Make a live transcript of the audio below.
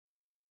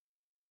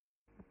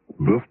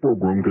This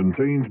program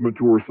contains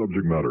mature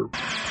subject matter,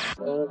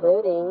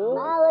 including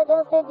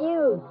maladjusted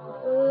youth,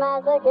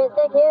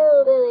 masochistic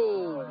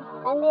hillbillies,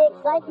 and the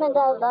excitement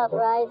of The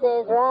Price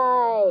is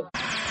Right.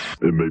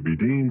 It may be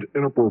deemed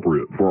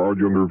inappropriate for our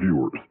younger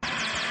viewers.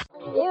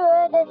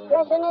 Viewer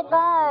discretion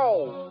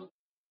advised.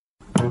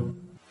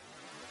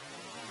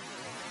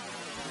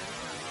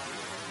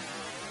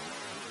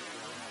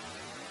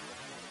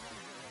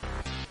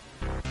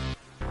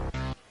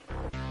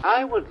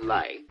 I would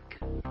like,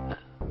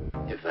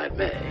 if I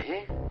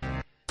may,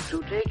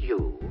 to take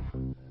you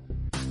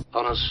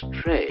on a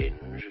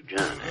strange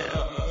journey.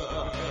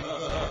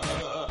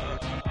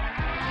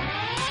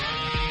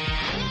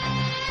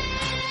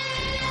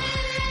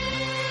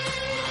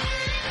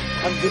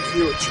 I'm giving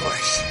you a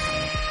choice.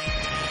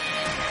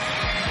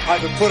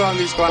 Either put on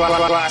these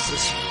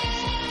glasses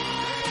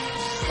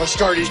or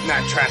start eating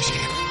that trash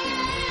can.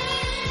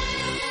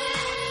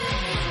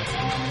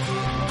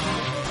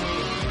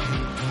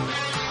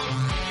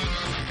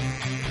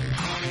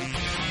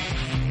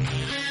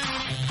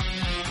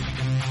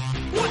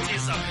 What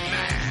is a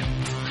man?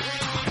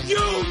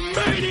 You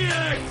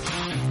maniac!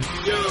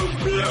 You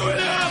blew it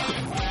up!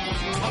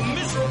 A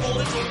miserable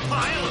little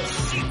pile of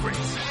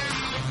secrets!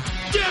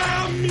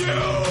 Damn you!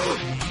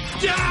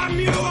 Damn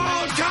you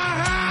all to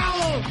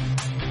hell!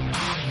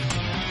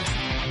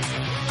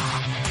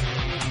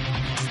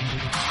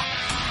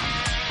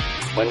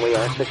 When we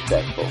are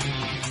successful,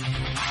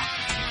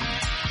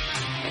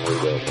 and we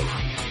will be,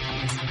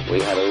 we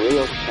have a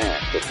real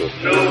chance at this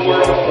new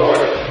world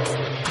order.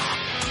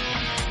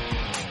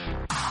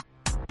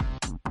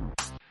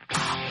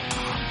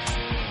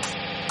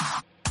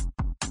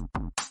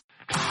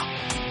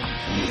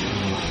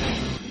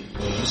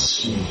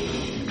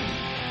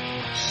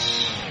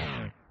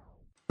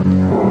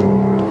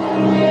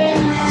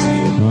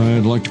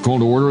 I'd like to call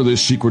to order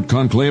this secret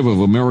conclave of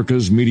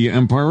America's media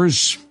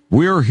empires.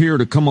 We're here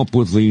to come up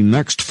with the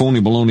next phony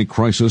baloney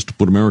crisis to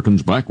put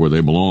Americans back where they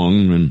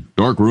belong, in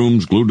dark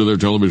rooms glued to their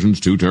televisions,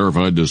 too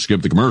terrified to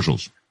skip the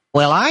commercials.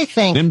 Well, I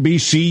think...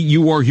 NBC,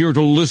 you are here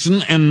to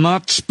listen and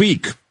not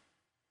speak.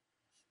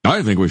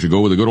 I think we should go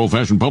with a good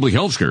old-fashioned public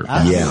health scare.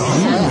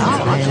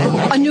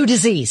 A new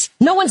disease.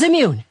 No one's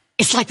immune.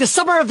 It's like the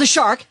summer of the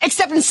shark,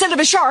 except instead of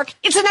a shark,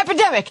 it's an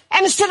epidemic.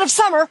 And instead of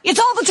summer, it's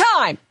all the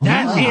time.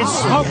 That is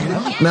so...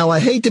 Now, I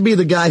hate to be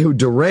the guy who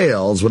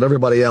derails what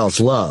everybody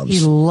else loves. He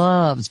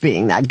loves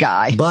being that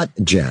guy. But,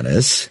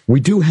 Janice, we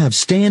do have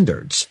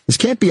standards. This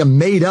can't be a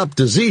made-up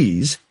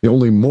disease. The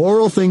only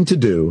moral thing to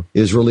do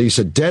is release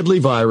a deadly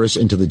virus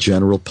into the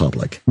general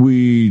public.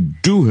 We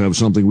do have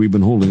something we've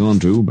been holding on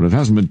to, but it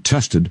hasn't been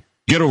tested.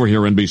 Get over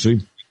here,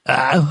 NBC.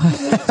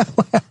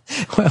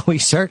 Well, we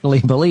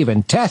certainly believe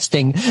in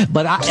testing,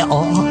 but wow.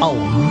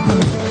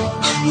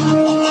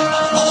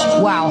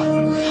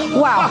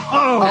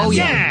 Oh,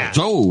 yeah.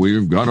 So,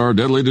 we've got our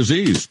deadly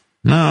disease.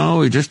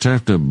 Now, we just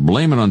have to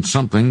blame it on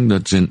something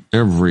that's in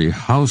every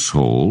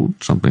household,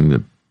 something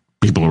that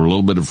people are a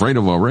little bit afraid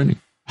of already.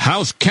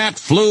 House cat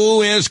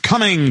flu is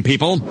coming,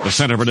 people. The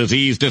Center for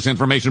Disease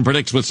Disinformation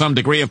predicts with some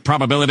degree of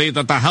probability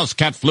that the house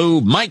cat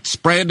flu might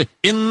spread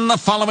in the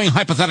following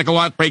hypothetical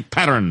outbreak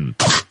pattern.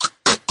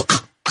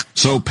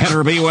 So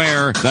petter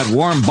beware, that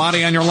warm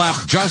body on your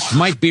lap just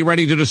might be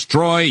ready to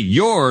destroy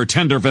your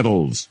tender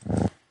fiddles.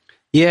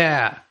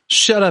 Yeah,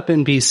 shut up,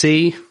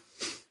 NBC.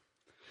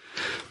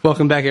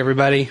 Welcome back,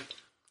 everybody.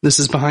 This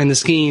is Behind the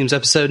Schemes,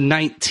 episode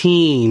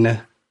 19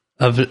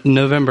 of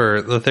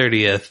November the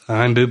 30th.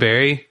 I'm Boo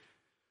Berry.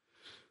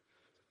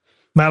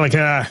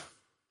 Malachi.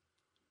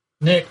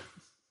 Nick.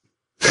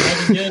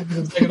 Good for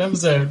the second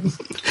episode.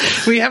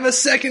 We have a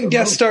second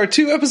guest star,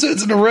 2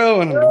 episodes in a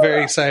row, and I'm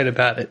very excited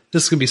about it.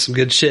 This is gonna be some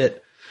good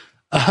shit.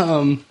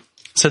 So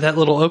that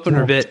little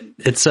opener bit,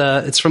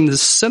 it's from The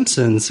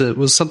Simpsons. It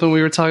was something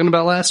we were talking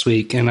about last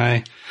week,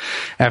 and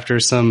after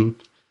some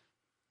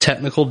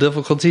technical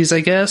difficulties,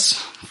 I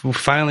guess, we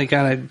finally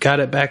kind of got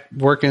it back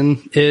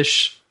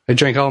working-ish. I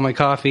drank all my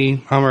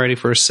coffee. I'm ready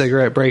for a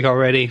cigarette break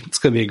already. It's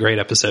gonna be a great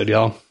episode,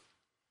 y'all.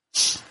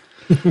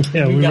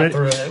 Yeah, we got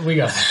through it. We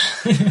got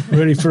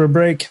ready for a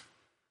break.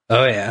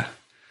 Oh yeah,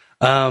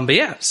 but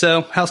yeah.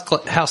 So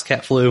house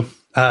cat flu,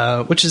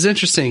 which is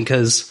interesting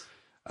because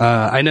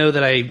I know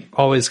that I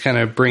always kind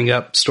of bring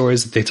up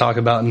stories that they talk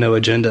about, no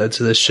agenda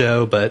to this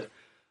show. But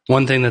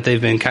one thing that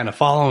they've been kind of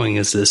following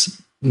is this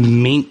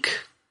mink.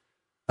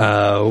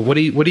 What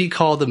do you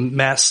call the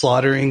mass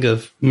slaughtering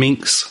of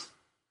minks?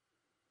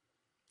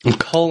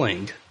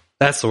 Culling.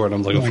 That's the word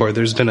I'm looking for.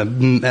 There's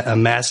been a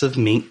massive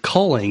mink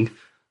culling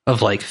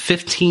of like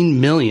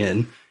 15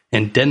 million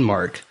in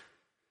Denmark.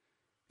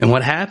 And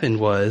what happened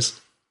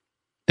was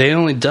they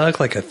only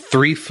dug like a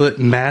 3-foot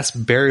mass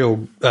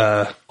burial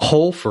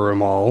hole for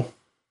them all.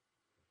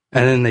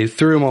 And then they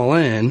threw them all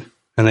in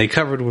and they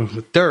covered them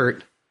with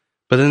dirt.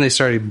 But then they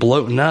started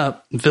bloating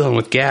up and filling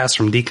with gas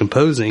from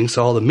decomposing.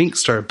 So all the minks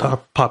started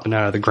popping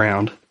out of the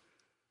ground.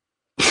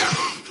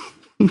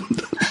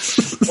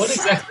 What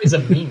exactly is a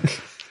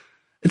mink?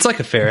 It's like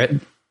a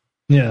ferret.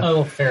 Yeah.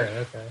 Oh,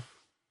 ferret, okay.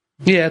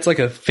 Yeah, it's like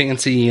a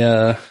fancy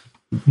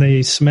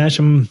They smash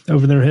them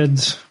over their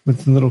heads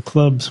with the little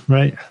clubs,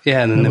 right?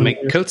 Yeah, and then they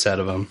make coats out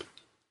of them.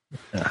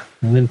 Yeah.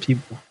 And then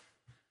people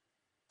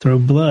throw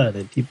blood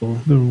at people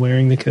who are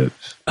wearing the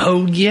coats.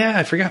 Oh, yeah.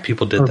 I forgot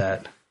people did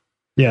that.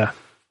 Yeah.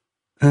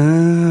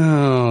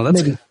 Oh,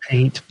 that's maybe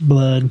paint,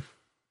 blood,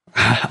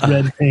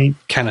 red paint.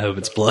 Kind of hope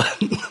it's blood.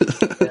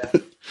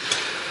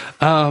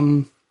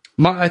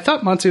 I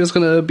thought Monty was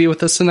going to be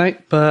with us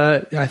tonight,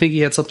 but I think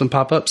he had something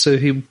pop up, so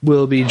he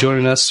will be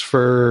joining us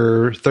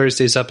for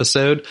Thursday's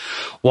episode.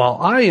 While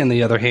I, on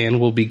the other hand,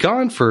 will be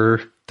gone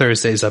for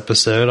Thursday's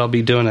episode. I'll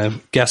be doing a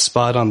guest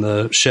spot on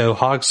the show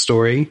Hog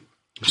Story,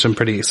 which I'm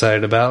pretty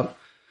excited about.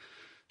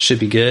 Should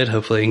be good.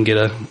 Hopefully, I can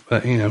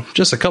get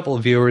just a couple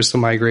of viewers to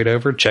migrate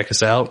over, check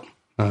us out.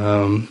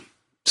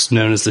 It's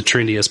known as the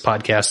trendiest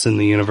podcast in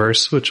the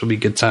universe, which will be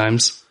good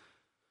times.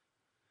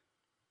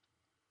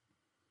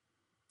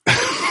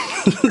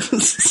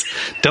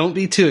 Don't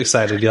be too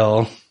excited,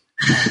 y'all.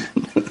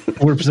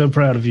 We're so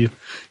proud of you.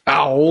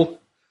 Ow.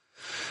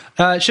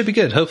 It should be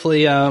good.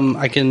 Hopefully,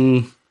 I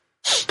can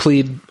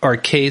plead our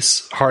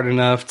case hard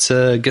enough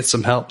to get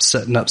some help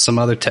setting up some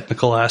other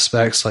technical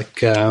aspects.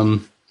 Like,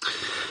 want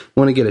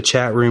to get a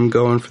chat room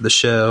going for the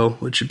show,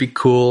 which would be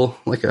cool.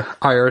 Like a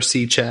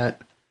IRC chat,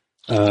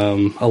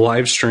 a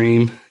live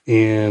stream,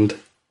 and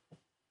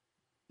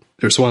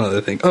there's one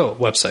other thing. Oh,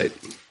 website.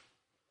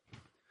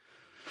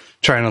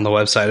 Trying on the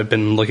website. I've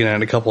been looking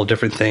at a couple of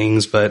different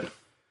things, but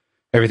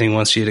everything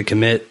wants you to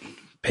commit,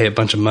 pay a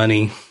bunch of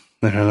money,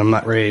 and I'm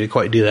not ready to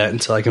quite do that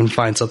until I can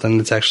find something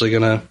that's actually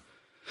going to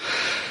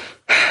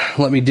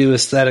let me do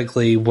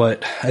aesthetically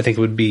what I think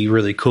would be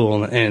really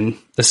cool. And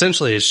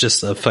essentially, it's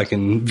just a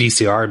fucking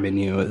VCR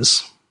menu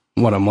is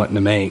what I'm wanting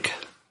to make.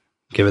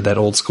 Give it that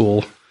old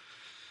school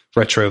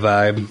retro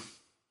vibe.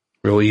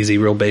 Real easy,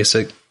 real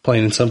basic,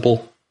 plain and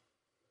simple.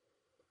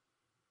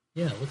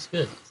 Yeah, it looks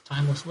good. It's a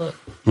timeless look.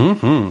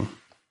 Mm-hmm.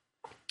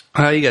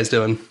 How you guys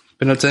doing?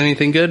 Been up to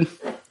anything good?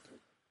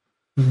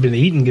 Been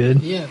eating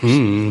good. Yeah.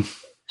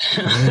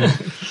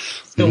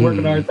 Still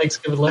working on our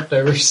Thanksgiving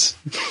leftovers.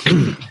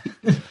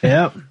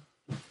 Yep.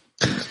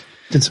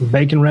 Did some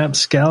bacon wrapped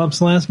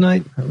scallops last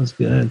night. That was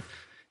good.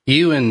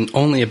 You and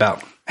only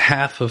about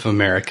half of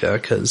America,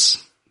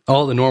 because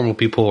all the normal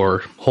people are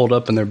holed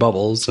up in their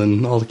bubbles,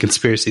 and all the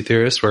conspiracy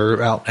theorists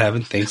were out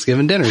having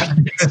Thanksgiving dinner.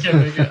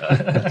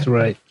 That's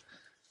right.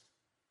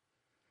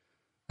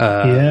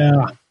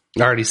 I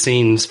already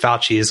seen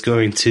Fauci is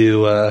going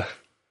to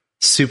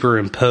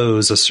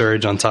superimpose a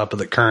surge on top of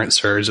the current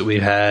surge that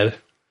we've had,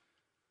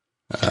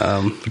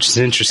 which is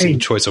an interesting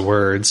choice of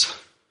words.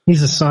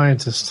 He's a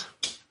scientist.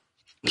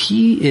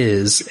 He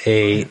is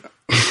a...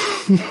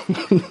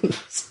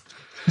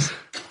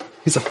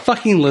 He's a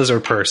fucking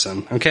lizard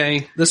person,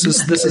 okay? This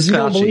is Fauci. You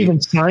don't believe in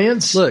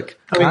science? Look,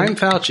 I'm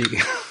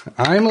Fauci.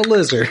 I'm a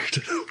lizard.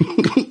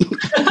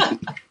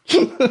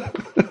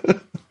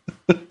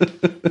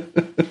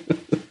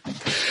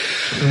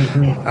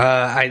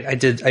 I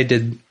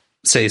did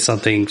say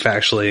something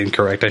factually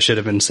incorrect. I should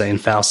have been saying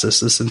Faustus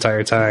this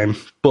entire time,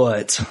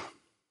 but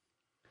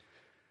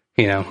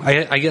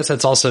I guess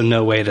that's also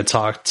no way to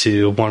talk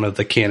to one of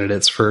the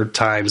candidates for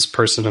Times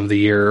Person of the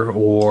Year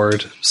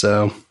award.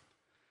 So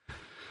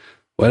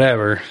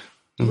whatever.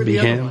 Where the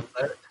other ones?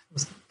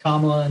 Was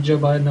Kamala and Joe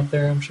Biden up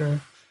there? I'm sure.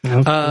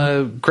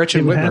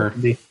 Gretchen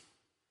Whitmer.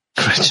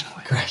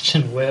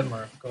 Gretchen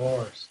Whitmer, of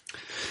course.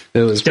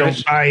 It was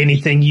don't buy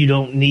anything you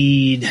don't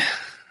need.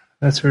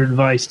 That's her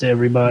advice to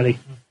everybody.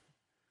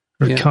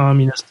 Her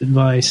communist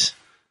advice.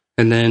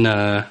 And then,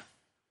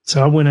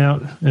 so I went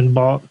out and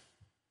bought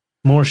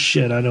more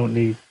shit I don't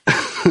need.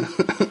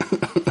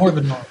 More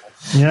than normal.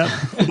 Yep.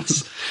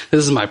 This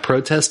is my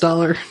protest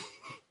dollar.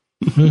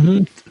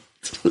 Mm-hmm.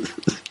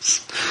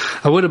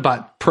 I would have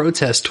bought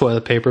protest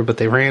toilet paper, but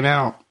they ran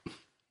out.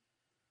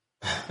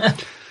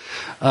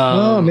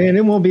 Oh man,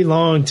 it won't be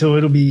long till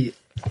it'll be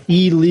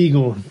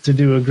illegal to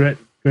do a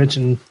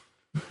Gretchen,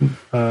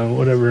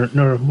 whatever.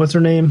 No, what's her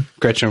name?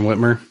 Gretchen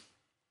Whitmer.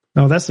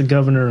 Oh, that's the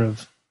governor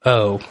of.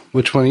 Oh,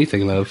 which one are you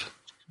thinking of?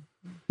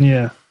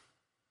 Yeah,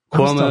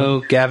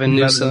 Cuomo, Gavin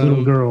Newsom,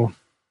 little girl.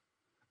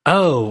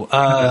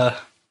 Oh,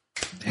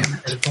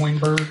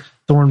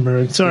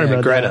 Thornburg. Sorry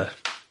about Greta. that.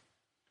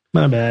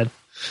 My bad.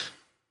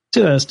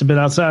 Just a bit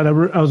outside. I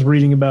was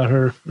reading about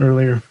her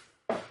earlier.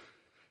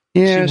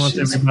 Yeah, she wants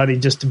everybody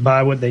just to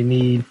buy what they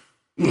need.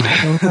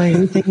 Don't buy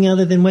anything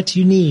other than what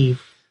you need,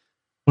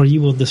 or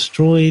you will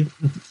destroy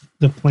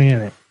the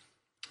planet.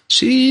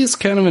 She's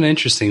kind of an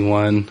interesting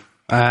one.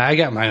 I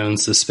got my own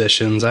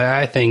suspicions.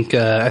 I think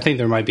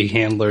there might be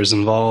handlers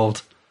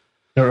involved.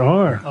 There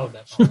are. Oh,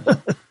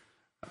 definitely.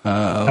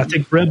 I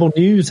think Rebel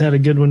News had a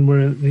good one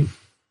where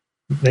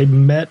they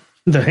met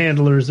the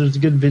handlers. There's a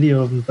good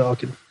video of them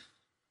talking.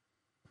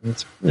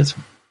 It's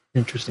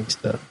interesting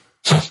stuff.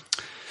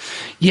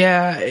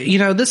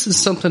 Yeah, this is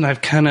something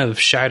I've kind of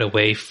shied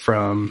away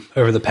from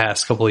over the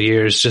past couple of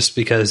years, just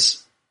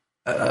because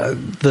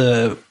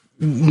the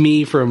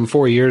me from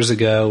 4 years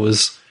ago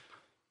was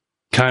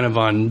kind of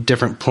on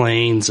different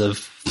planes of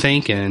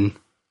thinking,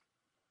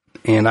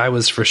 and I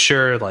was for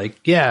sure like,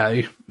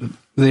 yeah,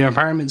 the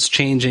environment's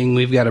changing.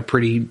 We've got a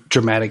pretty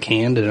dramatic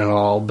hand in it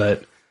all,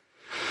 but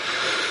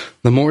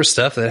the more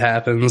stuff that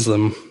happens,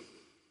 the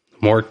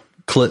more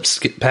clips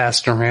get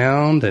passed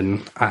around,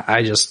 and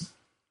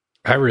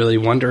I really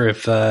wonder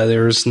if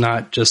there's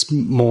not just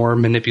more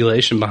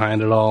manipulation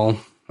behind it all,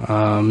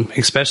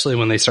 especially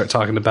when they start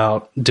talking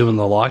about doing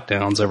the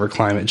lockdowns over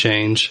climate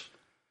change,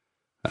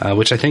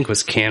 which I think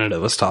was Canada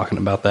was talking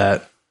about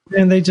that.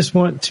 And they just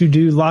want to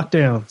do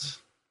lockdowns.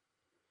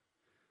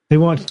 They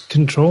want to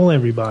control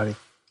everybody.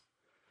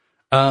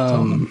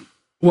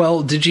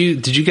 Well, did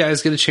you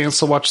guys get a chance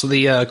to watch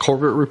the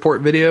Corbett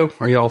Report video?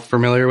 Are y'all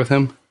familiar with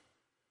him?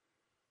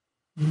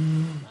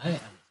 I am.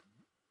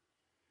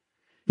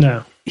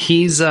 No.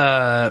 He's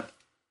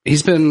been,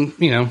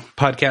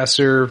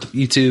 podcaster,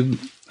 YouTube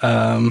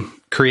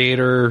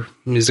creator.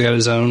 He's got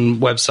his own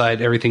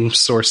website, everything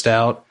sourced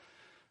out.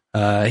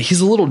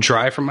 He's a little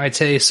dry for my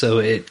taste, so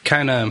it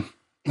kind of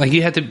like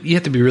you have to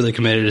be really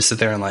committed to sit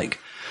there and like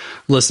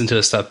listen to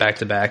his stuff back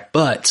to back.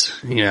 But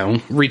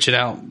reaching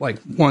out like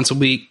once a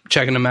week,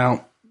 checking him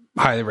out,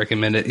 highly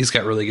recommend it. He's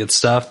got really good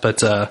stuff.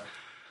 But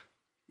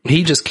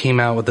he just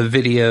came out with a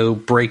video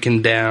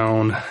breaking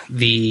down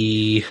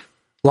the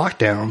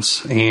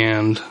lockdowns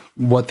and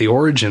what the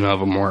origin of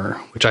them were,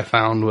 which I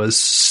found was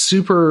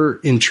super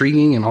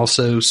intriguing and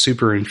also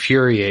super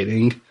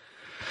infuriating,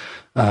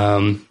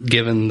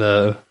 given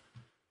the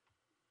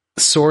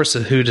source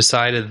of who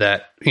decided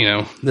that,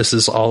 this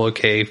is all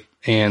okay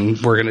and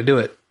we're going to do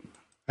it.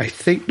 I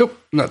think, nope,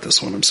 not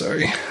this one. I'm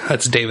sorry.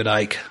 That's David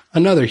Icke.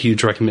 Another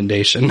huge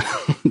recommendation.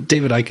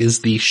 David Icke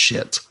is the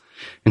shit.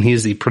 And he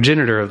is the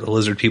progenitor of the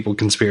lizard people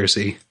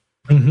conspiracy.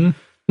 Mm-hmm.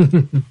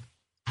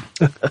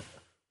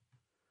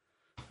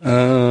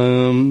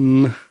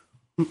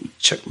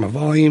 Check my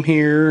volume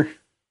here.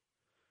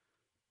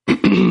 Let's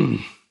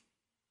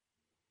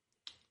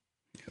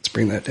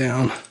bring that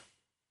down.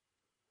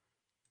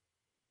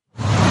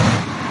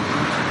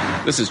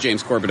 This is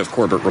James Corbett of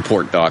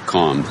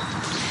CorbettReport.com.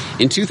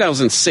 In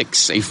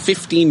 2006, a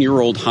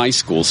 15-year-old high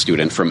school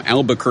student from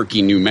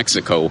Albuquerque, New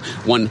Mexico,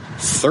 won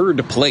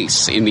third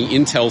place in the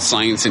Intel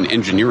Science and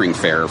Engineering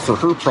Fair for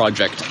her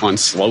project on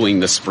slowing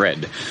the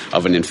spread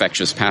of an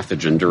infectious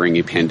pathogen during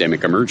a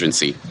pandemic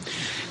emergency.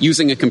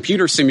 Using a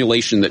computer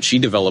simulation that she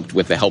developed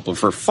with the help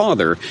of her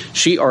father,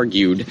 she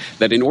argued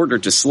that in order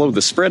to slow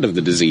the spread of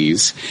the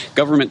disease,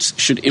 governments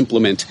should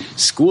implement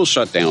school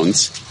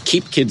shutdowns,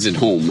 keep kids at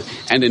home,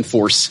 and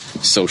enforce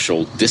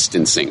social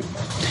distancing.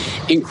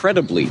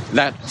 Incredibly,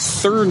 that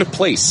third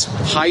place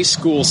high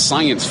school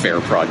science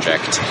fair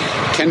project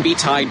can be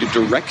tied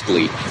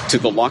directly to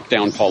the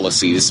lockdown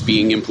policies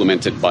being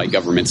implemented by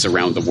governments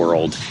around the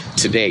world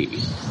today.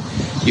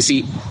 You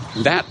see,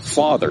 that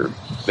father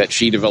that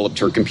she developed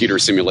her computer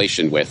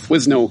simulation with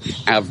was no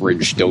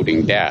average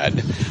doting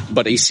dad,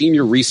 but a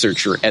senior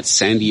researcher at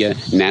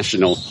Sandia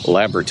National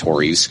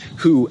Laboratories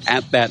who,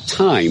 at that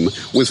time,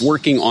 was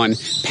working on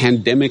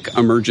pandemic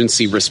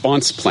emergency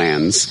response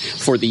plans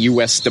for the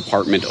U.S.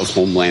 Department of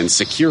Homeland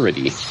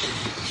Security.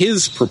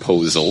 His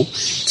proposal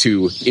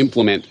to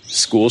implement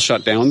school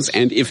shutdowns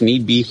and, if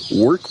need be,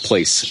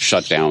 workplace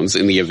shutdowns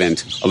in the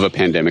event of a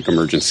pandemic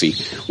emergency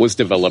was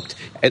developed,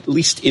 at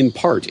least in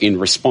part, in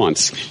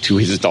response to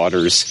his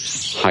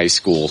daughter's high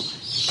school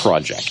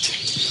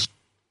project.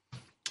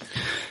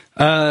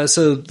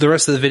 So the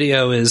rest of the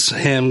video is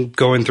him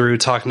going through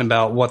talking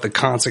about what the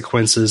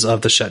consequences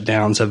of the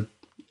shutdowns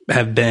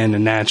have been,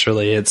 and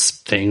naturally it's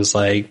things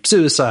like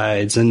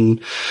suicides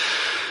and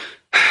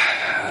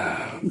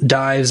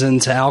dives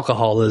into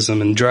alcoholism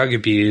and drug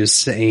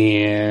abuse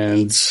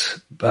and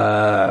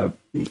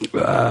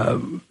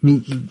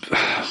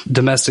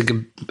domestic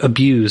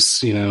abuse,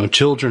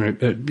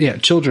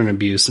 children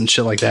abuse and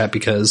shit like that,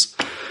 because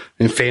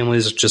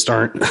families just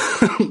aren't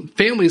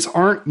families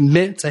aren't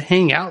meant to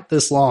hang out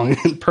this long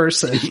in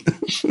person.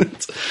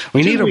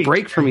 We need a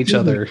break from each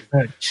other.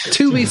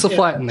 2 weeks will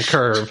flatten the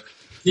curve.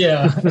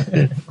 Yeah.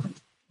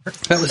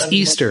 That was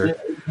Easter.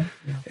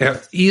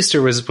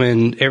 Easter was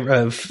when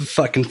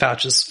fucking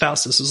Faustus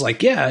was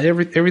like, yeah,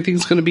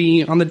 everything's going to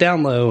be on the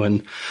down low,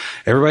 and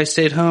everybody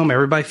stayed home.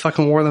 Everybody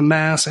fucking wore the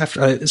mask.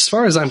 After, as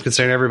far as I'm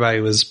concerned,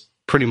 everybody was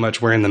pretty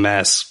much wearing the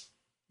mask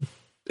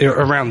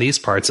around these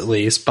parts, at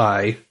least.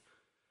 By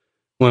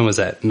when was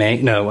that?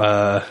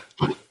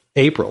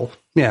 April.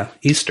 Yeah,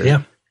 Easter.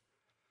 Yeah.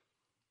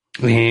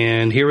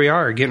 And here we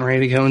are, getting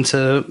ready to go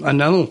into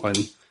another one,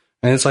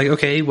 and it's like,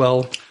 okay,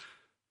 well,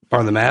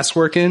 are the masks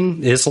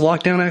working? Is the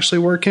lockdown actually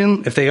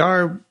working? If they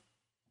are,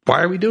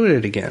 why are we doing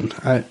it again?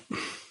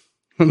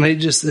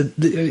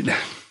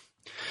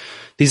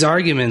 These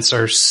arguments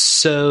are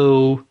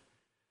so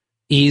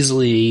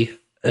easily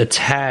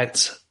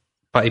attacked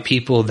by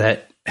people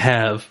that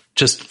have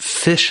just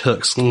fish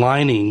hooks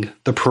lining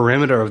the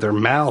perimeter of their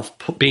mouth,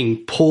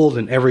 being pulled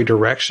in every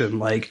direction.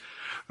 Like,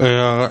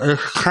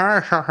 it's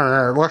kind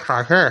of looks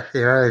like this,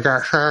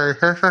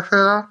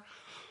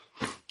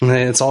 and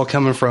it's all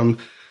coming from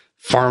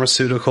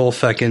pharmaceutical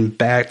fucking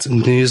backed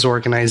news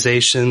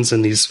organizations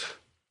and these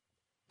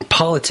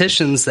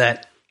politicians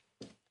that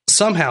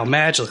somehow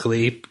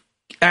magically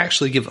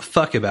actually give a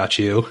fuck about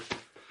you.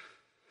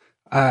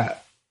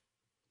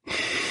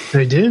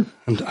 They do.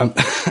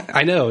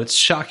 I know, it's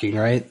shocking,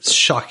 right? It's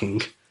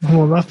shocking.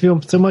 Well, I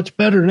feel so much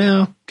better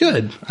now.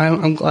 Good.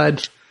 I'm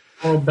glad.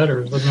 All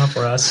better looking out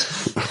for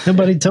us.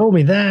 Nobody told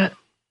me that.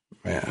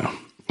 Yeah.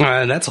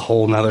 And that's a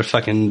whole nother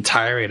fucking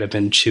tirade I've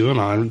been chewing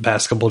on the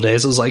past couple of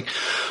days. It was like,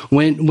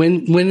 when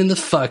in the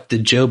fuck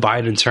did Joe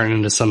Biden turn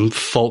into some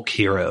folk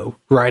hero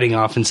riding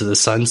off into the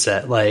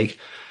sunset? Like,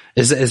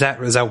 is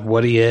that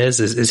what he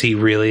is? Is he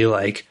really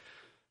like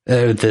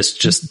this?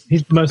 Just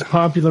he's the most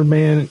popular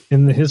man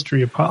in the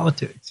history of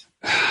politics.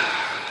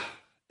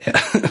 Yeah.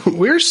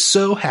 We're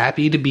so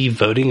happy to be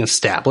voting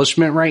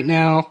establishment right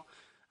now.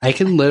 I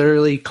can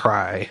literally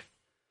cry.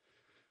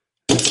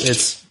 I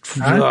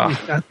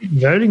think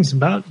voting's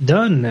about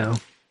done now.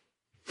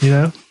 You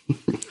know?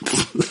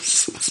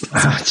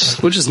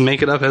 We'll just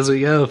make it up as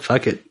we go.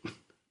 Fuck it.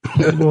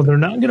 Well, they're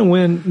not going to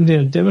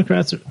win.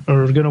 Democrats are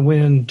going to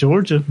win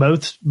Georgia,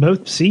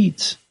 both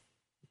seats.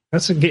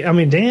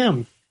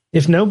 Damn.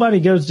 If nobody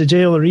goes to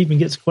jail or even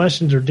gets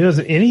questioned or does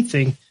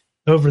anything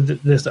over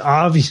this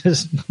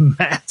obvious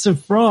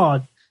massive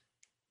fraud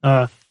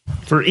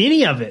for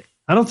any of it,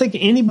 I don't think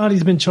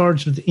anybody's been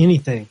charged with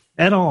anything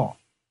at all.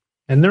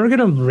 And they're going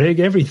to rig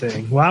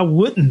everything. Why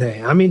wouldn't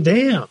they? I mean,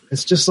 damn.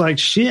 It's just like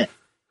shit.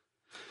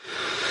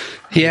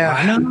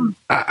 Yeah.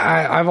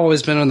 I've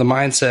always been in the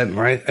mindset,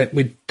 right?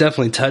 We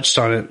definitely touched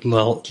on it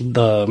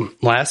the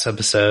last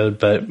episode,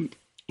 but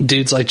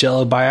dudes like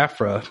Jello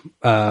Biafra,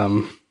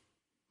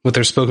 with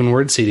their spoken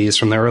word CDs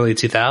from the early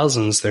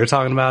 2000s, they're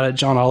talking about it.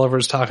 John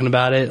Oliver's talking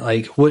about it.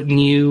 Like, wouldn't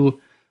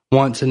you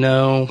want to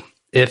know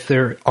if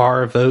there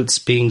are votes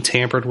being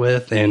tampered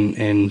with?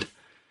 And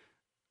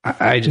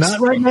I just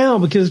not right now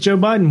because Joe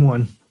Biden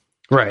won.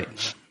 Right.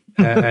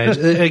 I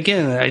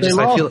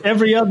feel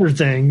every other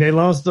thing. They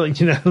lost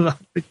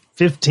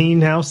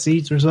 15 House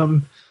seats or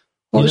something.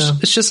 Well,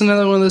 it's just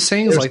another one of those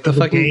things. Like the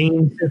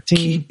fucking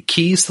 15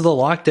 keys to the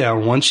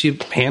lockdown. Once you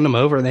hand them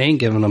over, they ain't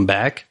giving them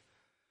back.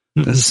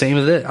 Mm-hmm. It's the same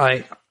with it.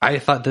 I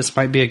thought this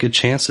might be a good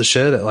chance to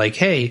show that, like,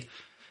 hey,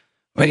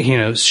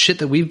 shit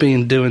that we've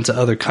been doing to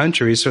other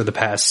countries for the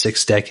past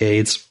 6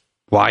 decades.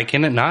 Why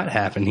can it not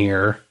happen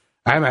here?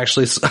 I'm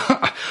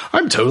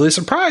totally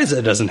surprised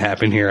it doesn't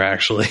happen here,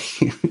 actually.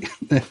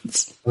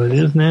 Well, it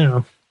is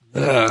now.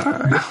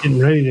 It's getting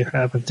ready to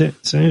happen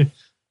soon.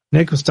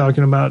 Nick was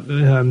talking about,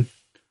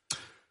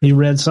 he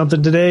read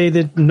something today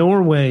that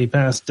Norway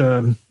passed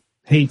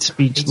hate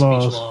speech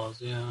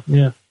laws.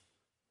 Yeah.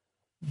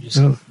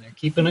 They're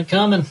keeping it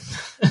coming.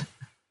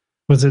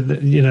 Was it,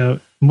 do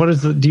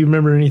you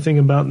remember anything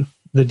about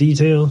the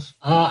details?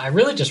 I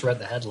really just read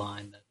the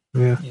headline.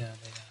 Yeah.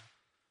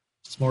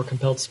 It's more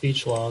compelled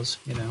speech laws,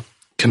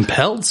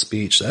 Compelled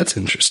speech? That's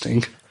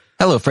interesting.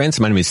 Hello, friends.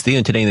 My name is Theo,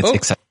 and today it's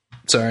exciting.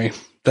 Sorry.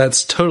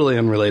 That's totally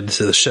unrelated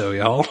to the show,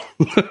 y'all.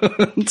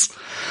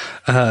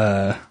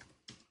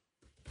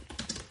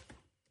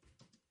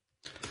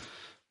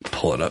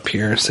 Pull it up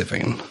here, see if I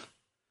can.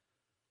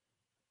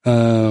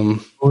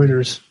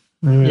 Reuters.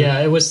 Yeah,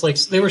 it was like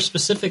they were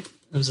specific.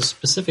 It was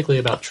specifically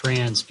about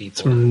trans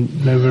people.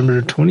 From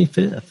November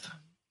 25th.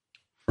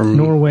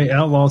 Norway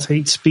outlaws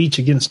hate speech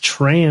against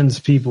trans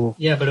people.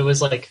 Yeah, but it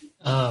was like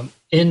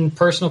in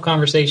personal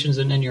conversations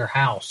and in your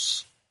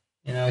house.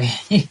 Not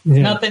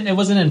that it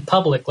wasn't in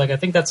public. Like I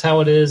think that's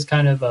how it is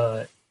kind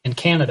of in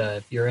Canada.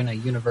 If you're in a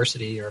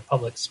university or a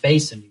public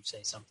space and you say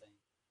something,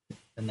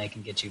 then they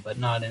can get you, but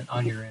not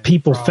on your own.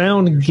 People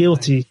found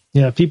guilty.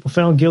 Yeah, people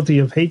found guilty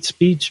of hate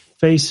speech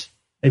face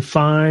a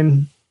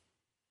fine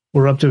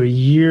or up to a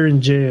year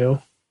in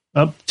jail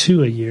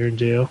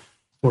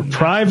for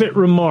private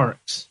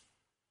remarks.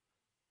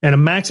 And a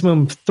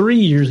maximum of 3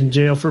 years in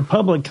jail for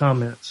public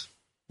comments.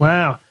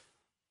 Wow.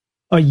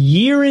 A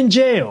year in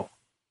jail.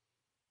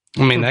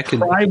 I mean,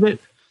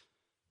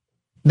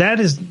 that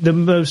is the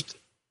most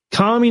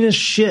communist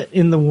shit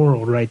in the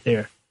world right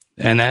there.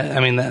 And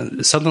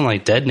that something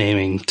like dead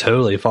naming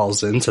totally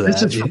falls into that.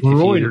 This is from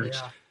Reuters.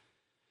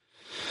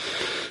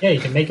 Yeah, you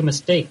can make a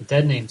mistake,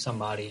 dead name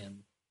somebody,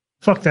 and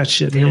fuck that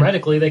shit.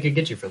 Theoretically, they could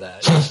get you for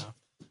that.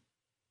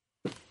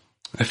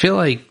 I feel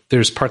like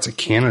there's parts of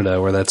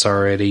Canada where that's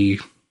already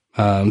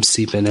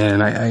seeping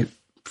in. I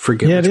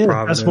forget which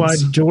province. That's why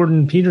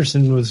Jordan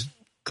Peterson was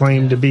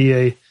claimed to be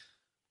a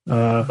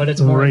but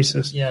it's more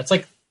racist. Yeah, it's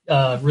like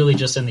really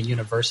just in the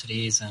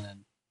universities and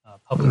in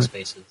public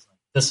spaces.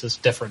 This is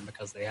different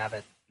because they have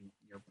it in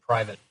your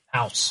private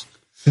house.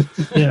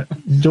 Yeah,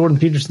 Jordan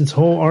Peterson's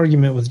whole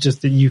argument was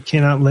just that you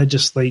cannot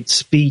legislate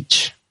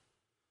speech.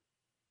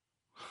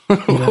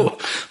 Well,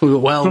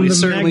 we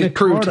certainly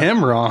proved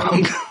him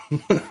wrong.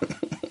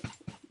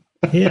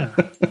 Yeah.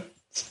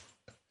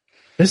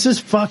 This is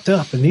fucked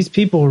up, and these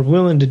people are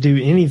willing to do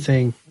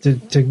anything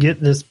to get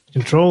this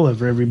control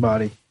over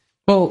everybody.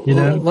 Well,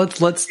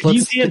 let's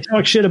you can't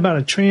talk shit about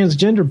a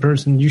transgender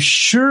person. You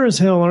sure as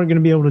hell aren't going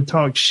to be able to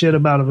talk shit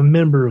about a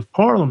member of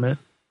parliament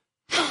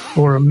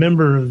or a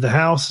member of the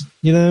House,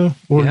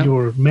 or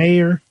your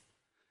mayor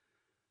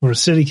or a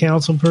city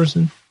council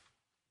person.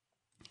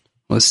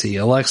 Let's see.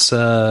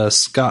 Alexa,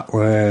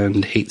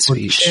 Scotland, hate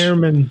speech.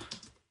 Chairman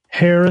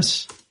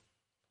Harris.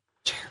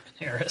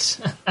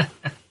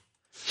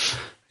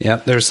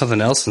 Yep, there's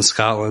something else in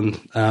Scotland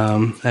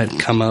that had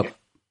come up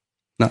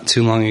not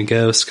too long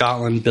ago.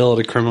 Scotland bill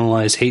to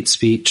criminalize hate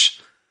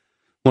speech.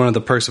 One of the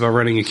perks about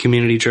running a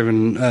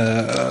community-driven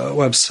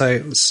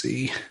website. Let's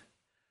see.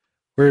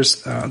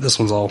 Where's this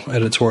one's all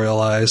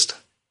editorialized.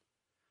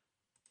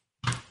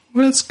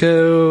 Let's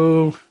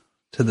go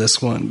to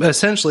this one. But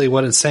essentially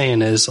what it's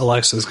saying is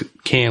Alexas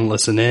can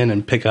listen in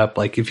and pick up,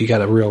 like, if you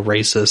got a real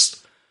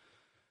racist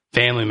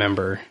family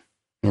member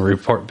and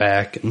report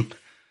back. And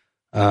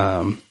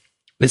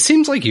it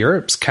seems like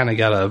Europe's kind of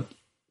got a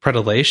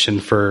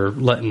predilection for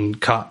letting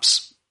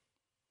cops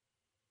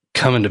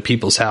come into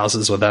people's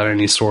houses without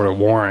any sort of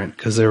warrant,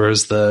 because there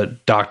was the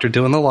doctor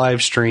doing the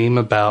live stream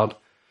about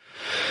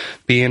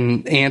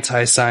being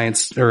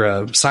anti-science, or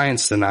a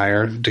science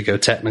denier, to go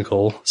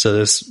technical. So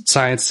this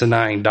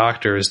science-denying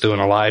doctor is doing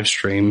a live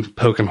stream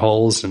poking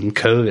holes in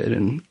COVID,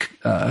 and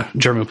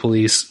German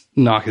police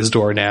knock his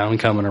door down,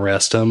 come and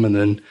arrest him. And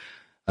then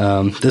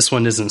this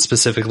one isn't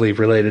specifically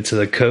related to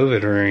the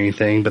COVID or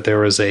anything, but there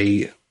was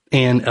an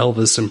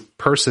Elvis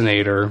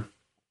impersonator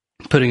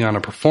putting on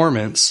a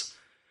performance,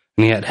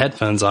 and he had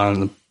headphones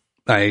on.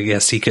 I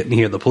guess he couldn't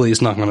hear the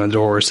police knocking on the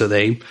door, so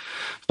they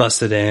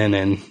busted in,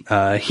 and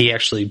he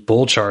actually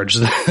bull charged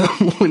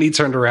them when he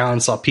turned around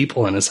and saw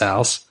people in his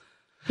house.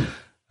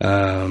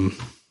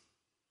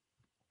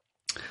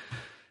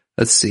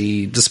 Let's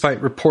see.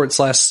 Despite reports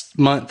last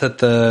month that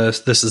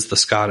this is the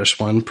Scottish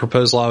one,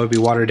 proposed law would be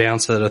watered down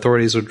so that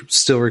authorities would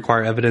still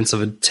require evidence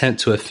of intent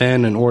to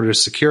offend in order to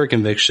secure a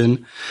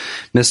conviction,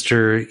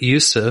 Mr.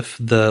 Youssef,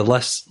 the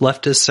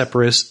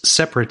leftist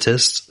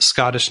separatist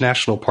Scottish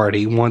National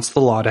Party, wants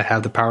the law to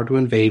have the power to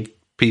invade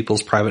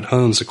people's private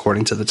homes,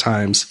 according to the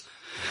Times.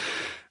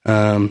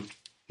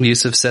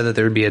 Youssef said that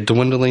there would be a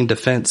dwindling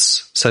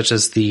defense, such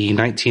as the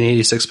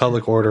 1986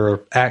 Public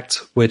Order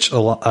Act, which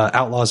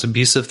outlaws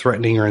abusive,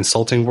 threatening, or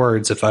insulting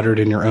words if uttered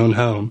in your own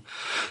home,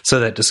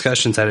 so that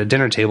discussions at a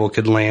dinner table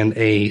could land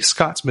a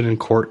Scotsman in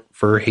court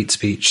for hate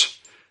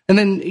speech. And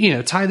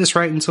then, tie this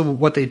right into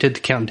what they did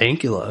to Count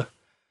Dankula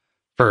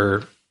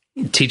for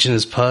teaching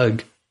his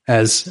pug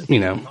as,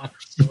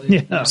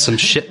 some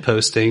shit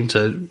posting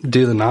to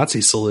do the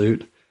Nazi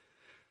salute.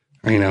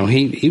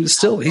 He's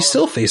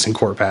still facing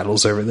court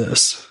battles over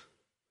this.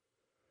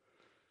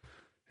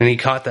 And he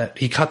caught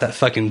that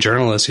fucking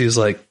journalist. He was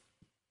like,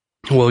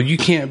 well, you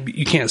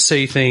can't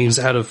say things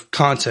out of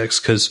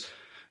context because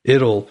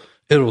it'll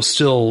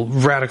still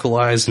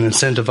radicalize and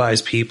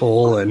incentivize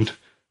people. And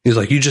he's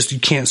like, you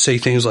can't say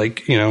things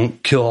like,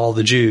 kill all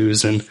the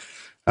Jews. And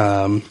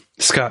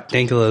Scott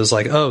Dankula is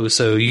like, oh,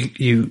 so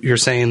you're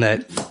saying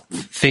that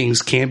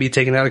things can't be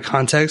taken out of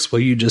context?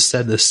 Well, you just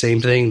said the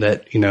same thing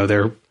that,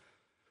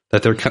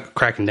 they're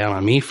cracking down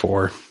on me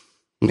for.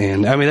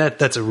 And I mean,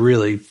 that's a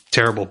really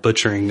terrible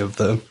butchering of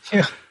the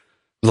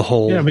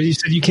whole. Yeah, but you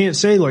said you can't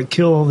say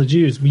kill all the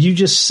Jews. But you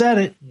just said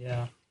it.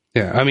 Yeah.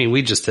 Yeah. I mean,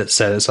 we just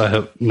said it. So I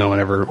hope no one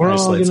ever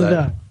isolates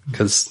that,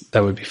 because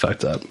that would be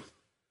fucked up.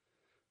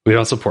 We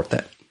don't support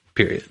that,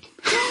 period.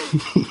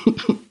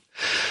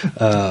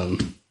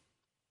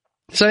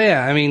 So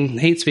yeah, I mean,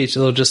 hate speech,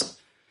 they'll just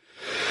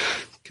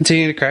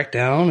continue to crack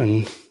down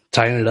and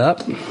tighten it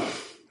up.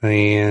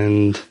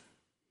 And,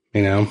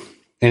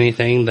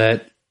 anything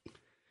that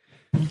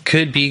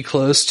could be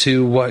close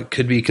to what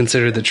could be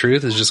considered the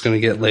truth is just going to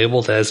get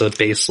labeled as a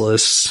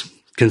baseless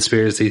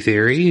conspiracy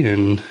theory.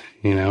 And,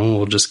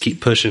 we'll just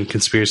keep pushing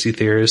conspiracy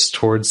theorists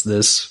towards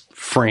this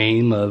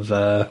frame of,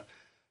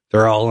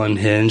 they're all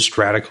unhinged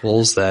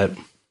radicals that,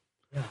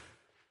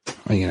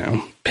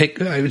 pick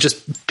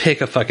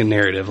a fucking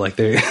narrative. Like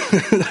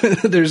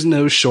there's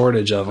no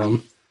shortage of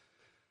them.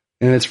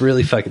 And it's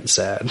really fucking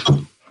sad.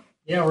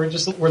 Yeah,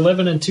 we're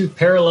living in two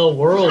parallel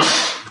worlds.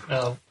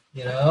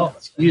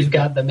 You've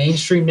got the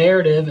mainstream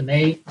narrative, and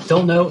they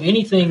don't know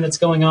anything that's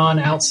going on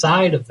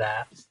outside of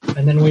that.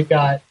 And then we've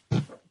got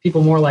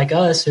people more like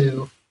us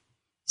who,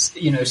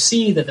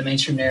 see that the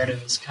mainstream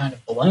narrative is kind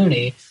of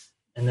baloney.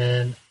 And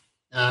then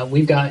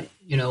we've got,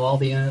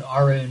 all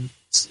our own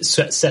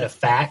set of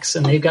facts,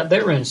 and they've got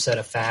their own set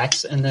of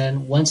facts. And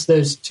then once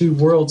those two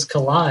worlds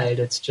collide,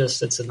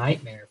 it's a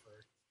nightmare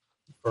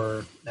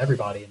for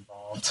everybody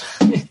involved.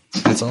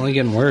 It's only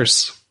getting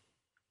worse.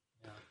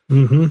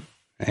 Mm-hmm.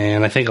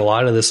 And I think a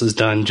lot of this is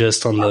done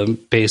just on the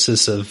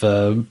basis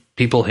of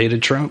people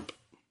hated Trump.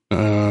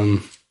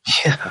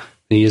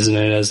 Using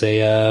it as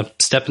a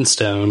stepping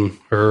stone,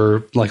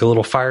 or like a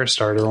little fire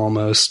starter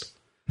almost.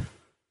 I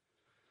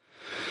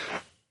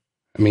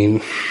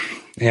mean,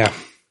 yeah.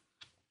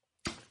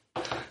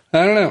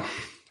 I don't know.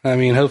 I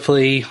mean,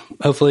 hopefully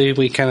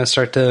we kind of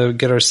start to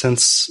get our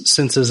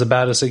senses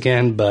about us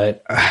again,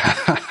 but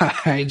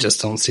I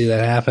just don't see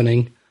that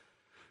happening.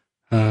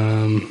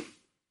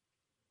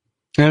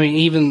 I mean,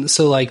 even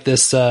so, like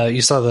this,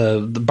 you saw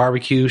the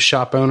barbecue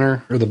shop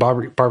owner, or the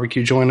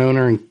barbecue joint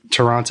owner in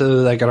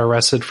Toronto that got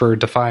arrested for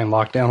defying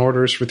lockdown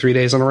orders for 3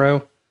 days in a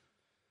row.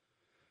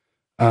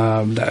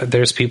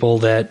 There's people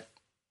that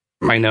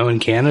I know in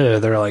Canada,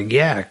 they're like,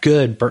 yeah,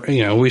 good.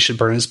 We should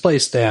burn his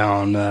place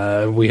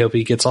down. We hope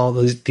he gets all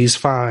these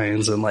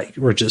fines. And like,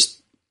 we're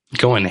just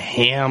going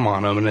ham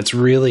on him. And it's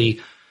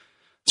really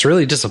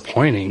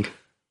disappointing,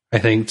 I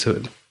think,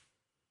 in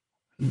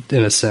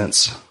a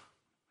sense.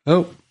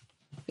 Oh,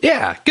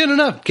 yeah, good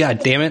enough. God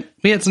damn it.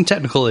 We had some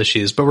technical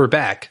issues, but we're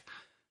back.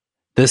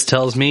 This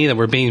tells me that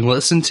we're being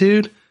listened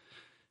to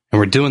and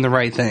we're doing the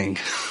right thing.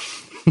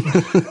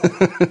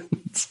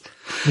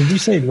 Did you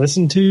say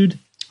listened to?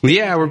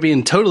 Yeah, we're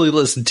being totally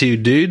listened to,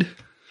 dude.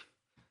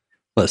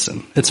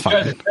 Listen, it's fine.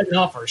 You guys are cutting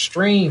off our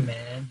stream,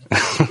 man.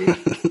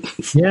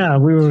 Yeah,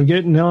 we were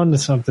getting on to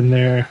something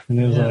there, and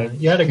it was like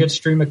you had a good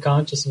stream of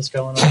consciousness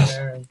going on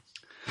there.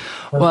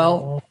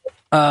 Well,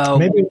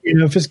 maybe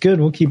if it's good,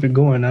 we'll keep it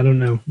going. I don't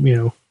know,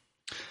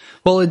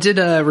 Well, it did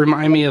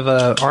remind me of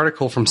an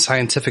article from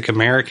Scientific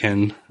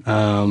American.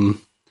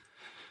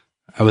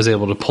 I was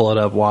able to pull it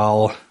up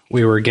while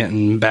we were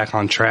getting back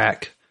on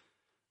track.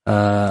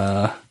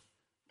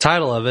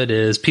 Title of it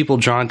is People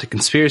Drawn to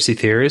Conspiracy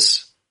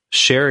Theories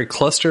Share a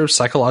Cluster of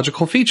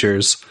Psychological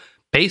Features.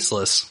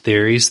 Baseless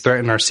theories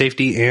threaten our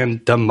safety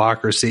and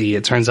democracy.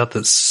 It turns out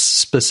that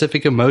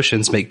specific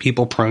emotions make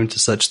people prone to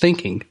such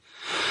thinking.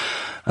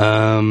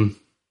 Well,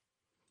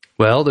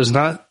 there's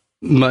not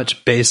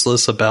much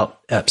baseless about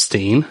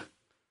Epstein,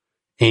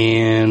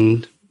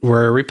 and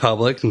we're a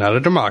republic, not a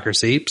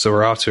democracy, so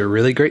we're off to a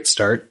really great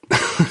start. Do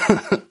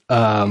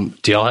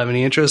y'all have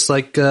any interest?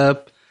 Like, this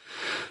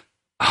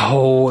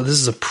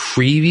is a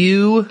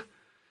preview?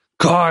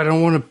 God, I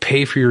don't want to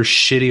pay for your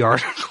shitty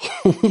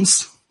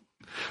articles.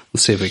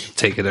 Let's see if we can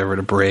take it over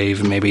to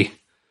Brave, maybe.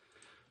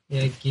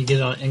 Yeah, you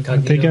get on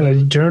incognito. They got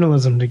a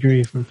journalism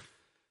degree from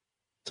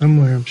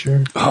somewhere, I'm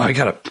sure. Oh, I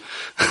gotta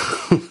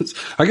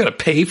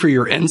pay for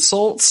your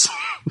insults.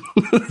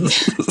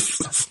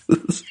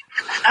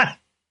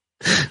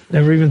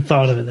 Never even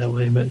thought of it that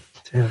way, but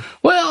damn.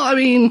 Well, I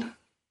mean,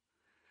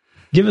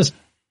 give us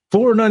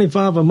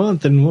 $4.95 a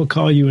month, and we'll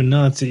call you a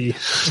Nazi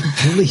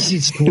at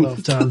least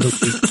 12 times a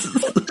week.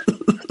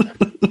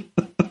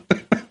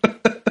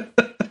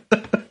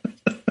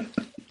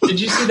 Did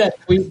you see that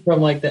tweet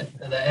from like the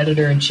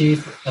editor in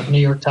chief of New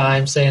York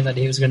Times saying that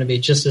he was going to be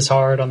just as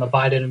hard on the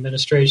Biden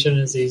administration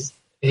as he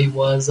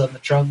was on the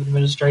Trump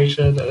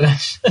administration?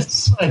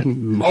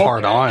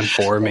 Hard on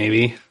for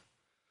maybe.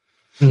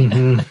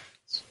 Mm-hmm.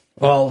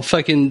 Well,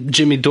 fucking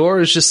Jimmy Dore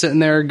is just sitting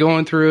there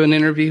going through an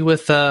interview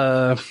with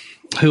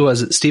who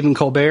was it? Stephen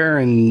Colbert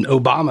and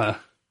Obama.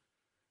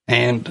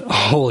 And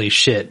holy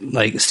shit,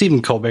 like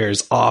Stephen Colbert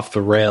is off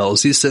the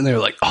rails. He's sitting there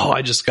like, oh,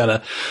 I just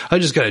gotta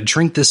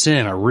drink this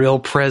in. A real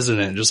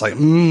president, just like,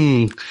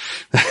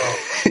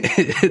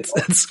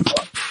 it's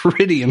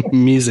pretty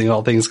amusing,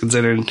 all things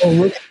considered. Well,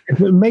 look, it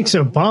makes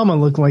Obama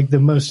look like the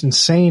most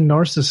insane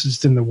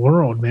narcissist in the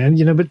world, man.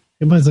 But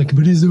everybody's like,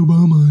 but it's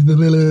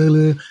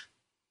Obama.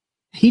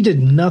 He did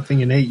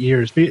nothing in 8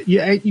 years.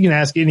 You can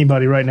ask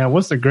anybody right now,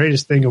 what's the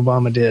greatest thing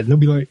Obama did? And they'll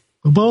be like,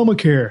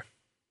 Obamacare.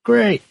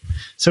 Great.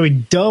 So he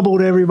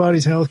doubled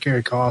everybody's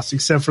healthcare costs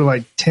except for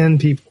like 10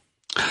 people.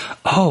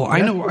 Oh, I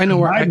know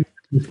where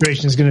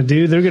administration is going to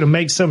do. They're going to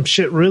make some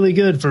shit really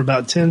good for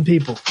about 10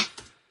 people.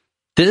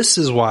 This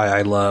is why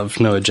I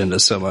love No Agenda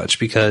so much,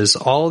 because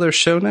all their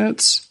show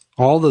notes,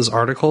 all those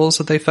articles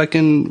that they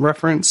fucking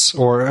reference,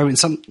 or I mean,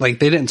 some like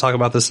they didn't talk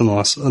about this in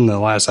the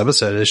last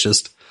episode. It's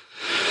just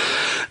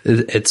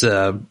it's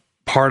a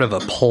part of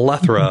a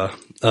plethora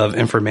of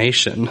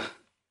information,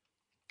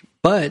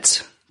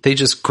 but they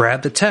just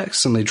grab the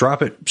text and they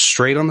drop it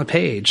straight on the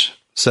page.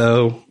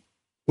 So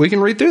we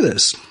can read through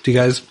this. Do you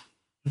guys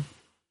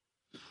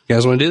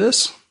want to do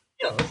this?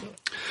 Yeah.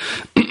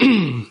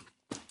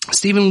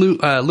 Stephen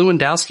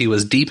Lewandowski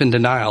was deep in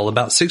denial.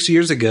 About 6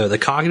 years ago, the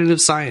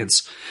cognitive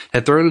science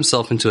had thrown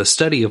himself into a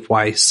study of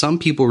why some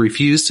people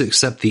refuse to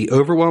accept the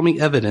overwhelming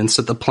evidence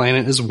that the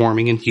planet is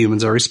warming and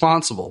humans are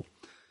responsible.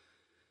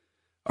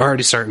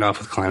 Already starting off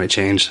with climate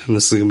change, and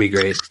this is going to be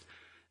great.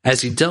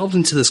 As he delved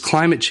into this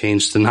climate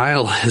change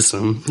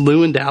denialism,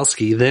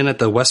 Lewandowski, then at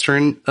the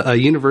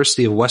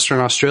University of Western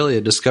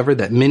Australia, discovered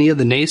that many of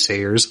the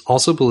naysayers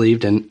also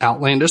believed in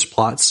outlandish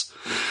plots,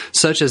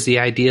 such as the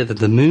idea that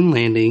the moon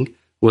landing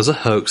was a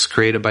hoax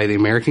created by the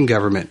American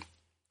government.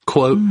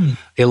 Quote,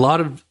 a lot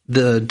of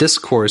the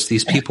discourse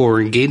these people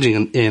were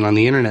engaging in on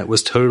the internet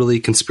was totally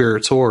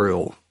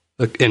conspiratorial,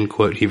 end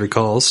quote, he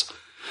recalls.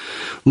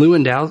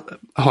 Lewandowski,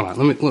 hold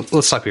on,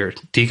 let's stop here.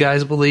 Do you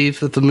guys believe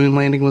that the moon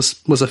landing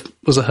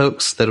was a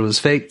hoax, that it was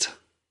faked?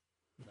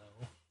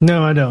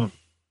 No, I don't.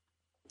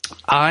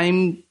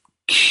 I'm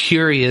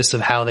curious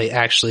of how they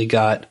actually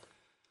got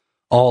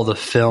all the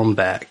film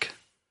back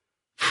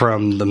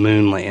from the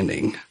moon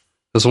landing.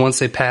 Because once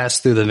they pass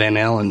through the Van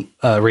Allen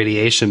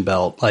radiation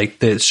belt,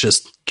 like it's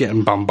just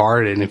getting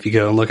bombarded. And if you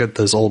go and look at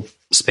those old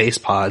space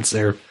pods,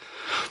 there's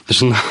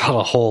not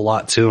a whole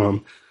lot to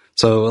them.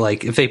 So,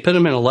 like, if they put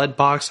them in a lead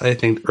box, I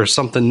think, or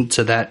something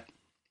to that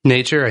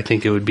nature, I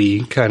think it would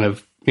be kind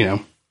of, yeah,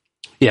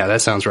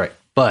 that sounds right.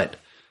 But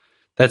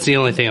that's the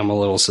only thing I'm a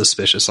little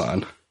suspicious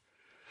on.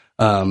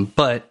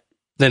 But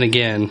then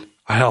again,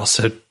 I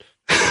also,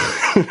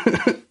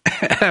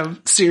 have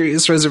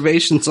serious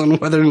reservations on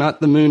whether or not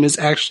the moon is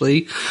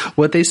actually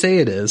what they say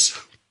it is.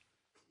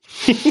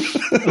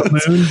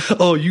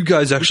 Oh, you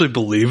guys actually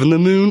believe in the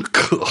moon?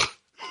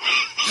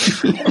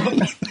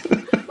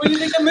 What do you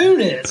think the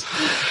moon is?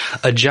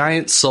 A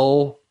giant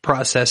soul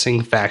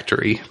processing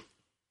factory.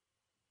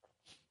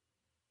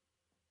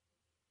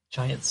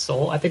 Giant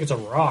soul? I think it's a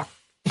rock.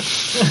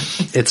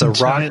 It's a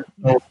rock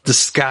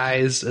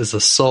disguised as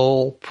a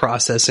soul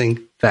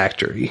processing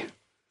factory.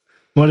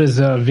 What is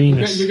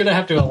Venus? You're going to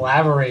have to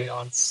elaborate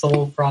on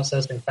soul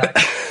processing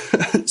factory.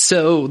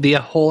 So the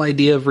whole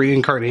idea of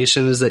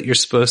reincarnation is that you're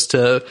supposed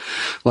to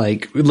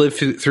like live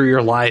through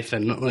your life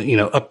and, you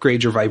know,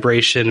 upgrade your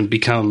vibration and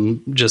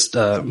become just,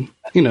 you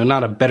know,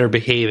 not a better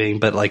behaving,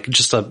 but like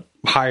just a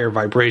higher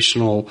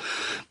vibrational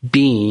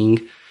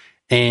being.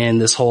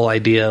 And this whole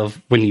idea of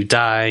when you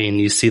die and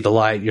you see the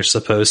light, you're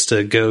supposed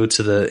to go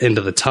to the end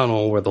of the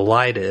tunnel where the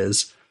light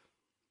is.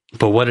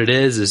 But what it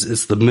is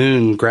it's the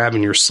moon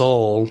grabbing your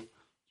soul,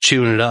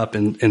 chewing it up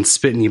and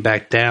spitting you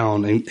back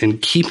down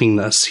and keeping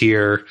us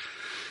here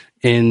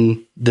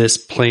in this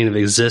plane of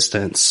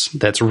existence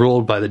that's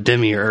ruled by the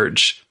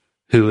demiurge,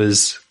 who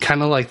is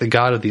kind of like the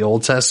God of the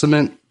Old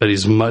Testament, but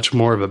he's much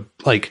more of a,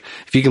 like,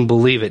 if you can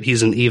believe it,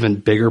 he's an even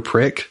bigger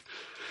prick.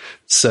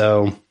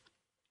 So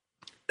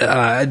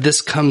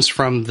this comes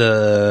from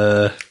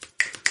the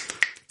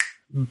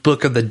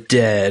Book of the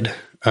Dead,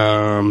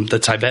 the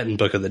Tibetan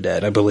Book of the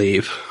Dead, I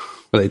believe,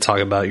 where they talk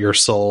about your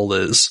soul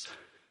is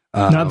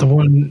not the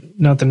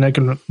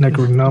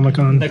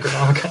Necronomicon.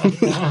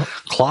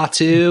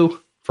 Klaatu,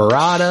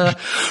 Verada,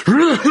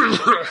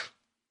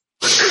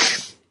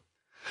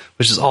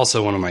 which is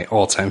also one of my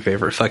all-time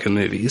favorite fucking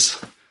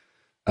movies.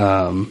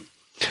 But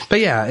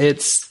yeah,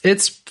 it's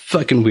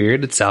fucking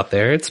weird. It's out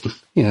there. It's,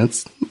 you know,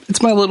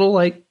 it's my little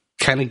like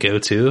kind of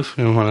go-to if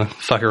you want to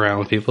fuck around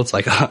with people. It's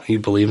like, oh, you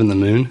believe in the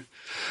moon.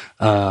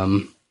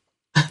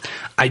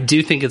 I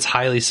do think it's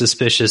highly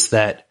suspicious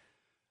that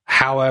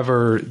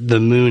however the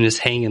moon is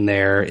hanging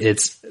there,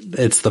 it's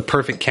the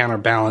perfect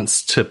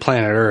counterbalance to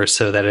planet Earth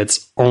so that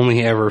it's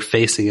only ever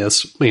facing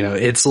us. You know,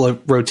 its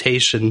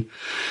rotation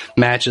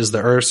matches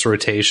the Earth's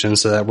rotation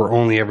so that we're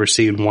only ever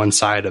seeing one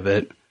side of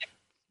it.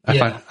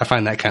 I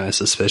find that kind of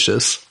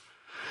suspicious.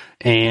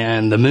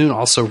 And the moon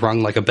also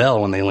rung like a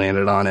bell when they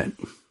landed on it.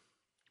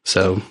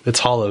 So it's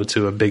hollow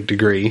to a big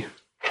degree.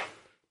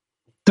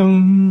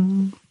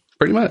 Dun.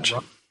 Pretty much.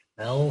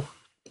 Bell?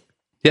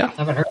 Yeah. I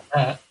haven't heard of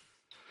that.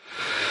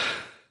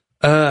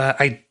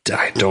 I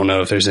don't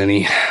know if there's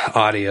any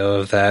audio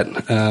of that.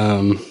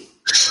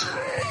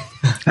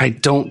 I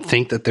don't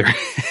think that there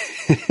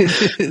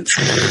is.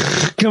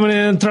 Coming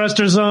in,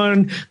 thrusters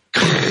on.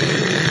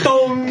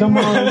 Come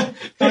on,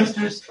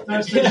 thrusters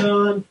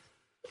on.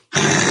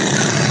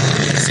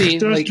 See,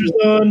 thrusters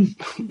like, on.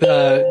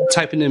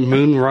 Typing in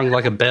moon rung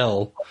like a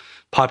bell.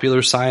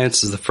 Popular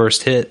Science is the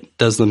first hit.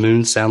 Does the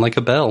moon sound like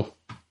a bell?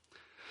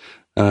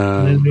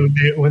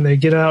 When they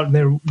get out and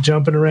they're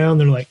jumping around,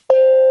 they're like,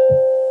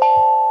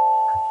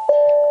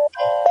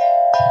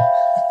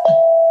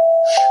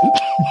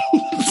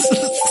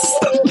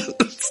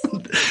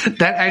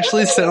 that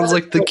actually sounds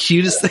like the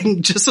cutest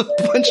thing. Just a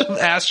bunch of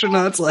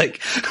astronauts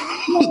like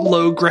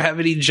low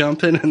gravity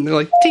jumping and they're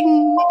like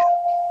ding.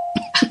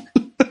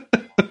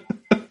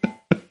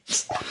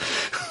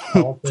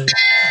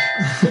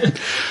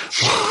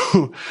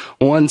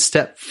 One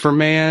step for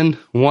man,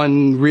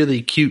 one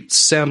really cute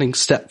sounding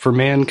step for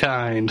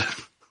mankind.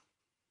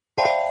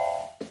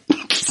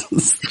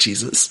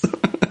 Jesus.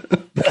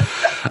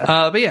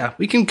 But yeah,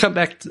 we can come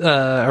back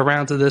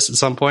around to this at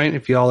some point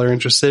if y'all are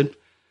interested.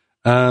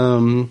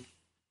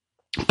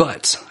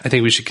 But I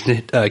think we should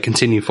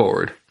continue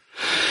forward.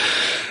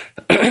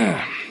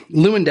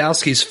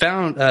 Lewandowski's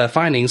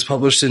findings,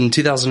 published in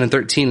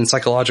 2013 in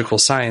Psychological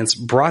Science,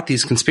 brought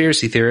these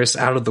conspiracy theorists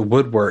out of the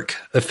woodwork.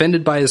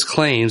 Offended by his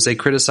claims, they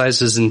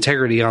criticized his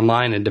integrity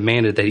online and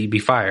demanded that he be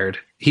fired.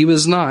 He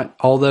was not,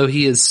 although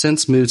he has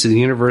since moved to the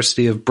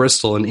University of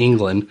Bristol in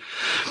England.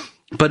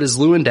 But as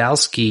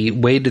Lewandowski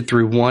waded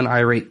through one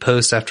irate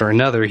post after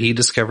another, he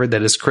discovered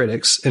that his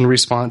critics, in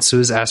response to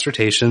his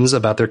assertions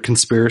about their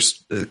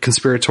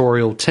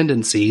conspiratorial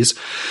tendencies,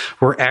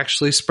 were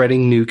actually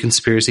spreading new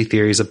conspiracy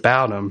theories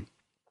about him.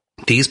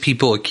 These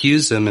people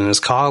accused him and his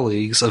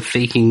colleagues of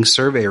faking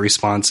survey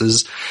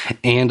responses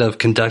and of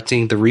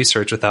conducting the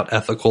research without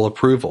ethical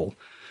approval.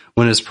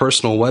 When his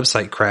personal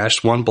website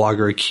crashed, one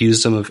blogger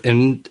accused him of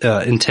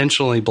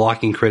intentionally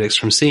blocking critics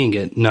from seeing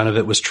it. None of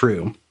it was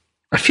true.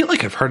 I feel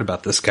like I've heard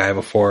about this guy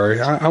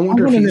before. I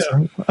wonder if he's...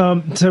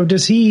 So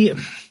does he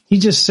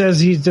just says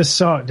he just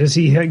saw it. Does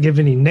he give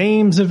any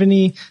names of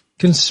any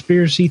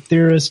conspiracy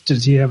theorists?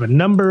 Does he have a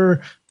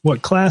number?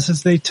 What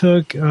classes they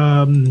took?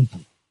 Where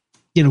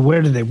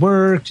do they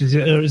work?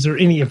 Is there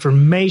any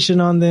information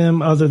on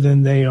them other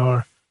than they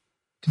are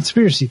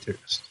conspiracy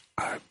theorists?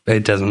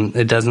 It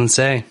doesn't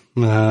say.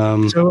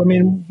 So, I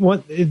mean,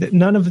 what,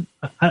 none of,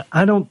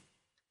 I don't,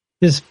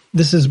 this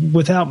is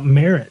without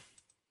merit.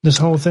 This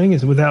whole thing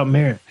is without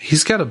merit.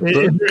 He's got a book.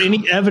 Is there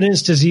any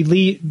evidence? Does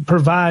he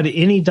provide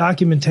any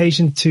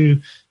documentation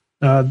to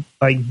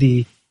like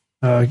the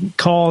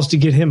calls to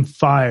get him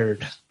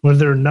fired? Was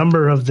there a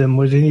number of them?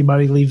 Would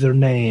anybody leave their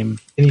name?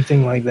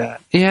 Anything like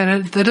that? Yeah,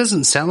 that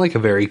doesn't sound like a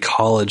very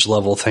college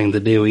level thing to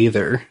do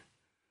either.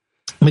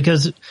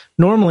 Because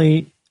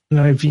normally,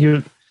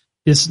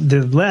 it's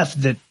the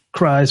left that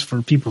cries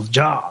for people's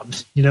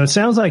jobs. It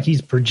sounds like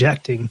he's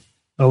projecting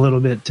a little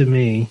bit to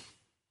me.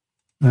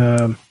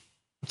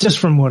 Just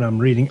from what I'm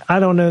reading. I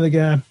don't know the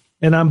guy,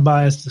 and I'm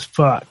biased as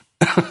fuck.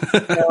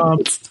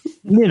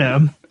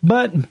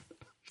 But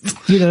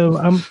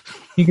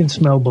you can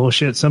smell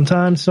bullshit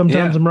sometimes.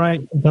 Sometimes I'm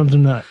right, sometimes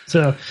I'm not.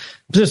 So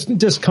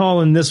just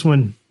calling this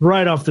one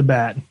right off the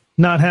bat,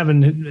 not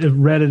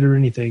having read it or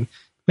anything.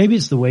 Maybe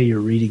it's the way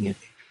you're reading it.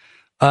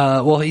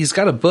 Well, he's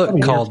got a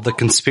book called The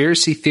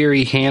Conspiracy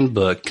Theory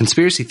Handbook.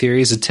 Conspiracy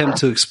theories attempt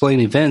to explain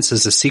events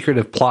as the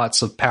secretive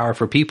plots of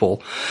powerful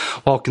people.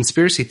 While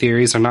conspiracy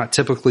theories are not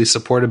typically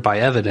supported by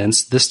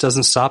evidence, this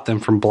doesn't stop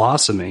them from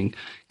blossoming.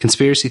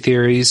 Conspiracy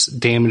theories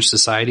damage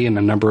society in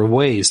a number of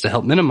ways. To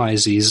help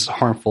minimize these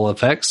harmful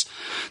effects,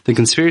 the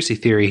Conspiracy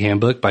Theory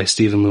Handbook by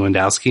Stephen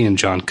Lewandowski and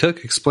John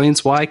Cook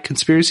explains why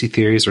conspiracy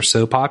theories are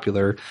so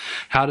popular,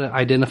 how to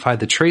identify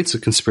the traits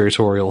of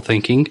conspiratorial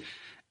thinking,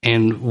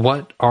 and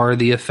what are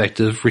the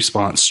effective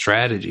response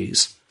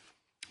strategies.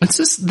 It's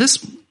just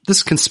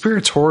this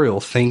conspiratorial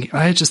thing.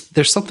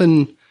 There's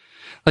something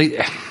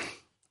like,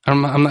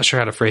 I'm not sure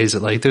how to phrase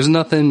it. Like, there's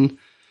nothing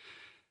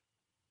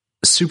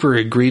super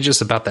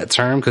egregious about that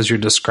term because you're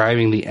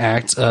describing the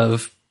act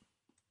of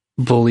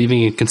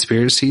believing in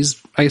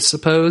conspiracies, I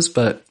suppose.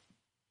 But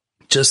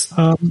just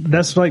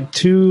that's like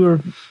two or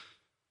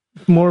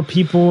more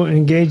people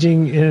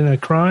engaging in a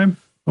crime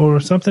or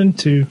something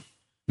to.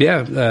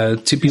 Yeah,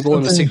 two people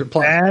in a secret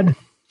plot. Bad.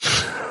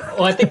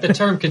 Well, I think the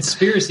term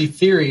conspiracy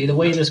theory, the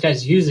way this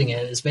guy's using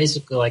it, is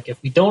basically like,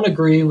 if we don't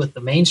agree with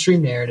the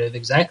mainstream narrative,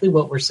 exactly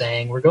what we're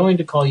saying, we're going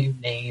to call you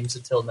names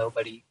until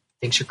nobody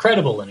thinks you're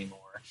credible anymore.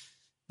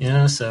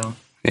 So.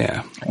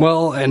 Yeah.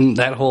 Well, and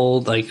that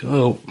whole, like,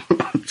 wasn't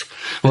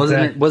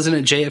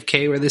it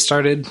JFK where they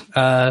started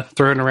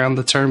throwing around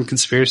the term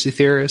conspiracy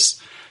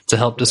theorist to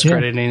help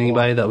discredit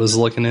anybody that was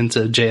looking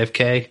into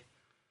JFK?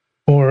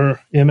 Or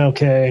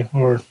MLK,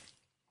 or...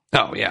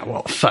 Oh, yeah,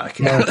 well,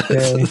 fuck.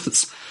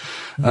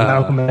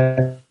 Malcolm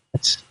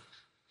X.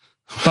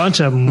 A bunch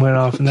of them went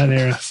off in that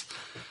era.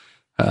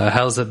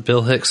 How's that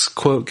Bill Hicks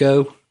quote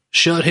go?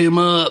 Shut him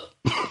up.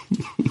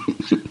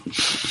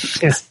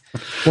 Yes.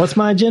 What's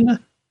my agenda?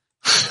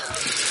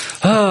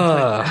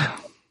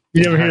 You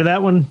never hear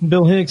that one,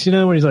 Bill Hicks,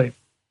 where he's like,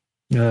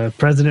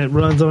 president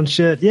runs on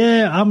shit.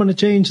 Yeah, I'm going to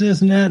change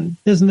this and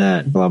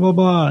that, blah, blah,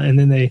 blah. And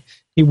then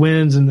he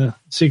wins, and the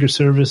Secret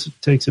Service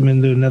takes him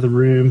into another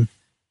room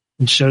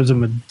and shows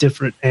him a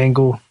different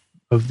angle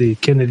of the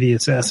Kennedy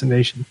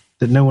assassination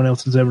that no one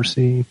else has ever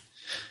seen.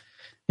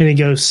 And he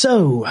goes,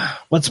 so,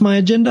 what's my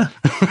agenda?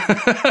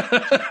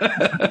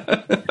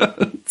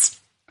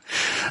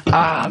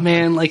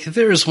 Man, like, if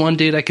there was one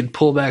dude I could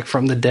pull back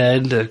from the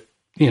dead to,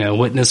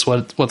 witness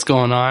what's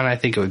going on, I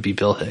think it would be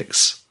Bill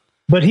Hicks.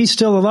 But he's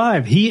still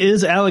alive. He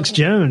is Alex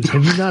Jones.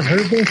 Have you not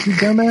heard this, you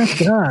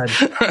dumbass? God.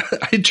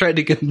 I tried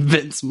to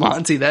convince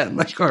Monty that in,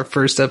 like, our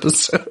first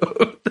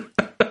episode.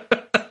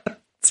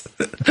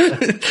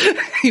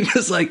 He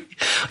was like,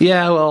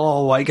 yeah, well,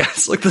 all white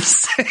guys look the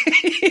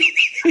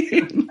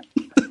same.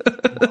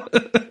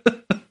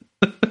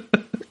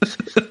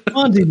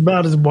 Monty's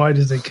about as white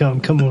as they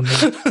come. Come on, man.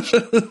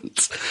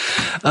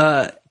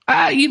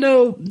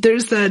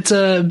 There's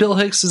that Bill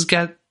Hicks has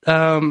got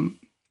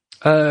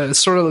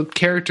sort of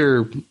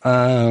character.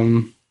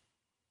 I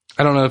don't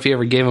know if he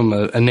ever gave him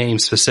a name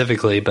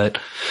specifically, but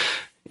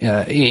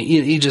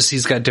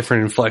he's got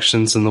different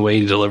inflections in the way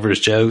he delivers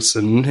jokes,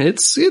 and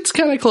it's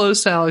kind of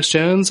close to Alex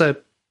Jones. I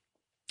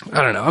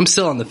don't know. I'm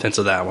still on the fence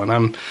with that one.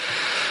 I'm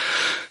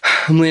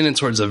leaning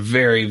towards a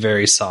very,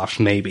 very soft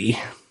maybe,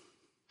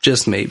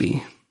 just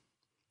maybe.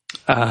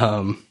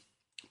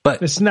 But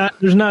there's not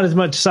as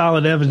much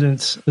solid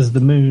evidence as the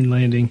moon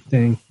landing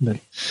thing, but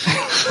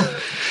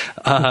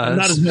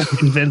not as much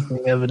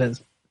convincing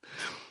evidence.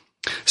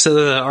 So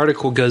the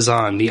article goes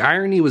on. The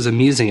irony was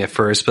amusing at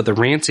first, but the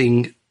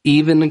ranting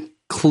even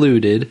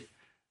included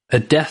a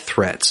death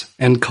threat,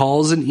 and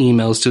calls and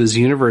emails to his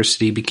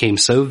university became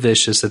so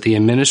vicious that the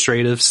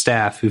administrative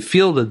staff who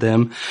fielded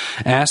them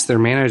asked their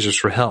managers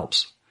for help.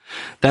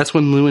 That's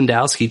when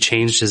Lewandowski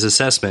changed his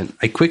assessment.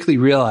 I quickly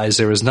realized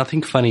there was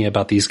nothing funny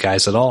about these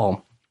guys at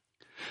all.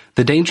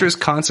 The dangerous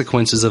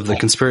consequences of the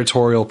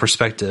conspiratorial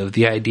perspective,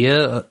 the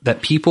idea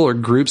that people or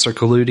groups are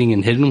colluding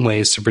in hidden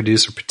ways to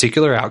produce a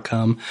particular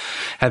outcome,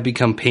 have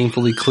become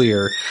painfully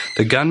clear.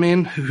 The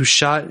gunman who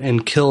shot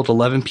and killed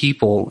 11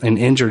 people and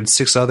injured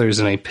 6 others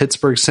in a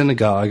Pittsburgh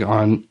synagogue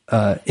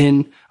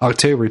in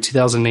October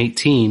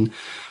 2018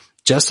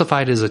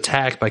 justified his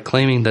attack by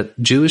claiming that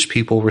Jewish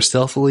people were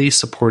stealthily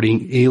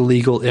supporting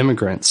illegal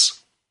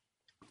immigrants.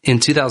 in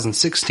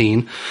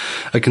 2016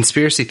 a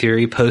conspiracy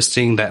theory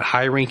posting that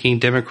high-ranking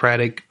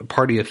Democratic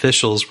Party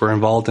officials were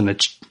involved in a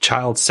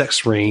child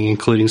sex ring,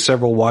 including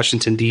several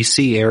Washington,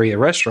 D.C. area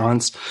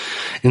restaurants,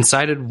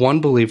 incited one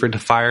believer to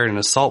fire an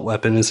assault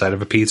weapon inside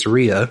of a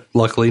pizzeria.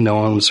 Luckily, no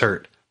one was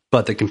hurt,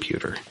 but the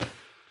computer.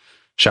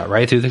 Shot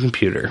right through the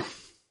computer.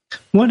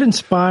 What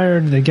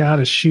inspired the guy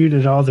to shoot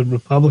at all the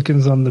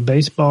Republicans on the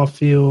baseball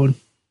field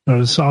or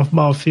the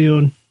softball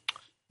field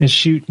and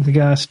shoot the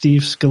guy,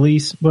 Steve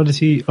Scalise? What is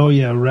he? Oh,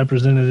 yeah,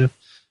 representative.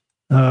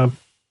 Is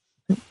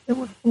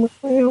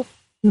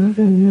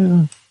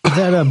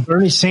that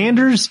Bernie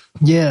Sanders?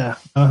 Yeah.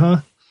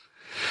 Uh-huh.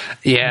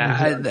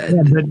 Yeah.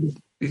 But,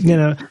 you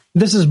know,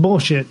 this is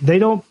bullshit.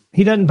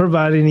 He doesn't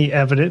provide any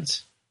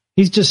evidence.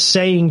 He's just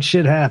saying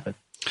shit happened.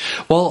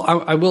 Well,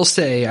 I will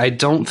say, I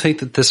don't think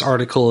that this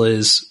article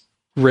is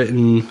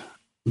written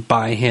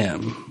by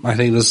him. I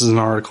think this is an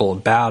article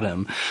about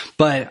him,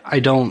 but I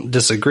don't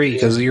disagree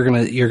because you're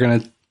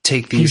gonna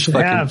take these. You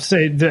should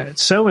say that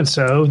so and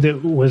so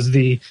that was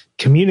the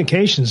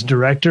communications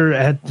director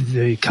at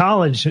the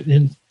college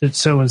that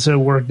so and so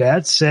worked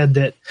at said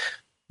that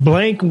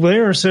blank.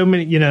 There are so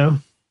many. You know,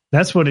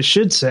 that's what it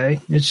should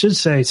say. It should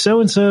say so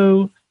and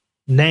so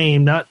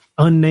name, not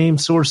unnamed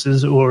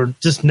sources or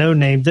just no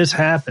name. This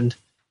happened.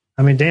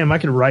 I mean, damn, I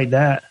could write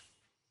that.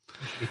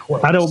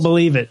 I don't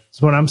believe it.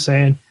 That's what I'm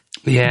saying.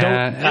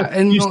 Yeah,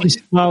 and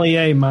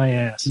Molly my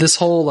ass. This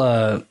whole,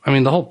 the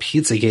whole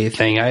Pizzagate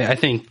thing. I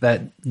think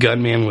that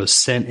gunman was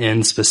sent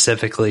in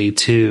specifically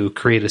to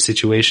create a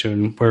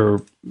situation where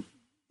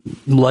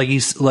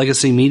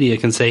legacy media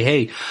can say,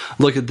 "Hey,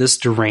 look at this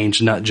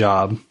deranged nut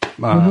job."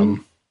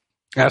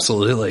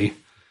 Absolutely,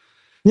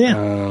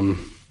 yeah.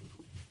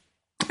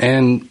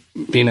 And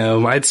you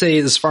know, I'd say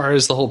as far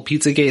as the whole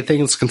Pizzagate thing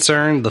is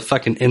concerned, the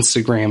fucking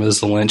Instagram is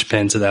the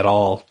linchpin to that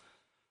all.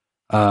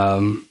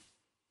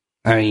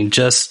 I mean,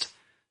 just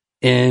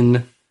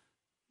in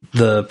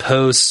the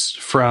posts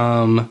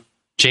from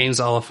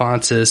James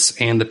Alefantis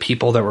and the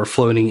people that were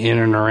floating in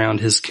and around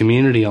his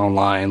community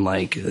online,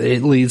 like,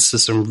 it leads to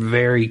some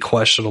very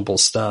questionable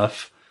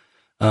stuff.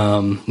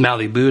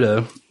 Mali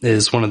Buddha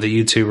is one of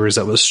the YouTubers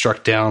that was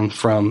struck down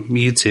from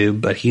YouTube,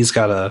 but he's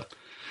got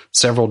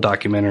several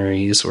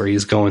documentaries where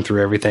he's going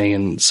through everything,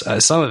 and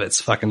some of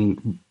it's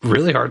fucking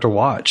really hard to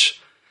watch.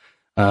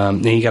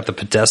 Then you got the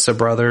Podesta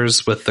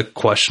brothers with the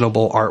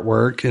questionable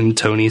artwork in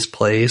Tony's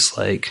Place.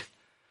 Like,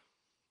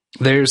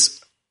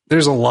 there's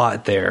a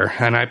lot there,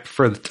 and I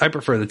prefer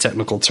the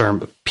technical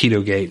term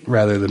Pedogate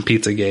rather than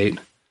Pizzagate.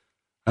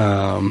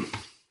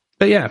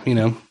 But yeah, you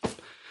know,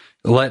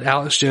 let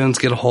Alex Jones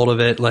get a hold of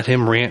it. Let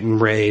him rant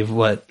and rave.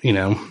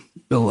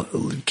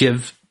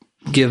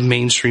 Give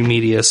mainstream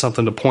media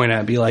something to point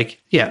at. Be like,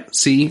 yeah,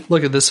 see,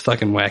 look at this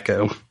fucking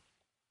wacko.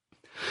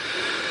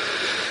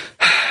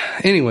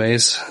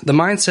 Anyways, the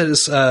mindset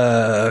is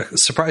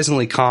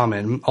surprisingly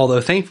common,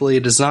 although thankfully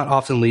it does not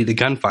often lead to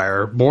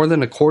gunfire. More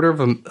than a quarter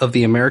of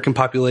the American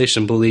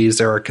population believes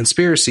there are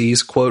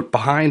conspiracies, quote,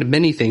 behind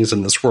many things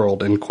in this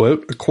world, end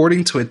quote.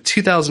 According to a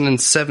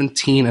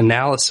 2017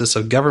 analysis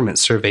of government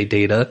survey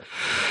data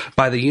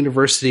by the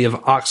University of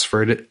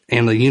Oxford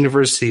and the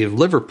University of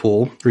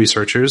Liverpool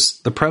researchers,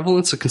 the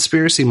prevalence of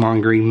conspiracy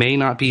mongering may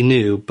not be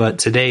new, but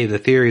today the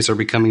theories are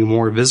becoming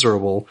more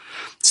visible,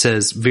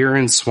 says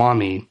Viren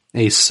Swamy,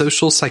 a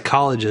social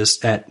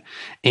psychologist at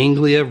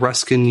Anglia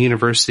Ruskin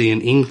University in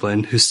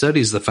England who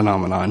studies the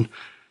phenomenon.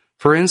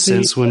 For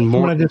instance, I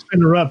want to just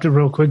interrupt it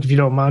real quick if you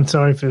don't mind.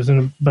 Sorry if it was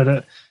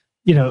but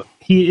you know,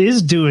 he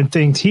is doing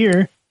things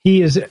here.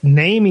 He is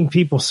naming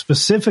people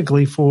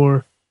specifically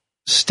for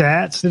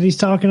stats that he's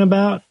talking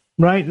about,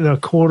 right? A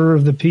quarter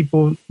of the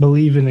people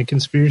believe in a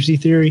conspiracy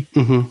theory.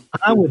 Mm-hmm.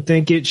 I would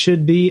think it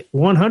should be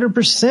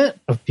 100%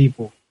 of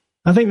people.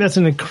 I think that's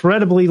an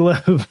incredibly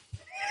low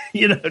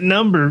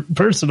number.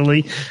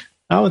 Personally,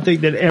 I would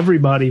think that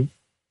everybody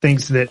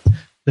thinks that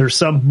there's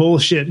some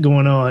bullshit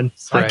going on.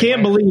 Right. I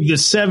can't believe that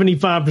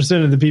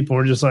 75% of the people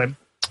are just like,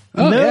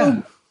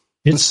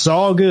 it's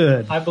all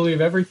good. I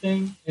believe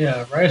everything.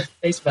 Yeah, right.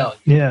 Face value.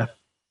 Yeah.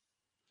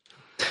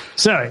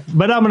 Sorry,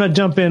 but I'm going to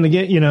jump in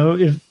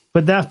again,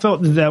 but that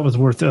felt that was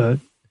worth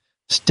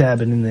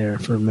stabbing in there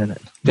for a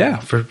minute.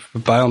 Yeah,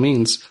 by all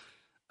means.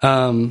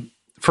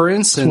 For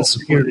instance,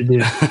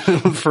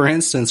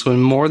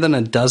 when more than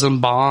a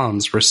dozen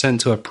bombs were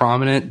sent to a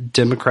prominent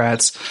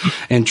Democrats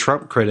and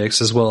Trump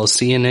critics, as well as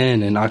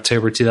CNN in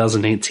October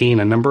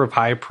 2018, a number of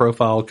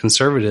high-profile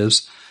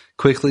conservatives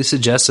quickly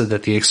suggested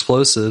that the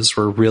explosives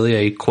were really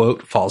a,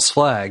 quote, false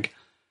flag,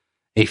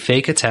 a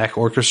fake attack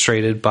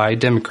orchestrated by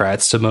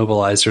Democrats to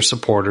mobilize their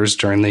supporters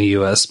during the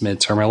U.S.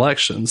 midterm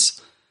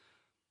elections.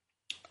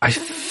 I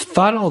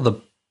thought all the,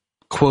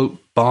 quote,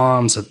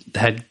 bombs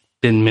had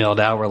been mailed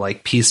out were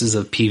like pieces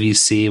of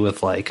PVC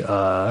with like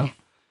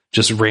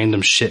just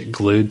random shit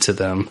glued to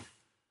them,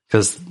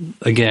 because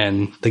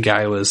again the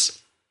guy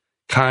was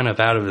kind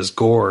of out of his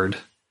gourd.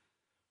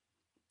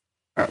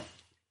 I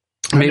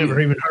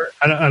never even heard.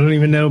 I don't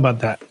even know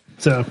about that.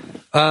 So,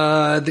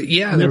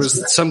 there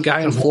was some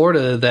guy in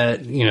Florida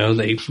that,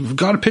 they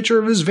got a picture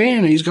of his van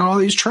and he's got all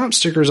these Trump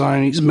stickers on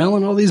and he's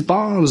mailing all these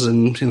bombs,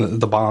 and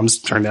the bombs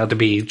turned out to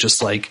be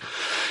just like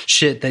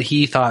shit that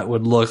he thought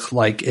would look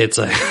like it's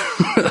a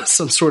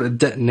some sort of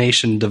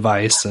detonation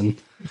device.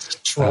 And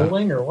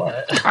trolling or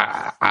what?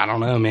 I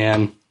don't know,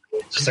 man.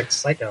 Just like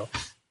psycho.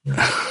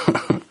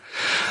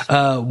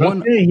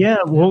 Okay, yeah.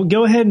 Well,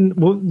 go ahead and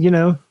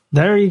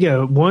there you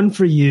go. One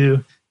for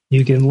you.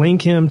 You can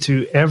link him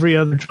to every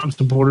other Trump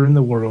supporter in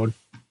the world.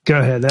 Go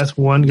ahead. That's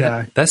one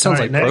guy. That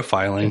sounds like next.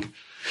 profiling.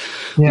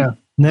 Yeah.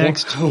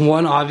 Next.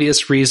 One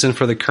obvious reason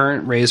for the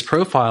current raised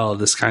profile of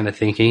this kind of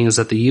thinking is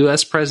that the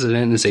U.S.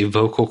 president is a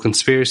vocal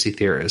conspiracy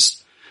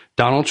theorist.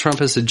 Donald Trump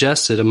has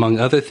suggested, among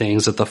other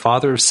things, that the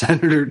father of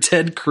Senator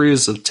Ted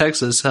Cruz of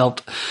Texas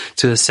helped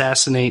to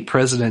assassinate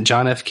President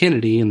John F.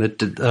 Kennedy, and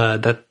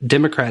that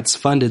Democrats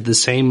funded the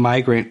same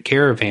migrant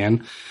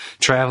caravan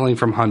traveling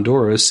from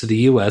Honduras to the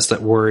U.S.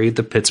 that worried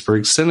the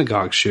Pittsburgh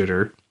synagogue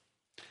shooter.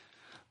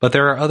 But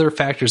there are other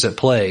factors at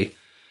play.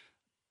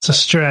 It's a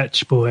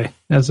stretch, boy.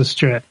 That's a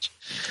stretch.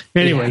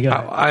 Anyway,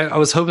 I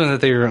was hoping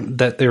that they were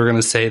going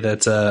to say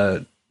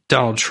that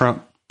Donald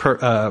Trump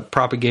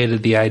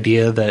propagated the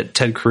idea that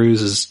Ted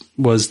Cruz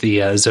was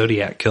the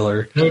Zodiac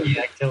killer.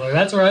 Zodiac killer.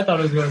 That's where I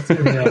thought it was going to.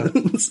 Yeah.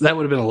 That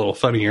would have been a little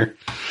funnier.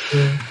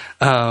 Yeah.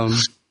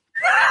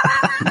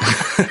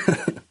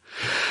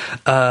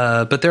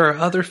 But there are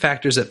other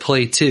factors at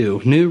play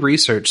too. New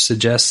research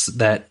suggests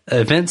that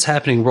events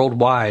happening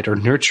worldwide are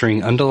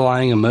nurturing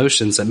underlying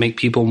emotions that make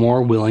people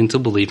more willing to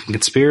believe in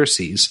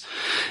conspiracies.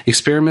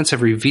 Experiments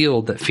have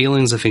revealed that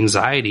feelings of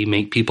anxiety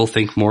make people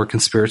think more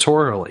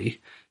conspiratorially.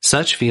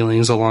 Such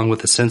feelings, along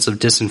with a sense of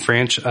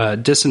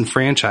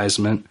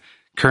disenfranchisement,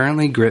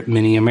 currently grip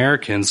many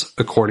Americans,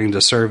 according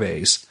to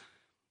surveys.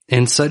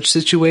 In such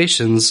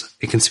situations,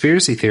 a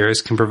conspiracy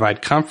theorist can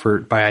provide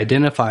comfort by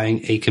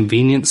identifying a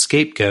convenient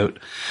scapegoat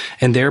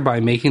and thereby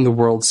making the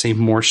world seem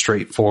more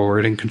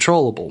straightforward and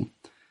controllable.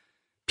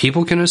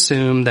 People can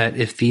assume that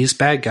if these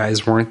bad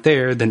guys weren't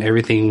there, then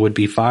everything would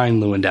be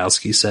fine,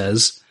 Lewandowski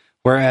says.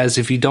 Whereas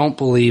if you don't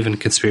believe in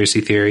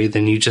conspiracy theory,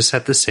 then you just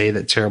have to say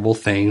that terrible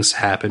things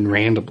happen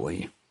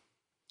randomly.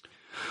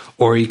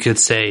 Or you could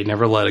say,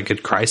 never let a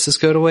good crisis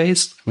go to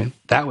waste. I mean,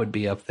 that would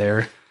be up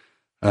there.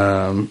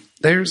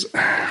 This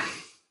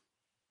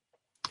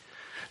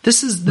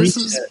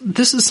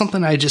is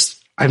something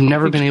I've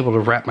never been able to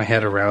wrap my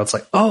head around. It's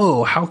like,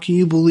 oh, how can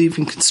you believe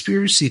in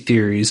conspiracy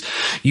theories?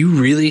 You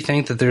really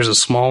think that there's a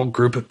small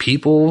group of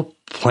people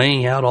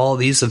playing out all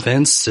these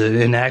events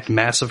to enact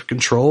massive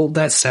control?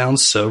 That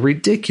sounds so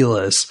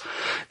ridiculous.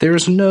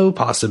 There's no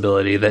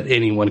possibility that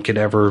anyone could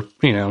ever,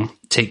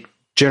 take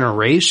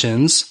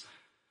generations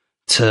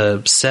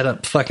to set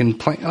up fucking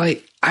plan.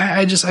 Like,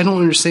 I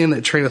don't understand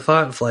that train of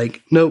thought of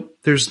like, nope,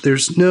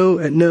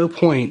 at no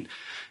point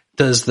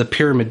does the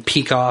pyramid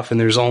peak off and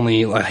there's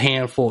only a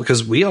handful,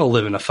 because we all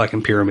live in a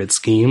fucking pyramid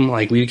scheme.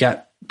 Like, we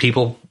got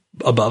people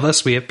above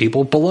us, we have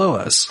people below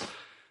us,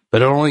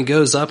 but it only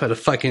goes up at a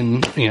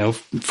fucking,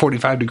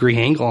 45-degree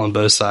angle on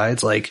both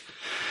sides. Like,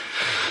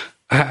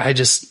 I've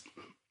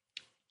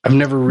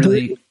never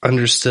really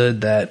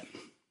understood that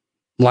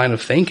line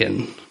of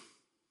thinking.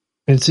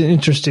 It's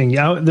interesting.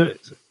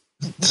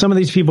 Some of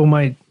these people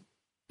might,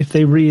 if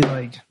they read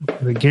like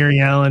the Gary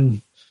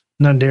Allen,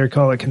 none dare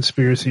call it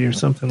conspiracy or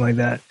something like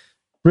that,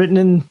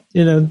 written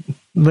in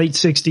late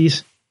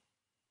 60s,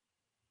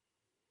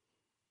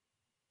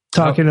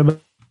 talking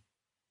about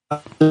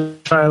the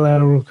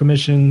Trilateral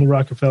Commission, the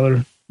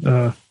Rockefellers,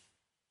 the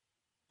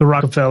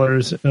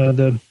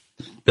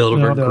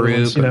Bilderberg Group,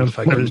 ones, the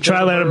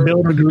Trilateral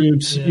Bilderberg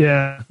groups,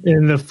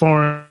 in the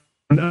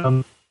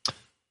Foreign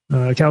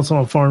Council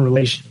on Foreign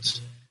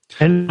Relations,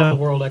 and the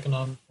World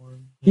Economic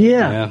Forum.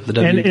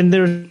 And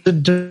there's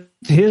the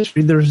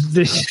history.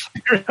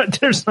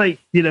 There's like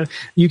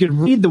you could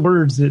read the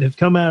words that have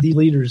come out of these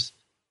leaders.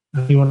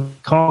 You want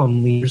to call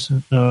them leaders,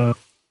 mouths.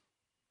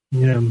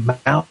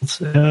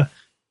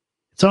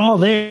 It's all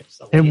there.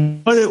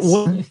 And what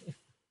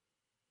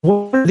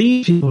are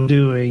these people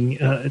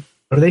doing?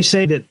 Or they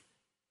say that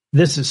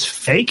this is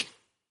fake.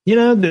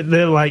 That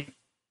they're like,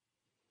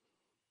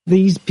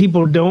 these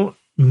people don't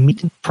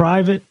meet in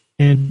private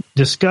and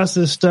discuss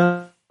this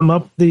stuff, come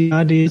up with the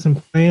ideas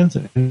and plans.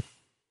 And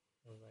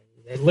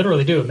they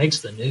literally do. It makes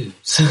the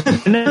news.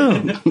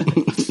 No.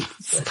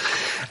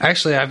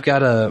 Actually, I've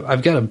got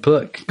a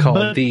book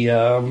called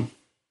The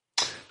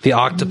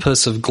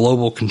Octopus of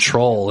Global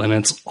Control, and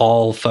it's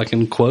all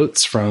fucking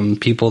quotes from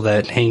people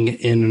that hang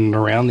in and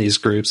around these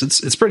groups.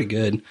 It's pretty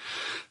good.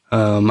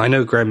 I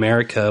know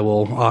Gramerica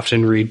will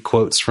often read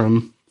quotes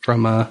from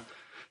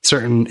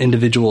certain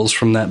individuals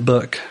from that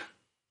book.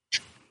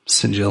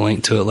 Send you a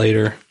link to it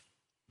later.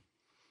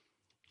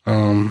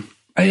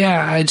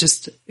 I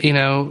just,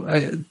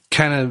 I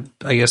kind of,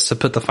 I guess, to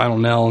put the final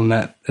nail in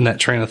that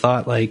train of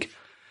thought, like,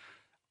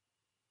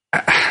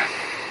 I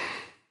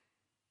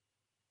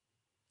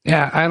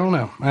don't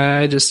know.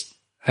 I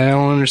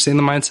don't understand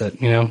the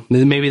mindset.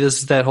 Maybe this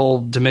is that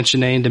whole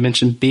Dimension A and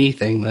Dimension B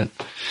thing that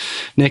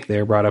Nick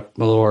there brought up a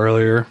little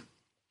earlier.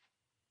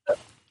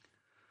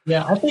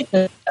 Yeah, I think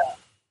that,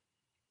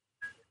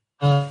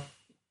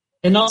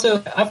 and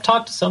also I've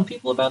talked to some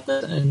people about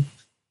this, and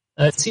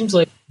it seems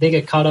like they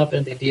get caught up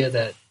in the idea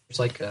that there's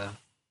like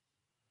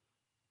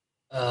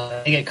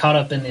they get caught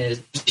up in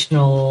the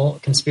traditional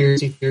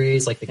conspiracy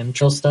theories, like the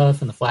chemtrail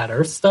stuff and the flat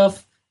Earth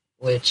stuff,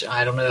 which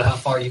I don't know how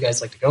far you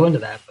guys like to go into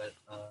that, but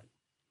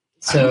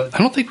so I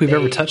don't think we've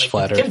ever touched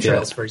flat Earth chemtrails,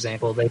 yet. for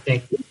example. They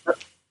think.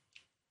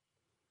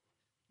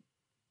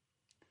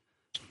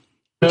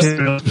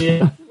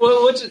 Yeah,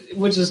 well,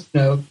 which is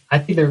I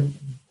think they're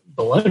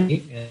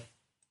baloney.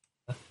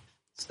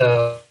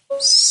 So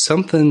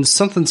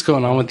something's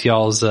going on with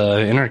y'all's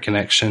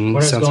interconnection.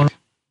 What is Sounds going like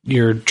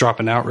you're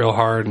dropping out real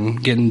hard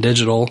and getting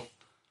digital.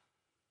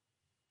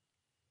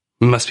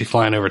 You must be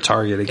flying over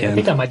Target I again.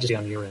 think that might just be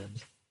on your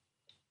end.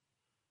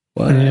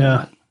 What?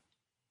 Yeah.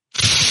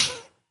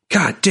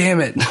 God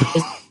damn it!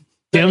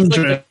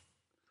 Chemtrail.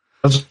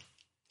 On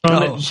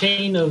the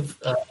chain of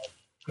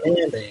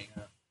landing,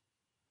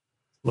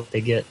 what they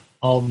get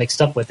all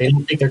mixed up with. They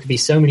don't think there could be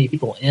so many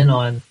people in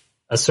on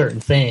a certain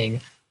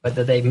thing, but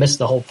that they miss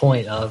the whole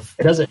point of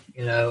it doesn't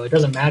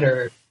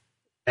matter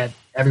that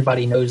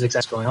everybody knows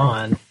exactly what's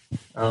going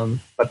on,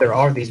 but there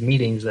are these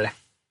meetings that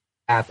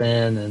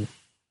happen, and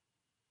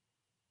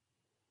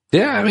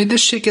Yeah, I mean,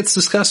 this shit gets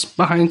discussed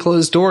behind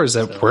closed doors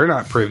that we're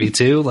not privy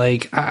to.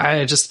 Like,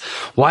 I just,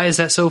 why is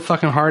that so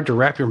fucking hard to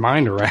wrap your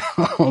mind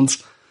around?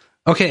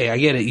 Okay, I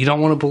get it. You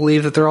don't want to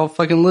believe that they're all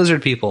fucking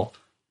lizard people.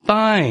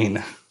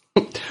 Fine.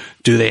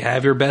 Do they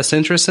have your best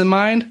interests in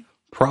mind?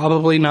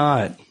 Probably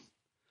not.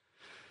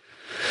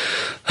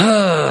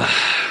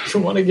 you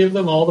want to give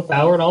them all the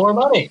power and all our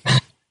money.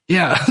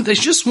 Yeah, they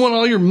just want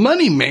all your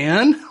money,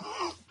 man.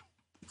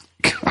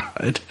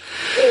 God.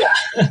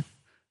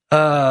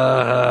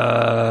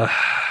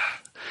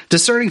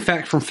 Discerning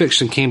fact from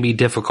fiction can be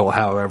difficult,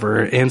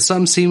 however, and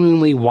some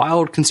seemingly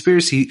wild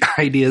conspiracy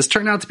ideas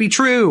turn out to be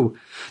true.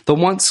 The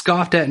once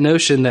scoffed at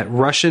notion that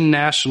Russian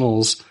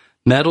nationals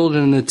meddled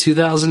in the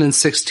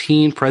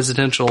 2016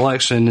 presidential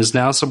election is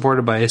now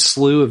supported by a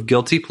slew of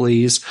guilty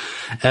pleas,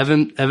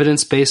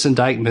 evidence-based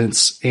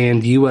indictments,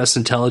 and U.S.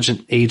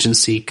 intelligence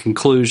agency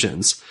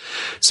conclusions.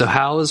 So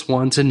how is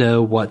one to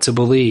know what to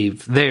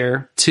believe?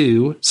 There,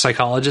 too,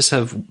 psychologists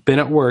have been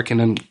at work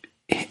and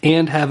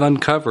have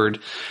uncovered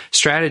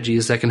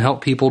strategies that can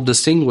help people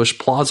distinguish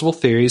plausible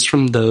theories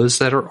from those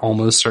that are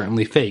almost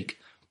certainly fake.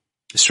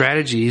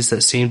 Strategies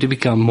that seem to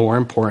become more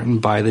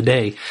important by the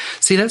day.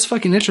 See, that's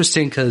fucking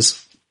interesting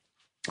because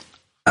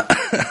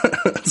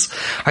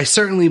I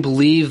certainly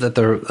believe that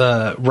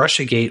the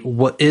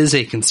Russiagate is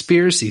a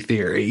conspiracy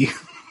theory.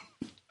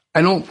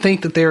 I don't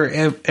think that they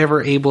were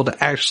ever able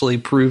to actually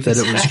prove that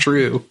it was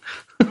true.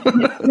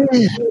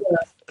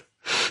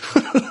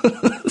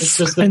 It's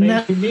just the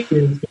main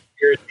conspiracy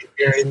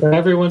theory that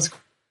everyone's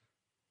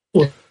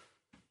cool.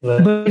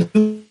 But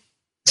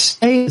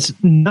say it's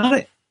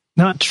not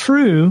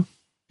true,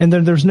 and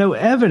there's no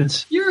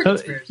evidence. You're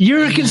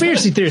a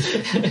conspiracy theorist.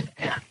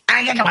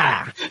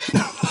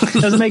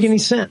 Doesn't make any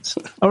sense,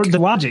 or the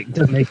logic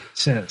doesn't make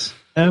sense,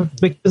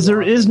 because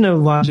there is no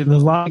logic. The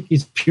logic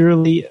is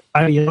purely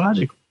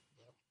ideological.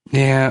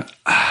 Yeah,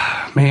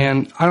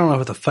 man, I don't know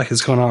what the fuck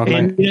is going on.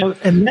 And,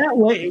 and that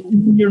way,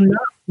 you're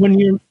not when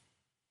you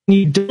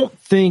don't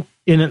think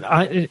in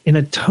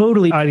a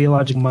totally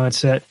ideological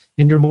mindset,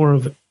 and you're more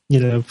of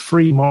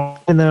free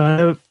market. And I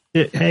know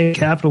hey,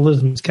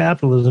 capitalism is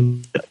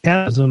capitalism.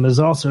 Capitalism is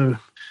also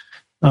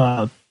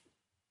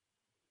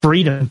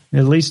freedom,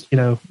 at least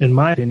in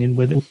my opinion,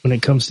 when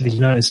it comes to the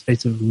United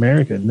States of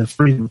America, and the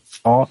freedom of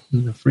thought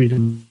and the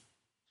freedom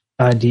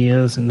of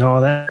ideas and all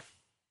that.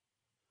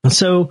 And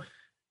so,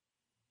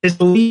 it's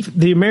belief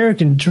the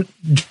American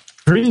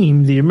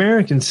dream, the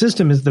American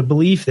system is the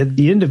belief that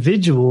the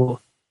individual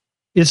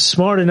is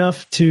smart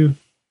enough to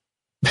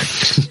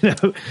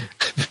filter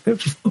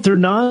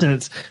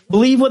nonsense,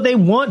 believe what they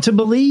want to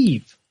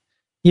believe,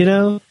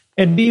 and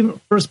be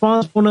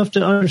responsible enough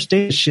to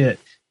understand shit.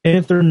 And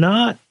if they're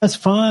not, that's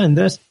fine.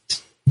 They're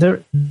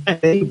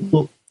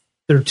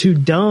too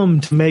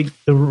dumb to make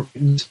the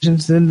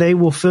decisions. Then they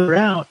will figure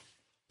out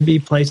to be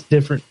placed in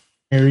different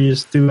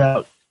areas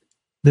throughout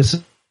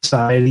this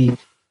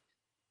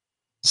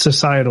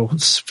societal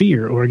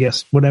sphere, or I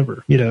guess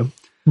whatever,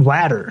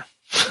 ladder.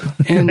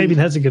 And maybe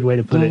that's a good way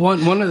to put it.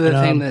 One other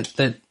thing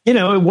that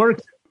it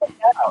works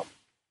out.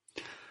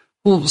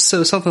 Well,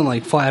 so something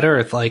like flat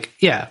Earth,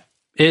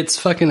 it's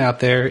fucking out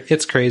there.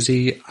 It's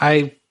crazy.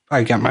 I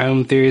got my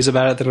own theories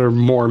about it that are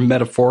more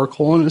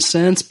metaphorical in a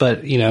sense,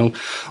 but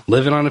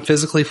living on a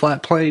physically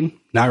flat plane,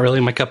 not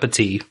really my cup of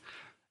tea.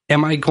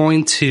 Am I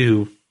going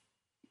to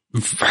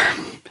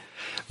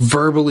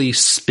verbally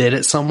spit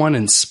at someone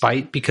in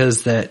spite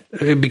because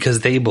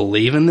they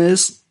believe in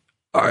this?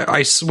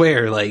 I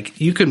swear,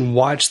 you can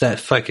watch that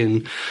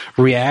fucking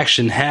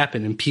reaction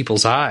happen in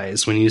people's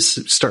eyes when you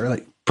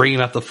start bringing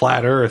up the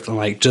flat Earth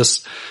and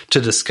just to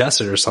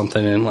discuss it or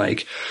something, and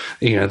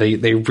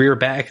they rear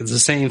back. It's the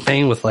same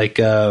thing with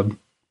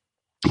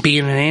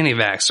being an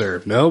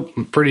anti-vaxxer. Nope,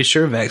 I'm pretty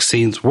sure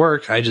vaccines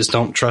work. I just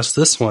don't trust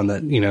this one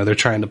that, they're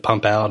trying to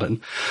pump out.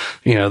 And,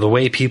 the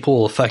way people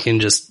will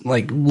fucking just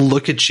like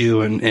look at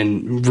you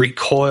and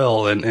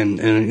recoil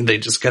and they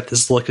just get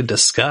this look of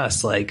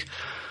disgust. Like,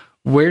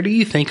 where do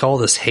you think all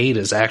this hate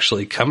is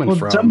actually coming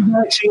from? Some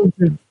vaccines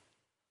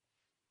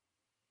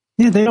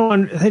they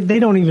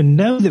don't even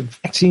know that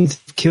vaccines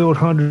have killed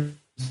hundreds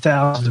of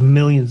thousands of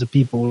millions of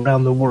people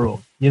around the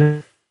world.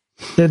 It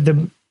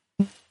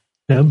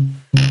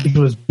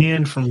was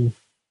banned from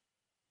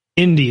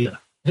India.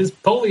 His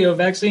polio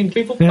vaccine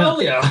killed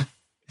polio.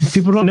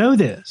 People don't know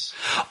this.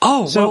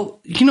 Oh, so, well,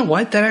 you know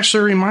what? That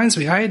actually reminds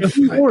me. Of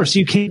course,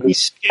 you can't be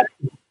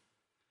skeptical.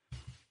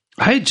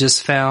 I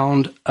just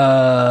found,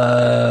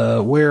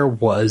 where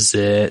was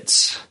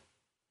it?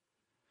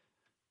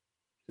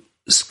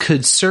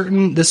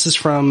 This is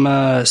from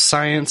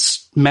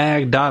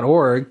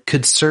sciencemag.org,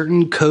 could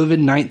certain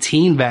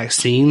COVID-19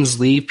 vaccines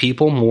leave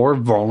people more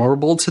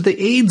vulnerable to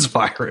the AIDS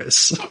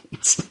virus?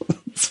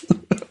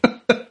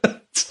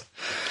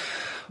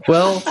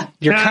 Well,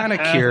 you're kind of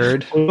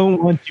cured. I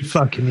don't want you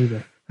fucking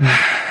either.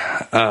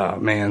 Oh,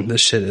 man, this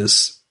shit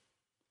is...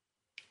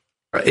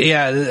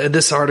 Yeah,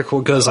 this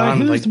article goes on.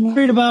 Who's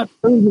worried about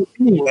COVID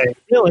anyway,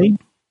 really?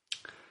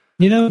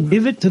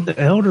 Give it to the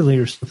elderly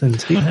or something.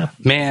 See what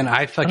happens. Man,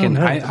 I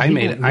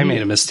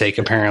made a mistake.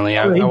 Apparently,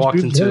 I walked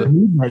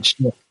into.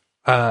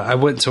 I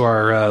went to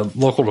our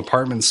local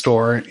department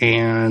store,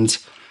 and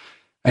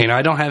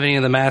I don't have any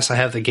of the masks. I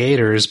have the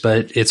gaiters,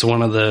 but it's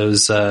one of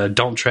those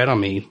 "Don't tread on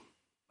me"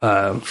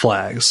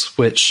 flags,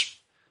 which,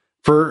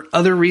 for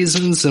other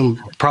reasons and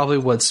probably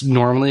what's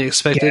normally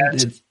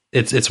expected,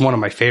 it's one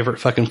of my favorite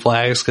fucking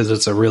flags because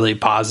it's a really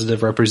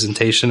positive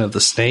representation of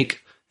the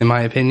snake, in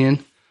my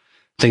opinion.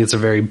 I think it's a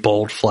very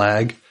bold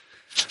flag.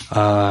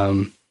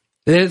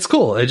 It's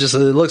cool. It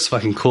looks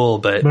fucking cool,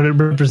 but it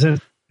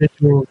represents.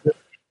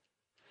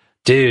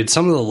 Dude,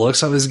 some of the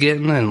looks I was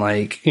getting,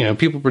 and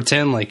people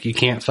pretend like you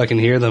can't fucking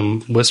hear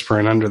them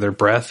whispering under their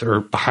breath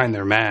or behind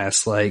their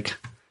mask. Like,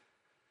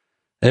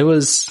 I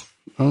was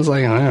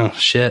like, oh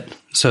shit.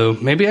 So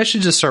maybe I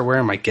should just start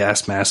wearing my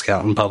gas mask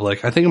out in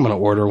public. I think I'm gonna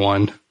order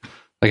one,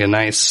 like a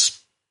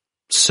nice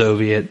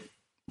Soviet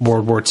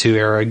World War II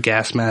era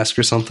gas mask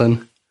or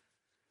something.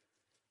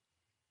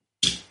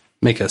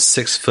 Make a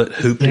 6-foot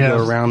hoop to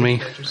go around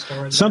me.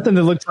 Something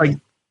that looks like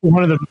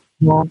one of the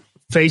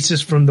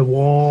faces from the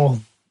wall.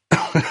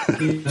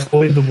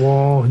 Avoid the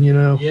wall,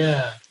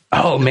 Yeah.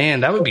 Oh, man,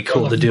 that would be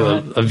cool to do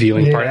a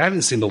viewing party. I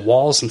haven't seen the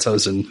wall since I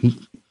was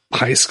in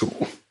high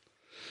school.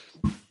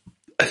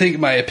 I think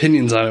my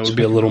opinions on it would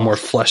be a little more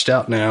fleshed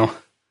out now.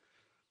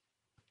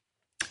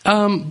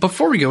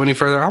 Before we go any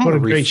further,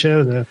 great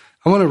show, though.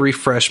 I want to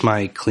refresh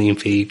my clean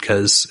feed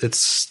because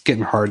it's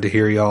getting hard to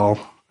hear y'all.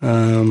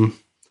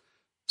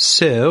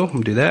 So, I'm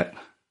going to do that.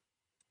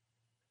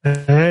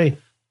 Hey.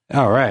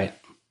 All right.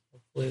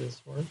 Hopefully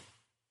this works.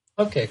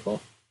 Okay,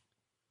 cool.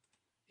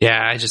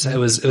 Yeah, it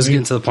was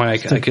getting to the point I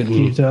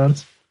couldn't.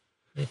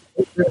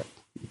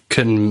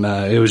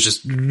 It was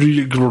just.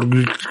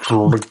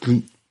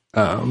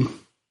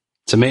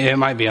 So it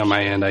might be on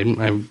my end. I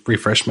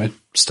refreshed my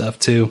stuff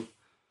too.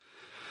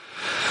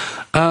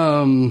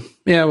 Yeah,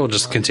 we'll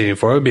just continue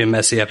forward. It'll be a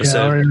messy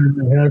episode.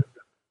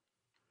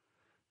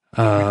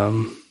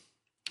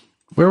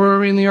 Where were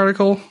we in the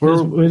article?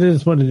 It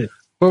is what it is.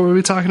 What were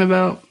we talking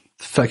about?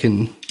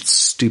 Fucking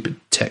stupid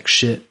tech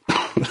shit.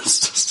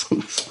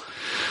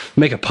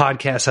 Make a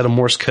podcast out of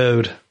Morse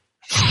code.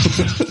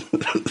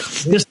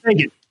 Just take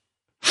it.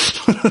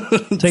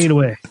 Take it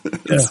away.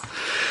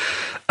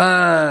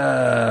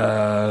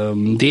 Yeah.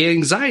 The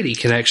Anxiety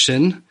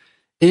Connection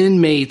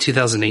in May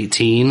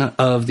 2018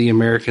 of the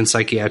American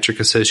Psychiatric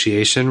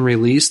Association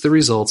released the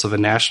results of a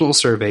national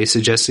survey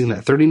suggesting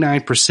that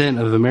 39%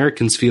 of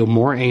Americans feel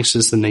more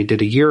anxious than they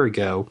did a year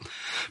ago,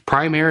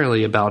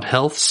 primarily about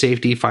health,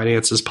 safety,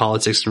 finances,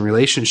 politics, and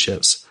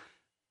relationships.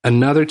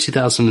 Another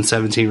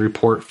 2017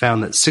 report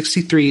found that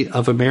 63%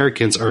 of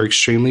Americans are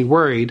extremely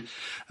worried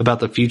about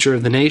the future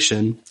of the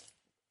nation,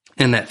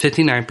 and that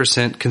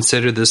 59%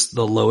 consider this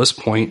the lowest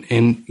point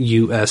in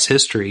U.S.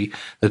 history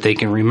that they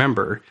can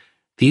remember.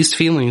 These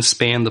feelings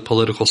span the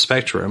political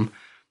spectrum.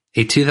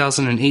 A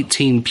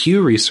 2018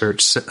 Pew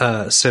Research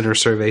Center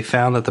survey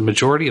found that the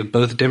majority of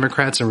both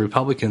Democrats and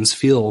Republicans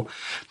feel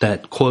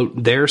that,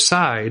 quote, their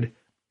side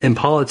in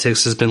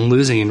politics has been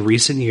losing in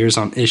recent years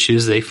on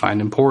issues they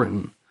find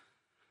important.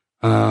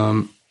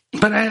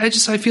 But I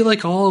feel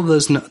like all of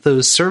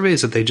those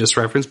surveys that they just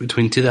referenced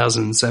between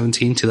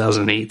 2017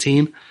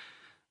 2018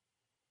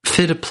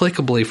 fit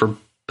applicably for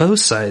both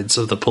sides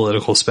of the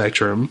political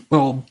spectrum.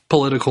 Well,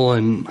 political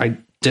and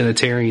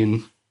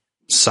identitarian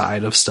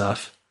side of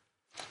stuff.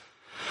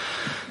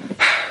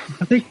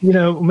 I think,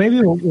 maybe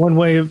one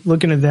way of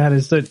looking at that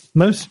is that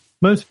most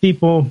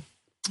people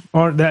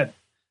aren't that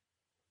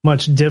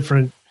much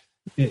different,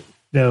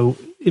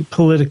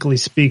 politically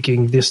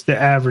speaking, just the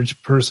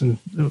average person,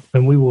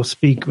 and we will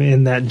speak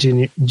in that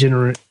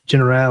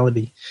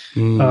generality.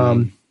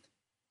 And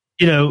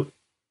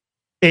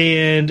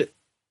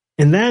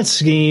in that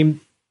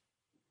scheme,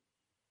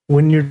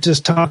 when you're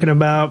just talking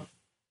about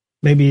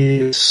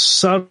maybe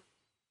subtle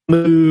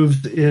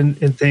moves in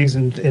things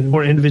and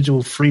more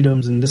individual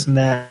freedoms and this and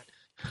that.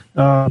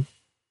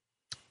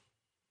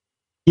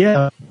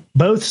 Yeah,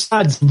 both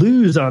sides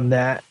lose on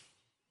that.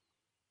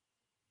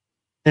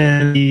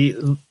 And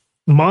the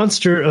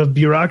monster of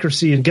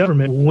bureaucracy and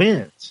government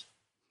wins.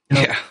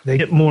 They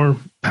get more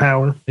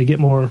power. They get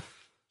more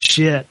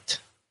shit.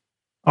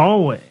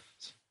 Always.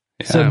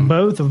 Yeah. So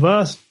both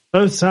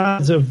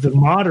sides of the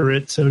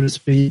moderate, so to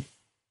speak,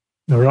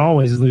 are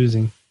always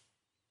losing.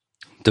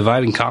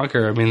 Divide and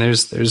conquer. I mean,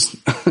 there's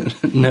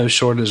no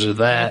shortage of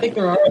that. I think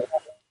there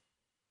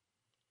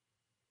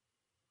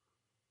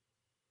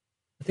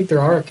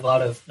are a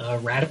lot of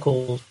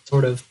radical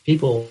sort of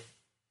people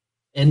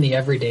in the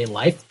everyday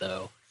life,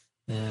 though,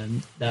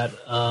 and that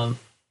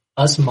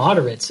us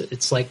moderates.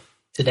 It's like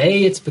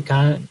today, it's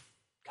kind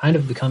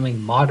of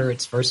becoming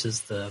moderates versus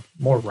the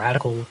more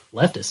radical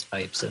leftist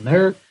types,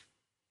 and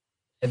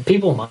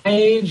people my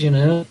age,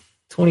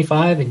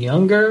 25 and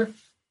younger.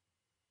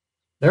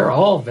 They're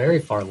all very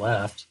far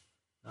left,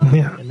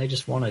 and they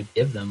just want to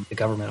give the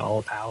government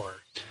all the power.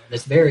 And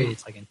it's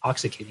like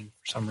intoxicating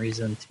for some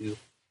reason.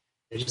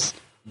 They just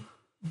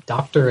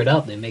doctor it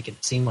up. They make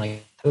it seem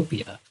like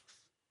utopia.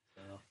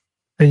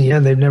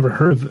 And they've never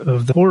heard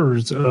of the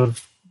horrors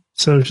of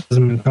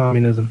socialism and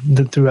communism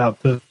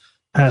throughout the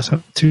past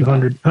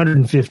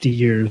 150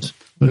 years.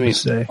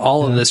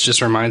 All of this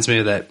just reminds me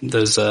of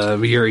those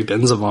Yuri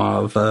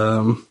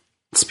Benzimov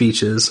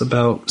speeches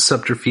about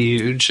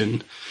subterfuge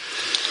and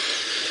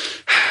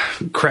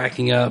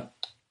cracking up,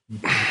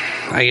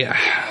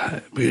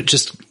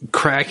 just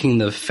cracking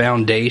the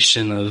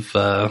foundation of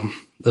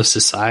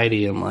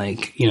society,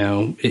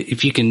 and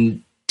if you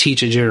can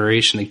teach a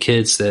generation of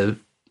kids to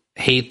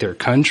hate their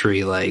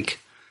country,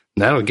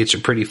 that'll get you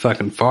pretty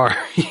fucking far,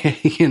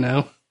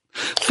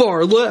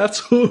 Far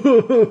left.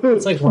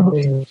 It's like one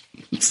thing.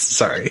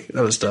 Sorry,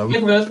 that was dumb.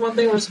 That's one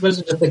thing we're supposed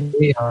to just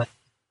agree on.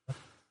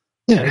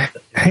 Yeah,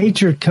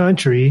 hate your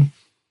country.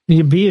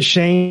 You be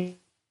ashamed.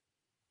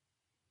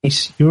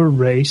 Your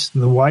race,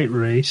 the white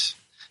race,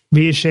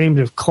 be ashamed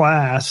of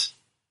class,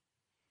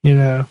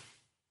 it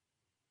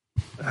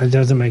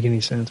doesn't make any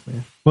sense,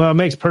 man. Well, it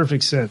makes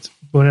perfect sense.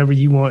 Whenever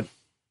you want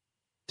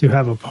to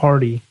have a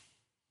party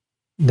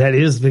that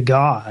is the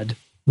God,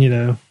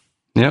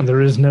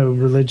 there is no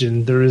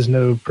religion, there is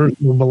no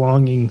personal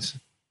belongings,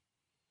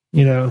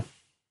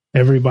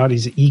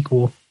 everybody's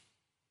equal.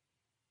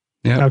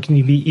 Yep. How can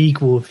you be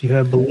equal if you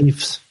have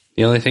beliefs?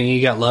 The only thing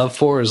you got love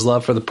for is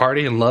love for the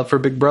party and love for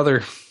Big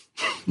Brother.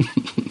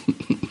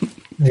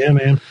 Yeah,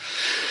 man.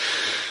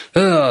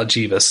 Oh,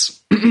 Jeebus.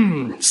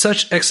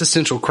 Such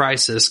existential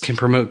crisis can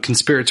promote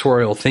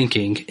conspiratorial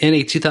thinking. In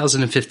a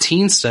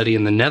 2015 study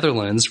in the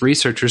Netherlands,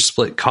 researchers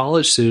split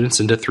college students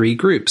into 3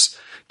 groups.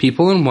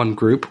 People in one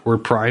group were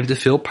primed to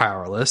feel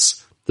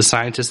powerless. The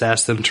scientists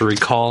asked them to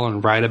recall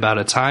and write about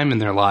a time in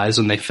their lives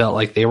when they felt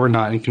like they were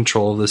not in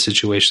control of the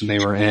situation they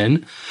were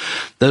in.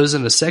 Those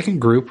in the second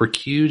group were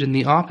cued in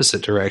the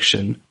opposite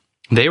direction.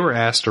 They were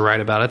asked to write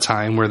about a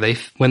time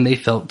when they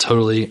felt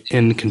totally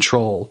in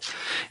control.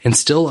 And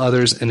still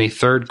others in a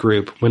third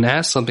group, when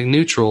asked something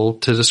neutral,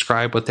 to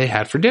describe what they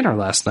had for dinner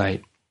last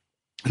night.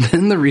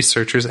 Then the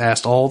researchers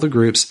asked all the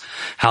groups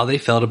how they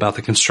felt about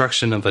the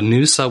construction of a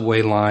new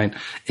subway line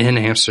in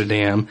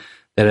Amsterdam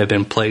that had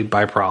been plagued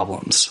by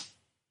problems.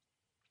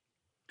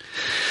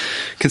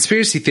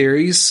 Conspiracy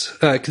theorists,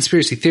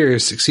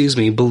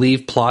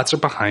 believe plots are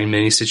behind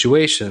many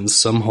situations.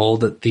 Some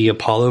hold that the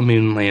Apollo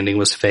moon landing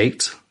was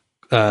faked.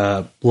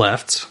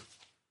 Left.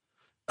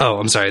 Oh,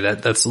 I'm sorry.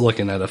 That's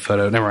looking at a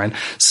photo. Never mind.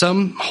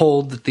 Some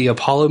hold that the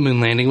Apollo moon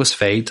landing was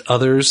faked.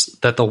 Others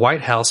that the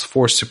White House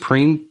forced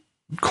Supreme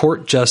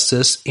Court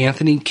Justice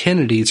Anthony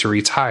Kennedy to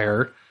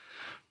retire.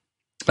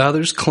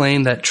 Others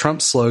claim that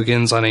Trump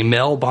slogans on a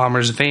mail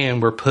bomber's van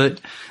were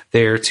put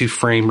there to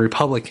frame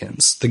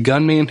Republicans. The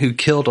gunman who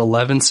killed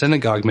 11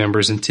 synagogue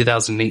members in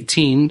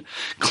 2018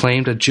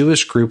 claimed a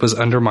Jewish group was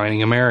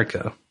undermining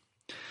America.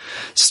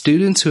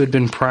 Students who had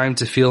been primed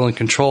to feel in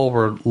control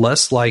were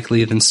less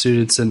likely than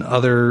students in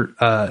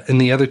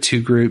the other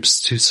 2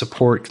 groups to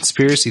support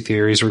conspiracy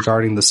theories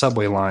regarding the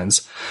subway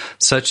lines,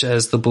 such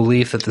as the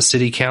belief that the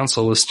city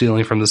council was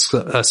stealing from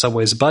the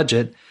subway's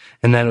budget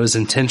and that it was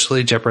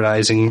intentionally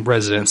jeopardizing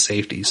resident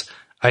safeties.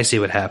 I see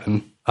what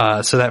happened.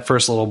 So that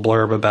first little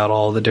blurb about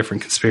all the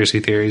different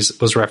conspiracy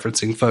theories was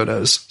referencing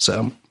photos.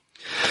 So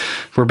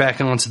we're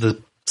backing onto the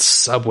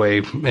subway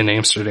in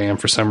Amsterdam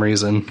for some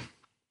reason.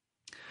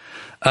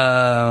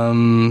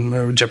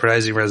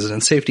 Jeopardizing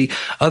resident safety.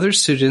 Other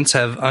students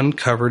have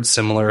uncovered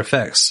similar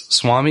effects.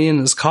 Swami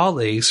and his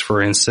colleagues,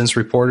 for instance,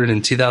 reported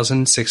in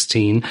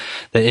 2016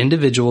 that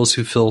individuals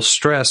who feel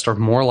stressed are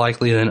more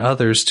likely than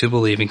others to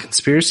believe in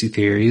conspiracy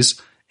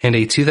theories, and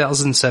a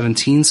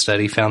 2017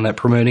 study found that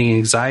promoting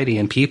anxiety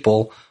in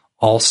people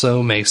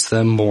also makes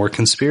them more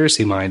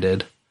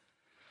conspiracy-minded.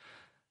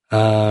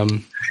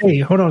 Hey,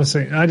 hold on a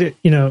second. I've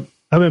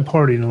been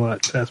partying a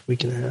lot the past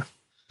week and a half.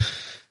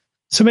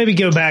 So maybe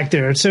go back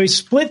there. So he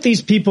split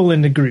these people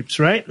into groups,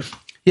 right?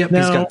 Yep,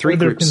 he's got 3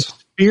 groups.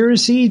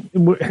 conspiracy?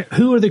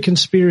 Who are the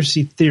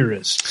conspiracy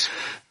theorists?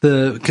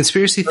 The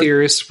conspiracy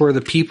theorists were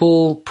the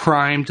people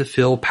primed to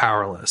feel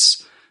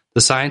powerless.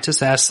 The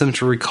scientists asked them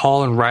to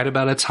recall and write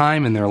about a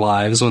time in their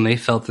lives when they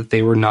felt that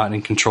they were not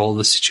in control of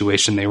the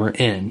situation they were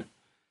in.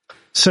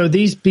 So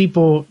these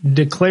people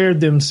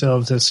declared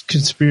themselves as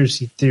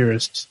conspiracy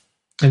theorists,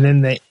 and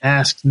then they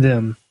asked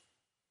them.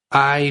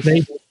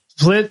 They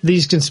split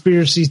these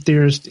conspiracy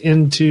theorists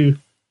into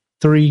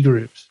 3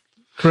 groups,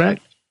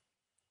 correct?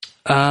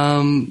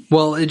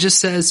 Well, it just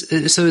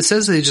says, so it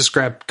says they just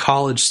grabbed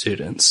college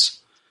students.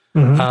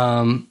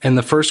 Mm-hmm. And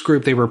the first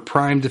group, they were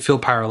primed to feel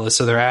powerless.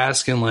 So they're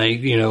asking, like,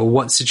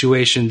 what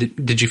situation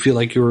did you feel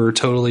like you were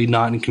totally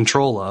not in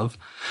control of?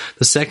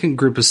 The second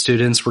group of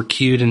students were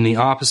cued in the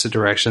opposite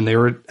direction. They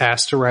were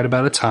asked to write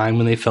about a time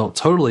when they felt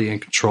totally in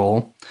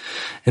control.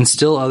 And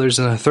still others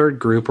in the third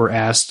group were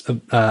asked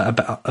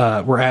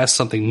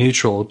something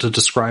neutral to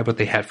describe what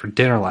they had for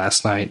dinner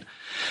last night.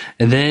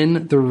 And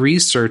then the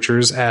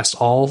researchers asked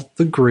all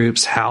the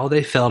groups how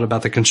they felt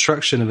about the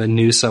construction of a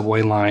new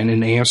subway line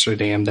in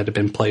Amsterdam that had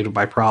been plagued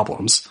by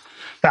problems.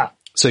 Stop.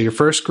 So your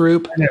first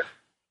group...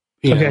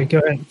 Okay, go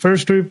ahead.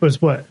 First group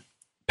was what?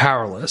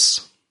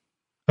 Powerless.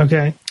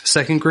 Okay.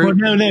 Second group?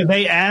 Well, no.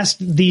 They asked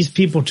these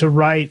people to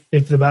write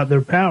about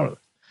their power.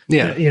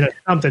 Yeah.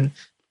 Something.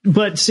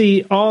 But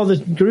see, all the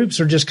groups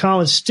are just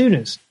college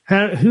students.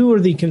 Who are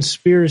the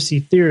conspiracy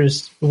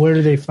theorists? Where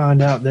do they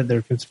find out that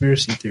they're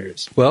conspiracy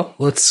theorists? Well,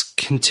 let's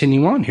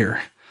continue on here.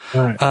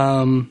 All right.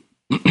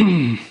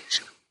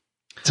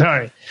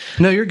 Sorry.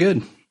 No, you're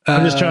good.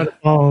 I'm just trying to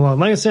follow along.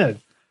 Like I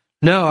said.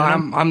 No,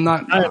 I'm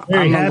not.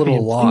 I'm a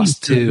little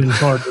lost too.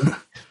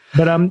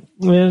 But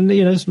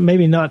it's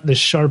maybe not the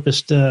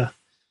sharpest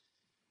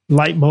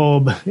light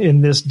bulb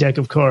in this deck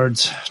of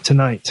cards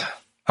tonight.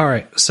 All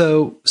right.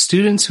 So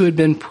students who had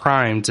been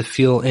primed to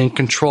feel in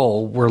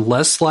control were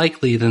less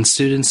likely than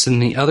students in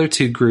the other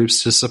 2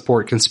 groups to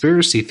support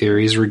conspiracy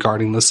theories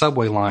regarding the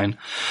subway line,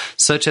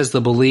 such as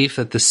the belief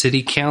that the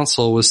city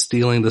council was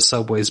stealing the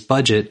subway's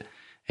budget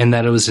and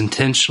that it was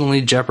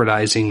intentionally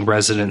jeopardizing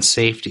resident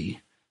safety.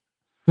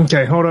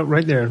 Okay, hold up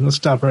right there. Let's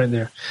stop right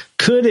there.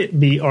 Could it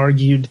be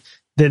argued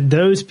that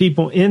those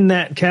people in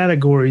that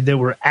category that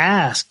were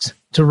asked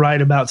to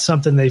write about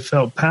something they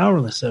felt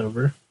powerless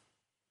over,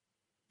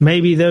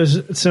 maybe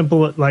those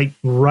simple, like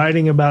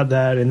writing about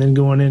that and then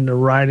going into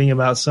writing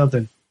about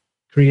something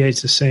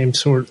creates the same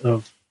sort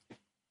of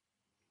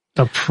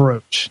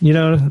approach,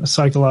 a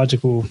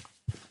psychological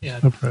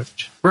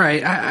approach.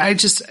 Right.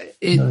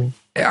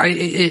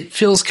 It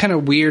feels kind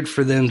of weird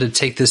for them to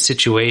take this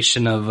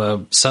situation of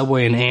a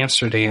subway in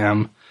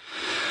Amsterdam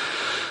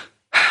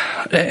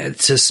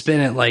to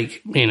spin it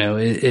like,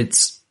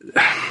 it's,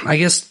 I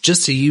guess,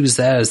 just to use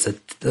that as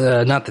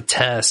not the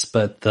test,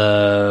 but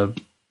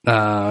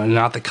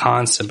not the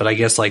constant, but I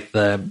guess like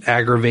the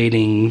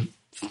aggravating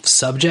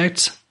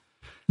subject.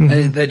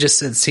 Mm-hmm.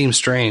 It seems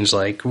strange.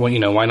 Like,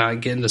 well, why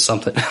not get into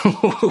something?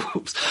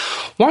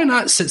 Why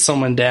not sit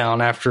someone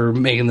down after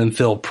making them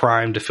feel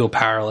primed to feel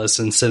powerless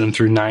and sit them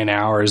through 9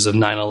 hours of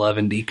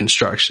 9/11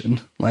 deconstruction?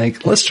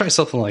 Like, let's try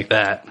something like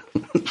that.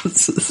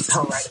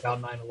 I'll write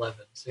about 9/11.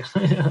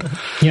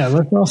 Yeah,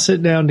 let's all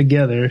sit down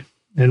together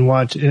and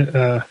watch it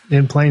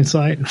in plain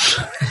sight.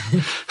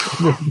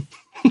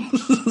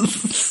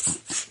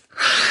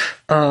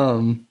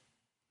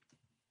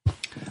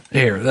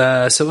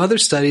 So other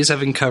studies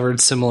have uncovered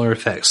similar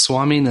effects.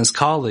 Swami and his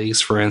colleagues,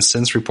 for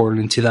instance, reported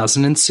in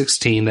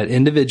 2016 that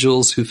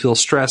individuals who feel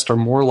stressed are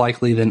more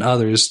likely than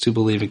others to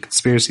believe in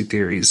conspiracy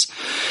theories.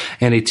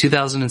 And a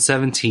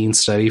 2017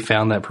 study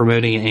found that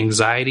promoting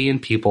anxiety in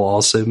people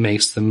also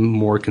makes them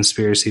more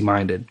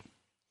conspiracy-minded.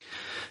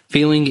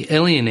 Feeling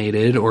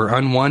alienated or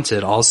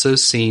unwanted also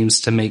seems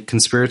to make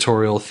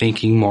conspiratorial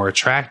thinking more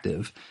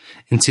attractive.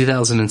 In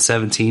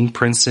 2017,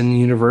 Princeton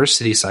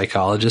University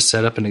psychologists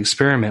set up an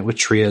experiment with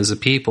trios of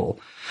people.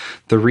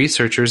 The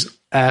researchers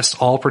asked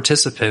all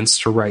participants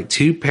to write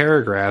 2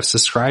 paragraphs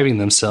describing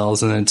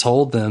themselves and then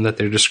told them that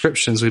their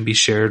descriptions would be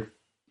shared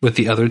with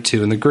the other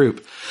 2 in the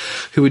group,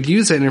 who would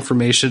use that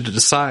information to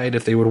decide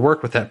if they would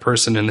work with that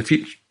person in the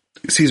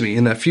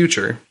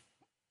future.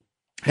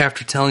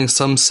 After telling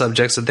some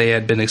subjects that they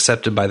had been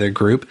accepted by their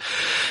group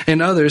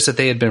and others that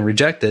they had been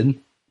rejected,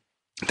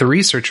 the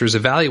researchers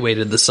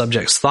evaluated the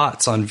subjects'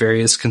 thoughts on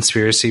various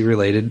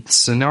conspiracy-related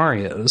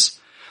scenarios.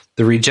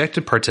 The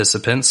rejected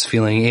participants,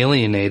 feeling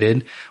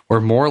alienated,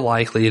 were more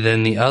likely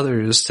than the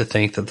others to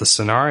think that the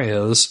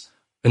scenarios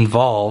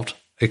involved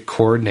a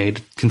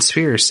coordinated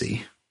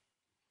conspiracy.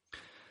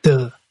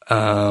 Again,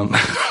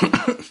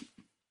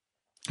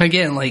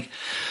 like...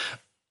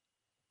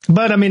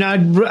 But, I mean,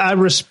 I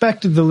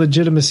respected the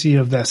legitimacy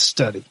of that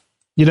study.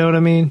 You know what I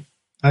mean?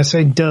 I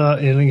say duh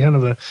in kind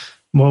of a...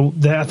 Well,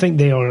 I think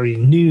they already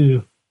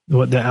knew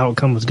what the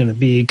outcome was going to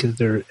be because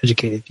they're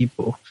educated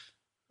people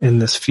in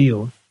this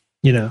field,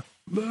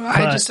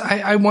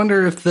 I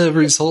wonder if the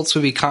results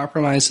would be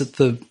compromised if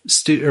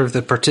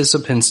the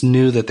participants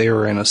knew that they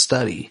were in a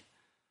study.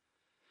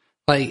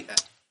 Like,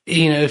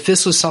 if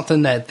this was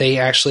something that they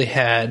actually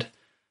had,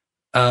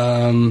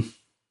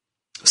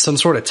 some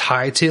sort of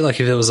tie to, like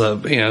if it was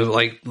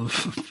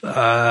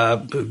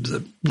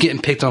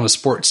getting picked on a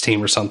sports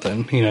team or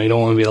something, you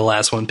don't want to be the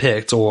last one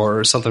picked,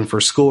 or something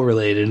for school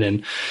related,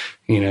 and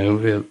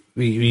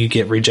you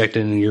get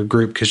rejected in your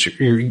group because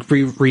you're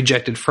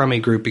rejected from a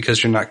group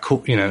because you're not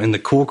cool, in the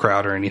cool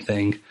crowd or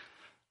anything.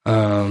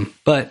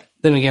 But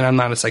then again, I'm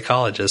not a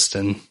psychologist,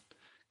 and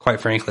quite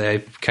frankly, I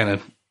kind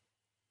of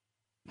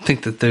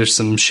think that there's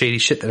some shady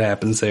shit that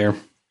happens there.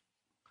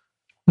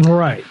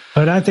 Right.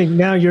 But I think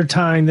now you're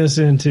tying this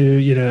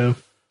into,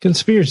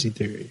 conspiracy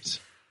theories.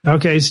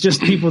 Okay, it's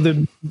just people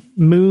that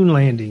moon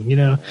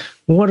landing,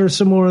 What are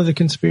some more of the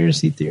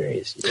conspiracy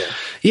theories?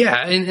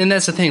 Yeah, and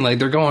that's the thing. Like,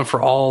 they're going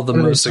for all the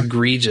most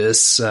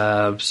egregious,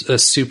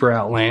 super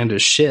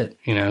outlandish shit,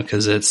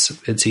 because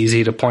it's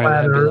easy to point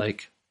out and be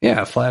like,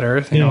 yeah, flat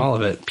Earth, all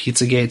of it.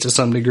 Pizzagate to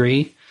some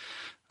degree.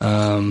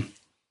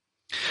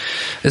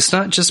 It's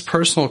not just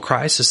personal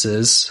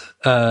crises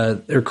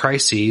or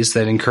crises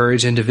that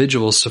encourage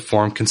individuals to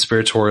form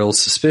conspiratorial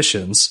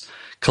suspicions.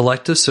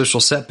 Collective social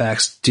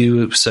setbacks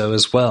do so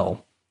as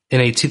well. In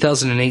a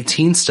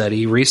 2018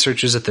 study,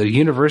 researchers at the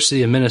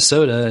University of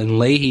Minnesota and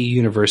Leahy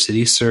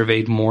University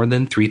surveyed more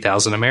than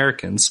 3,000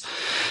 Americans.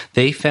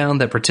 They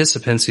found that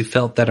participants who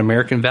felt that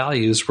American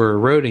values were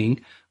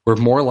eroding were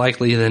more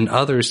likely than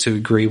others to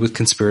agree with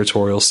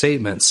conspiratorial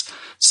statements,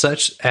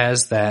 such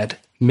as that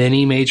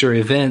many major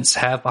events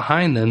have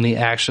behind them the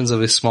actions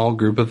of a small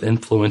group of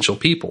influential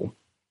people.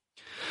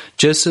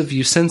 Joseph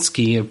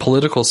Usinski, a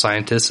political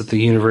scientist at the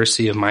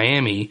University of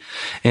Miami,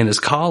 and his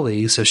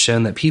colleagues have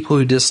shown that people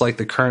who dislike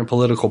the current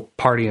political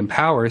party in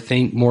power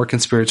think more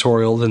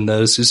conspiratorial than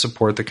those who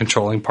support the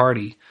controlling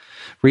party.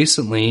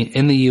 Recently,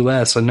 in the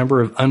U.S., a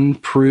number of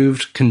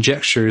unproved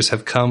conjectures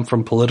have come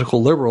from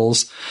political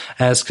liberals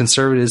as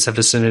conservatives have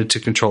ascended to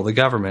control the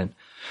government.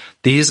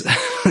 These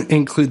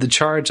include the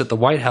charge that the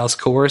White House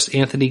coerced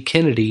Anthony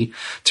Kennedy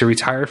to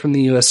retire from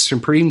the U.S.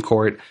 Supreme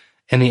Court,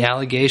 and the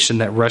allegation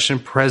that Russian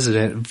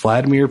President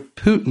Vladimir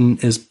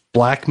Putin is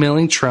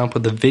blackmailing Trump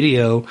with a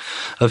video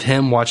of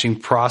him watching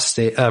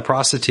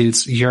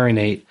prostitutes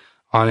urinate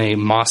on a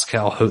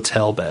Moscow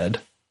hotel bed.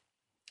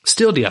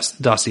 Steele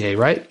dossier,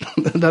 right?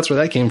 That's where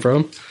that came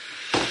from.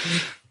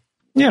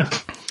 Yeah.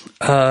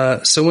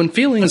 So when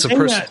feelings of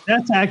person,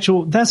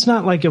 that's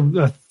not like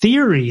a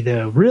theory,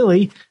 though.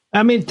 Really,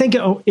 I mean,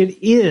 it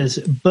is,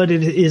 but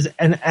it is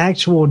an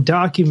actual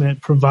document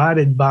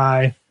provided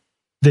by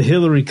the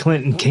Hillary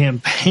Clinton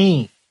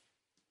campaign.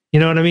 You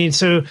know what I mean?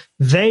 So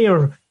they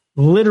are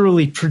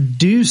literally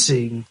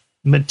producing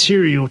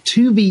material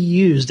to be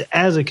used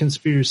as a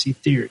conspiracy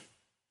theory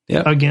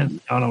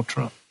against Donald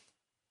Trump.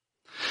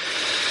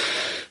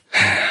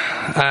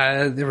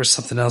 There was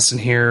something else in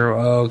here.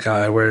 Oh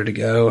God, where did it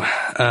go?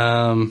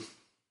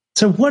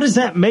 So what does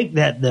that make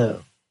that,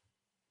 though?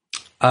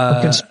 A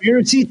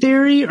conspiracy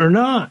theory or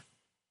not?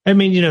 I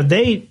mean,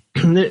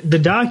 the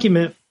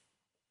document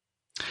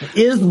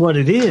is what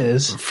it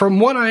is. From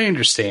what I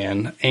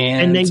understand.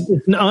 And it's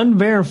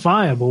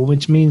unverifiable,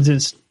 which means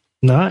it's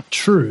not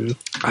true.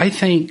 I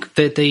think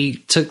that they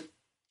took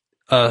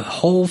a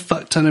whole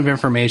fuck ton of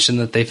information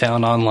that they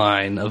found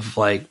online of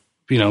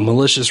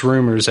malicious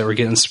rumors that were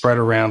getting spread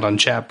around on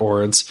chat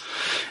boards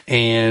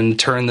and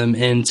turned them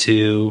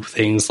into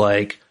things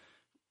like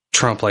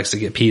Trump likes to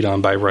get peed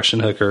on by Russian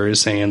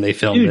hookers, and they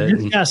filmed it.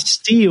 This guy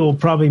Steele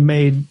probably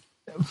made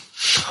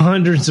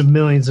hundreds of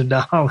millions of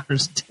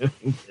dollars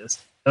doing this.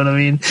 You know what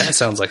I mean? That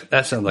sounds like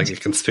a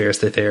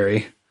conspiracy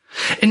theory.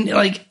 And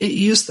it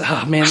used to,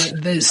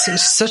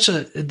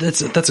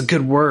 that's a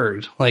good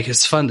word. Like,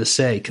 it's fun to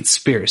say,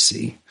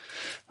 conspiracy.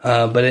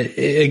 But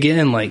it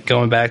again,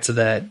 going back to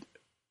that,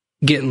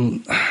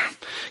 getting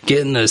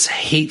those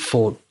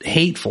hateful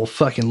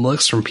fucking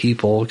looks from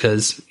people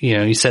because,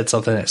 you said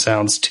something that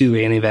sounds too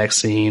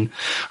anti-vaccine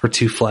or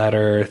too flat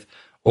earth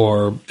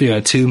or,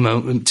 too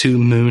moon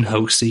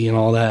hoaxy and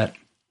all that.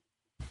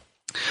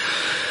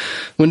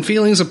 When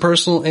feelings of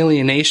personal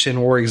alienation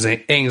or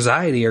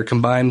anxiety are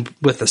combined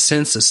with a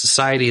sense that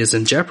society is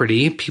in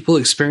jeopardy, people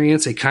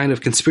experience a kind of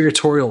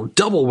conspiratorial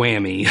double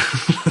whammy.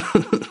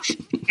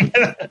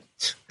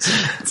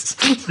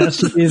 That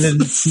should be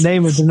the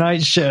name of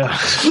tonight's show.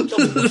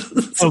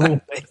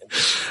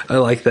 I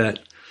like that.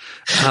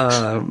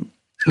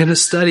 In a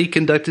study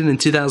conducted in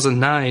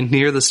 2009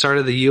 near the start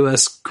of the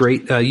U.S.'s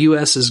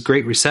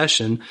Great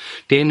Recession,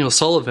 Daniel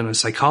Sullivan, a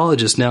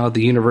psychologist now at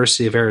the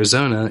University of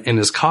Arizona, and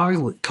his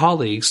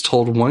colleagues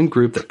told one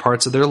group that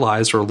parts of their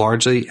lives were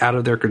largely out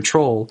of their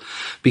control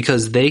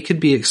because they could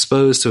be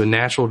exposed to a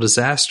natural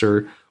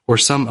disaster or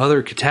some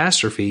other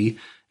catastrophe,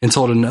 and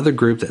told another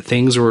group that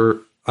things were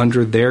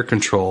under their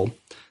control.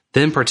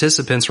 Then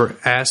participants were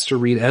asked to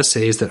read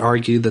essays that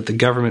argued that the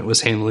government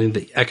was handling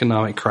the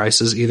economic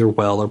crisis either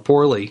well or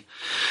poorly.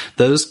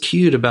 Those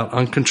cued about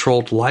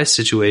uncontrolled life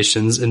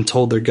situations and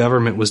told their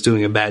government was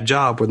doing a bad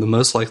job were the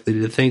most likely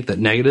to think that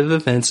negative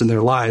events in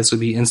their lives would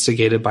be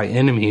instigated by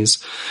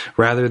enemies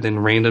rather than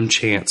random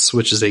chance,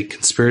 which is a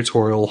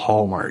conspiratorial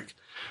hallmark.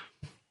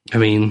 I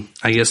mean,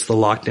 I guess the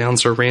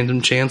lockdowns are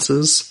random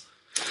chances.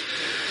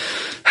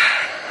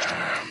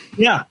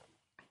 Yeah.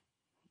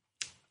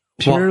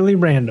 Purely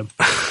random.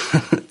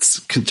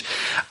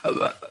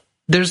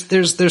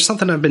 There's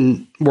something I've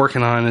been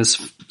working on as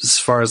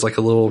far as like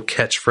a little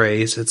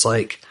catchphrase. It's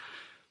like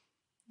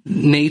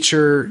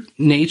nature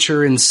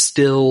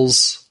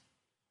instills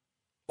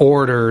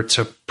order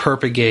to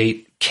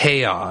propagate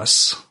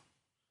chaos,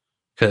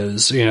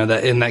 because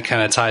that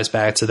kind of ties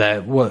back to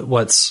that.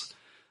 What's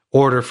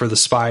order for the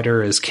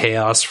spider is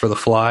chaos for the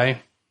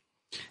fly,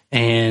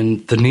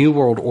 and the New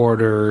World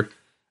Order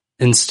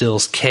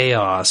instills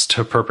chaos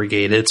to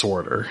propagate its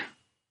order.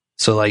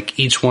 So like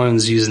each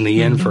one's using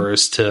the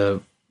inverse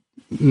to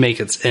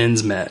make its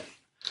ends met.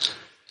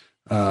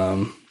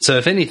 So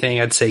if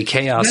anything, I'd say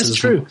chaos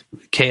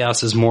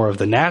is more of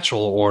the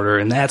natural order,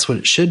 and that's what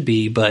it should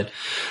be. But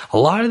a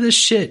lot of this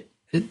shit,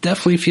 it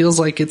definitely feels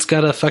like it's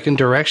got a fucking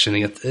direction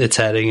it's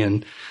heading,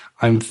 and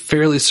I'm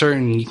fairly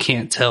certain you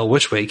can't tell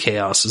which way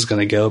chaos is going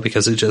to go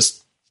because it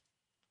just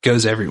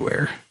goes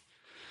everywhere.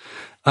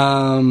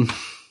 I'd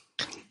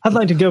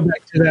like to go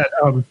back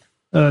to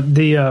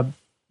that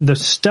the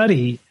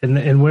study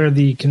and where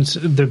the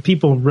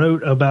people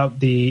wrote about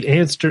the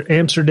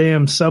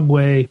Amsterdam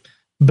subway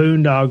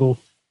boondoggle,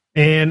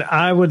 and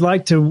I would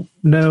like to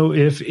know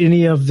if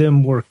any of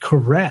them were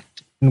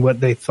correct in what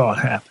they thought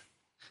happened.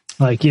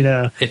 Like,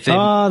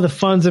 the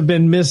funds have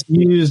been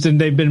misused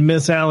and they've been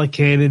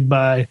misallocated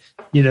by,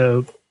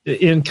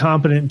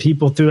 incompetent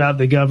people throughout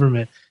the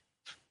government.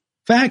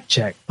 Fact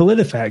check.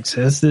 PolitiFact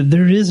says that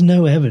there is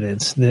no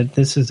evidence that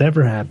this has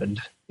ever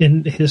happened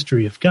in the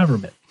history of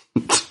government.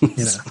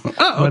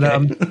 But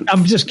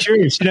I'm just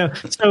curious,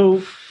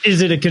 so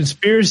is it a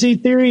conspiracy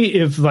theory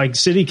if like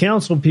city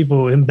council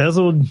people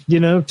embezzled,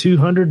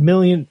 $200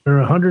 million or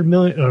 $100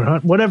 million or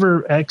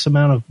whatever X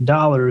amount of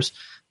dollars?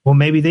 Well,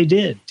 maybe they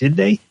did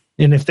they?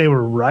 And if they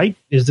were right,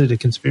 is it a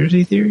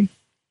conspiracy theory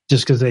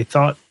just because they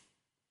thought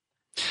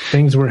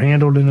things were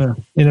handled in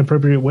an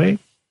inappropriate way?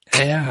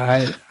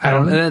 Yeah, I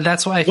don't know.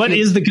 That's why. What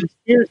is the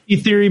conspiracy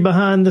theory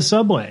behind the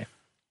subway?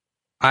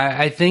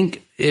 I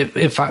think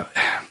if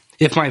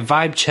my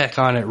vibe check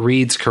on it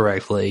reads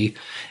correctly,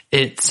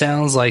 it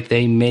sounds like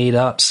they made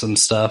up some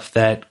stuff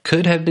that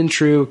could have been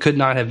true, could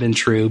not have been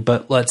true.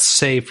 But let's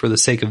say, for the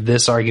sake of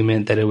this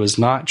argument, that it was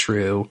not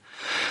true,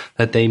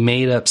 that they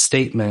made up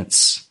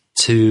statements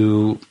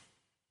to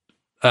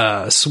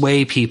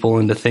sway people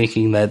into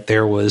thinking that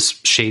there was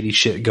shady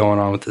shit going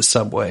on with the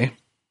subway.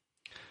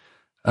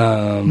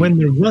 When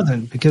there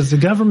wasn't, because the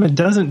government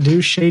doesn't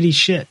do shady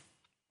shit.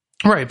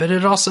 Right, but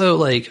it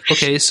also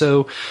okay,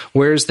 so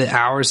where's the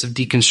hours of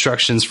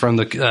deconstructions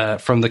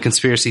from the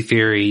conspiracy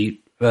theory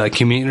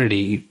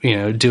community,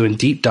 doing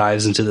deep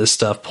dives into this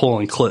stuff,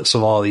 pulling clips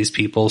of all these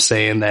people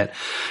saying that,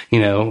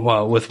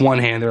 with one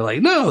hand they're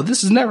like, no,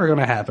 this is never going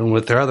to happen.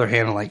 With their other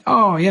hand, like,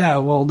 oh yeah,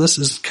 well, this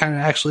is kind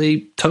of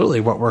actually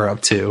totally what we're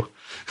up to.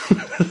 And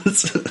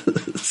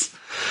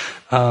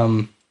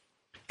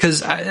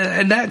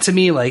that to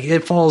me,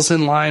 it falls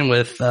in line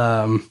with,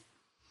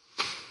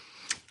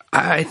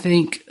 I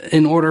think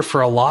in order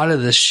for a lot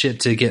of this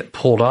shit to get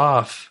pulled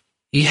off,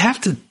 you have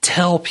to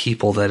tell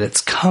people that it's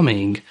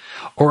coming,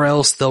 or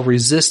else they'll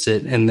resist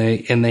it and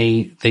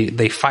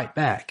they fight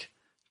back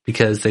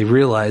because they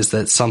realize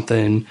that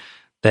something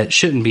that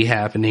shouldn't be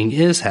happening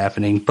is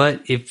happening.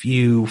 But if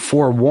you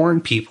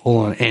forewarn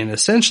people and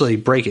essentially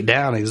break it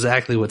down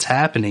exactly what's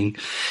happening,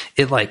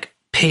 it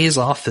pays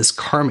off this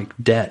karmic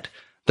debt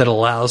that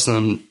allows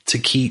them to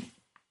keep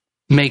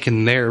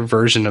making their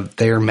version of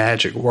their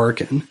magic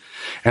working.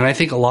 And I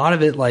think a lot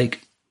of it,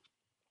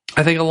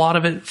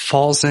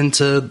 falls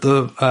into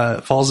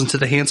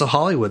the hands of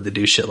Hollywood to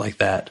do shit like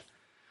that.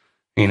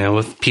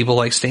 With people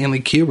like Stanley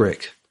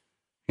Kubrick.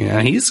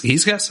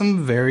 He's got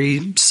some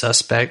very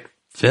suspect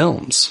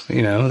films.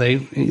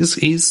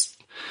 He's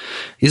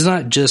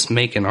not just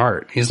making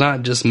art. He's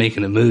not just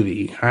making a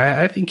movie.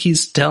 I think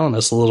he's telling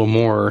us a little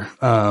more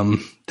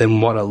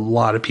than what a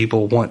lot of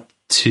people want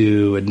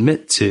to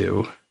admit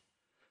to.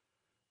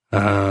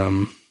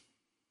 But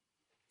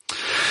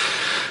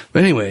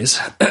anyways,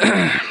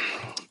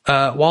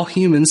 while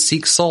humans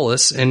seek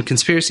solace in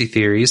conspiracy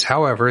theories,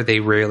 however, they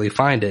rarely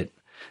find it.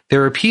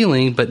 They're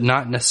appealing, but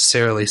not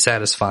necessarily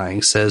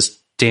satisfying, says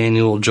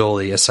Daniel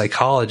Joly, a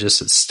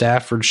psychologist at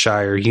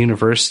Staffordshire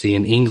University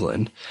in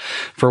England.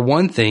 For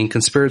one thing,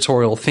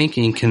 conspiratorial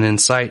thinking can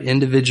incite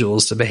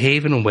individuals to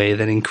behave in a way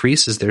that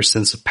increases their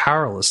sense of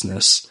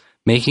powerlessness,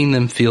 making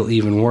them feel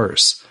even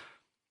worse.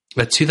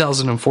 A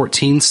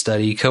 2014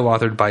 study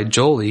co-authored by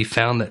Joly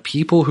found that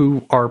people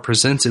who are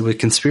presented with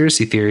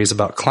conspiracy theories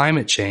about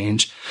climate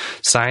change,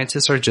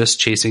 scientists are just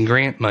chasing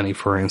grant money,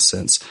 for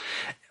instance,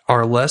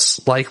 are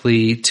less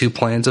likely to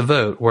plan to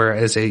vote,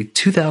 whereas a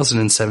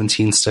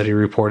 2017 study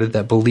reported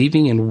that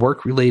believing in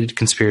work-related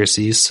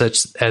conspiracies,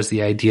 such as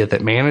the idea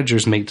that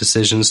managers make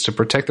decisions to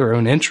protect their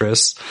own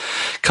interests,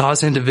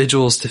 cause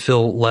individuals to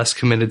feel less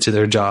committed to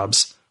their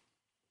jobs.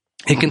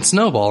 It can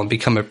snowball and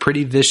become a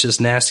pretty vicious,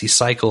 nasty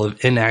cycle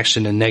of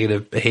inaction and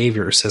negative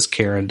behavior, says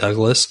Karen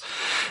Douglas,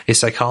 a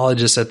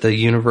psychologist at the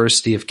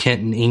University of Kent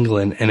in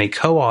England and a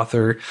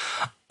co-author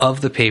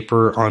of the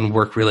paper on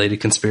work-related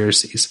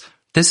conspiracies.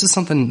 this is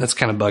something that's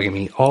kind of bugging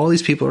me. All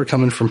these people are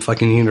coming from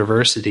fucking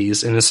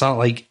universities, and it's not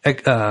like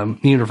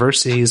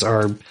universities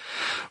are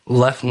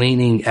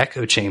left-leaning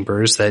echo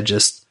chambers that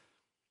just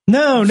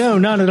no,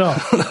 not at all.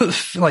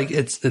 like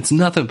it's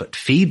nothing but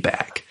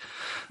feedback.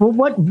 Well,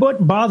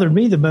 what bothered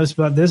me the most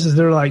about this is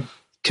they're like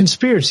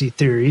conspiracy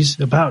theories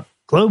about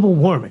global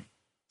warming,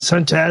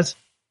 such as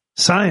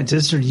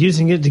scientists are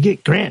using it to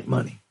get grant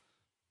money.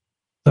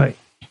 Like,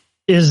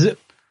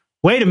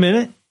 wait a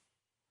minute.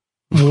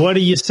 What are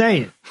you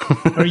saying?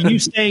 Are you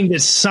saying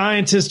that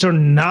scientists are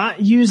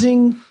not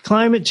using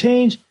climate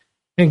change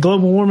and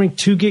global warming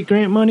to get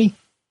grant money?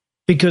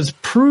 Because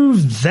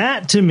prove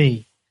that to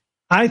me.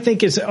 I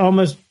think it's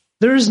almost,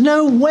 there's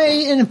no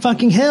way in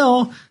fucking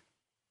hell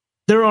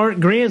there aren't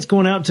grants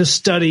going out to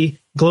study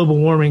global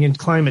warming and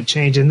climate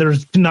change. And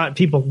there's not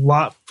people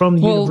from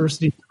the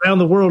universities around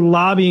the world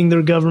lobbying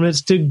their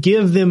governments to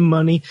give them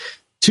money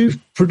to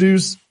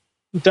produce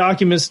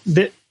documents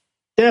that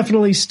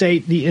definitely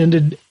state the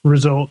ended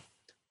result,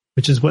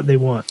 which is what they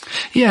want.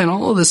 Yeah, and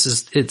all of this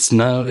is it's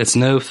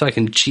no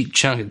fucking cheap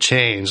chunk of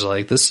change.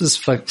 Like, this is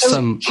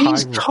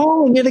He's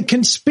calling it a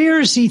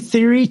conspiracy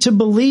theory to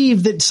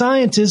believe that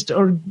scientists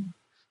are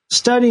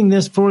studying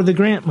this for the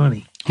grant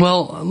money.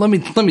 Well, let me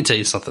tell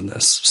you something.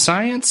 This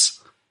science,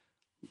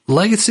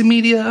 legacy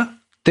media,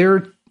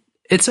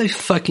 it's a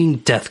fucking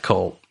death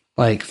cult,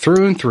 like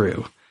through and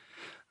through.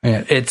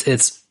 Yeah,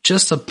 it's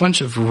just a bunch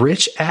of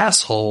rich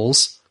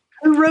assholes.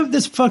 Who wrote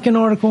this fucking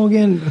article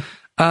again?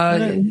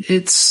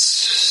 That's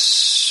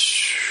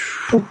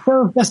so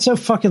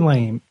fucking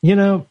lame. You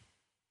know,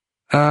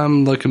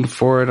 I'm looking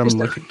for it.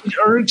 It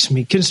irks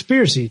me.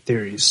 Conspiracy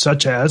theories,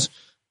 such as,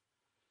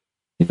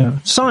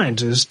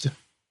 scientists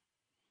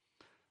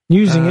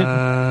using it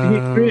to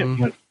get grant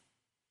money.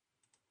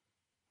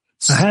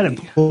 I had it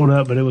pulled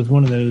up, but it was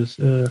one of those.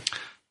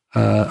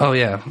 Oh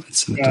yeah,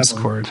 it's in the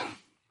Discord.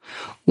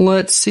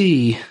 Let's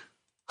see.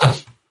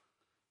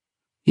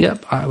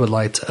 Yep, I would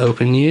like to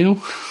open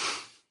you.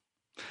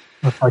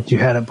 I thought you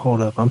had it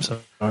pulled up. I'm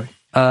sorry.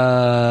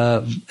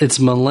 It's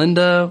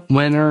Melinda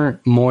Wenner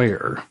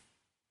Moyer.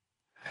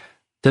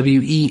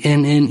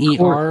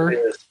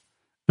 Wenner.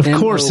 Of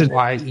course it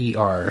is.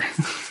 Moyer.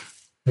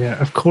 Yeah,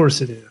 of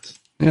course it is.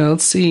 Yeah,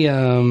 let's see.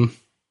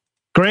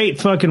 Great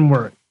fucking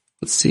work.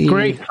 Let's see.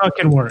 Great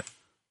fucking work.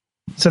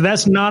 So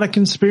that's not a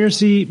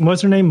conspiracy.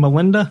 What's her name?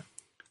 Melinda?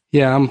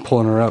 Yeah, I'm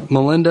pulling her up.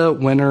 Melinda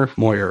Wenner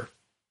Moyer.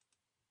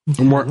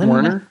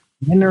 Werner?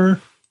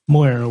 Winner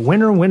Moyer.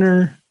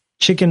 Winner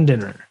chicken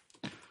dinner.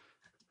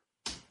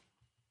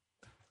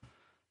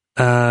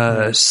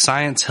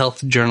 Science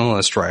health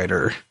journalist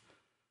writer.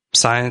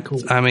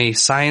 I'm a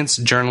science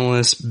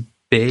journalist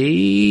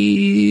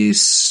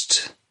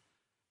based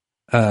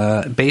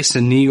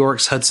in New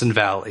York's Hudson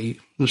Valley,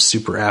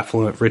 super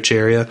affluent, rich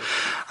area.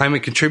 I'm a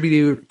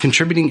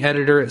contributing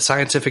editor at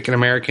Scientific and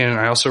American.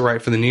 I also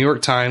write for the New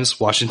York Times,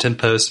 Washington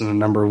Post, and a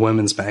number of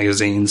women's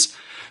magazines.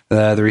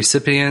 The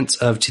recipient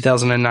of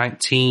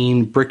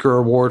 2019 Bricker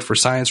Award for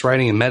Science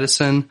Writing and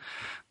Medicine.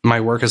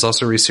 My work has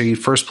also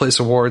received first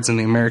place awards in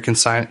the American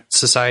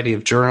Society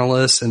of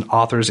Journalists and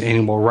Authors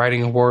Annual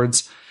Writing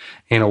Awards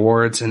and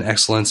awards in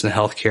excellence in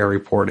healthcare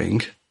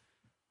reporting.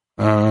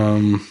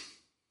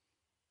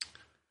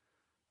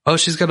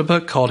 She's got a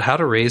book called How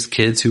to Raise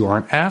Kids Who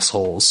Aren't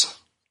Assholes.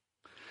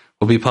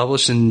 Will be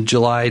published in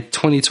July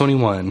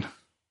 2021.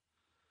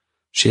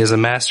 She has a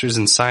master's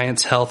in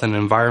science, health, and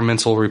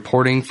environmental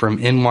reporting from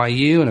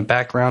NYU and a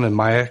background in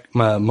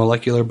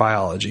molecular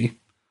biology.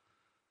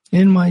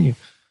 NYU.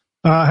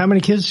 How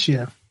many kids does she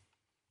have?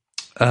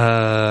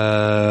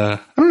 I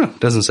don't know.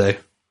 Doesn't say.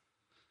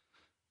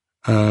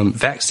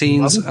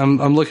 Vaccines.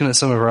 I'm looking at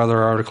some of her other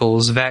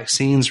articles.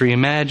 Vaccines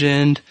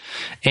reimagined.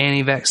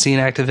 Anti-vaccine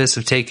activists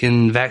have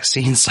taken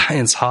vaccine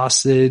science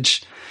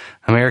hostage.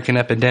 American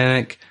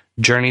epidemic.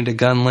 Journey to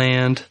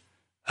Gunland.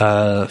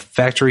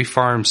 Factory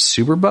farm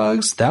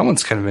superbugs. That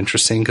one's kind of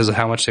interesting because of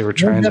how much they were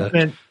trying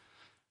to.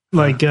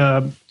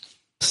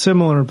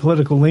 Similar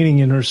political leaning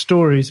in her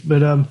stories,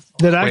 but I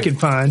could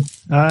find.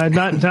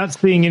 Not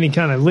seeing any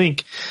kind of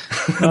link.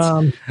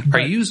 Are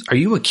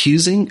you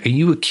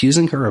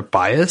accusing her of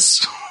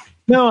bias?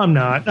 No, I'm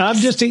not. I'm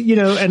just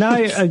and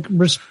I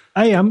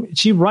am.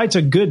 She writes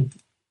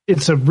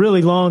it's a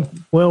really long,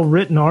 well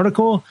written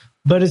article,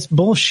 but it's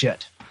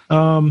bullshit.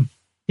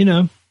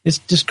 It's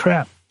just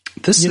crap.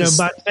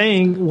 By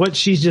saying what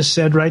she just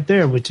said right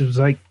there, which was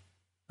like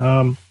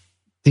the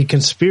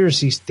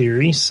conspiracy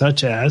theory,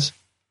 such as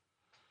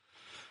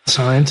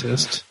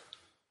scientists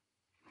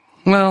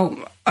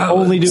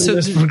only doing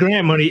this for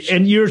grant money,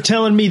 and you're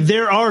telling me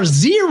there are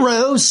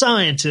zero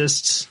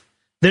scientists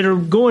that are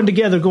going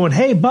together going,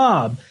 hey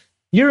Bob,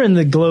 you're in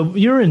the globe,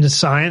 you're into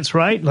science,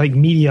 right? Like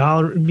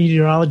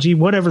meteorology,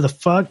 whatever the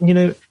fuck,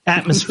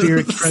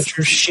 atmospheric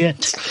pressure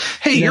shit.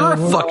 Hey, you're a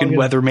fucking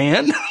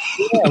weatherman.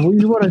 Yeah,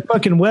 you want to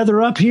fucking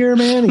weather up here,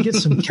 man, and get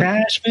some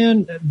cash,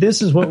 man.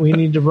 This is what we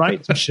need to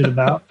write some shit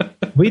about.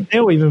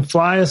 They'll even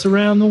fly us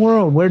around the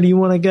world. Where do you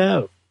want to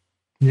go?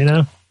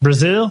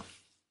 Brazil?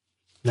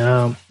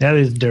 No, that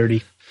is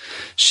dirty.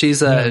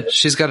 She's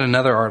got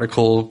another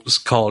article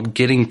called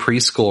 "Getting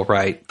Preschool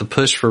Right: The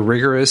Push for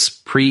Rigorous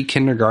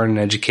Pre-Kindergarten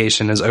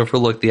Education Has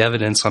Overlooked the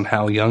Evidence on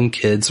How Young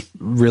Kids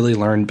Really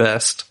Learn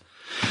Best."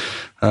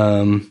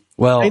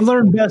 Well, they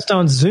learn best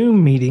on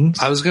Zoom meetings.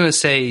 I was going to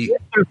say,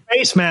 with their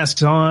face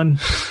masks on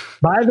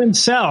by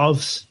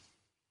themselves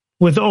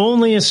with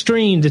only a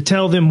screen to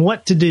tell them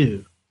what to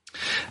do.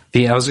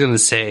 I was going to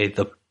say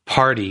the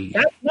party.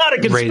 That's not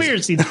a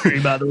conspiracy theory,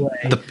 by the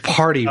way. The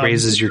party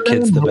raises your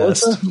kids the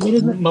best. What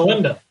is it?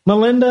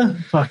 Melinda?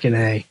 Fucking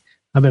A.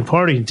 I've been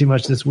partying too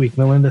much this week,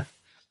 Melinda.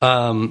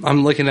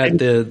 I'm looking at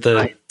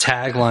the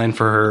tagline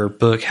for her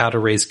book, How to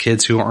Raise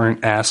Kids Who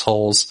Aren't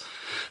Assholes.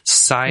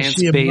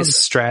 Science-based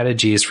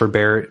strategies for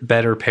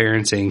better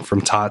parenting from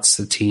tots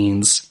to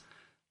teens.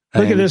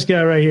 Look at this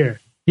guy right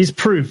here. He's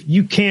proof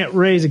you can't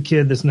raise a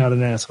kid that's not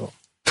an asshole.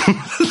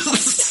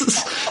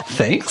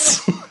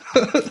 Thanks.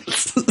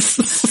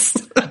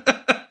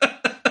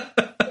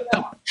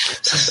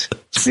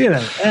 Being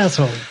an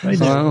asshole.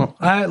 Right well,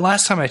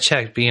 last time I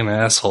checked, being an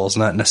asshole is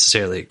not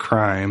necessarily a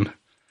crime.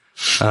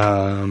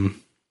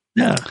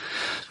 Yeah.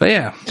 But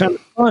yeah. Kind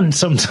of fun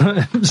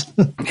sometimes.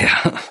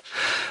 Yeah.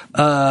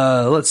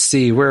 Let's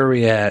see, where are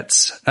we at?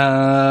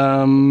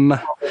 The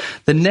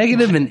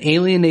negative and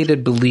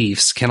alienated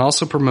beliefs can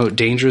also promote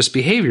dangerous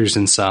behaviors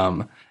in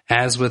some,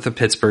 as with the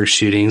Pittsburgh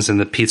shootings and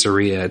the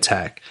pizzeria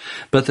attack.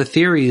 But the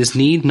theories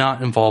need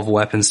not involve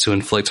weapons to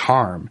inflict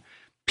harm.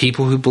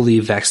 People who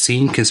believe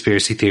vaccine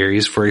conspiracy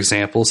theories, for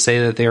example, say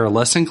that they are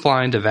less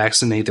inclined to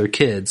vaccinate their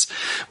kids,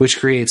 which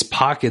creates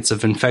pockets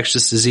of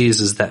infectious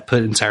diseases that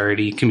put entire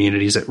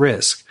communities at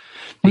risk.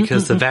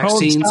 Because the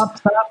vaccines...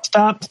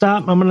 Stop.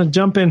 I'm going to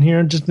jump in here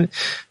and just,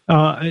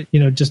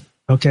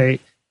 okay.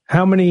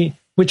 How many,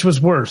 which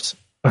was worse?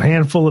 A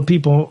handful of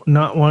people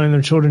not wanting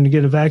their children to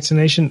get a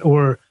vaccination,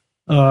 or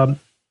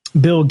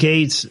Bill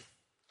Gates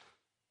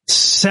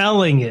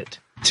selling it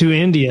to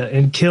India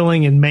and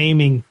killing and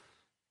maiming?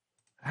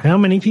 How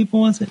many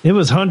people was it? It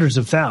was hundreds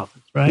of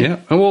thousands, right? Yeah.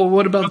 Well,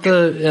 what about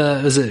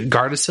is it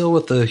Gardasil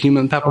with the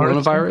human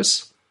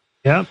papillomavirus?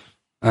 Yep.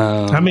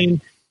 I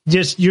mean,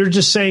 you're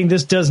just saying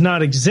this does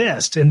not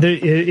exist. And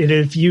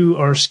if you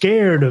are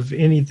scared of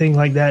anything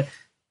like that,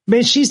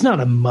 man, she's not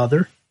a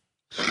mother.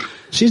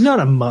 She's not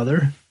a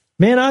mother.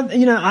 Man,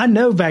 I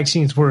know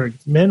vaccines work.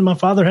 Man, my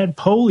father had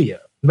polio.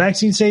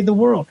 Vaccines saved the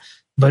world.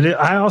 But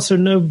I also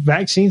know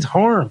vaccines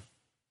harm.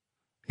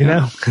 You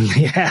know,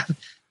 they have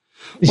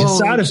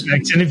side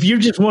effects. And if you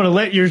just want to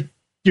let your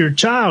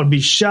child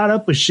be shot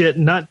up with shit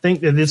and not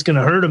think that it's going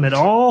to hurt them at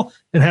all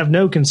and have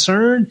no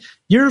concern,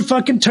 you're a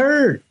fucking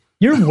turd.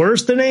 You're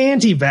worse than an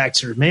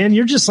anti-vaxxer, man.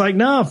 You're just like,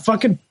 nah,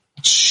 fucking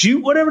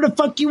shoot whatever the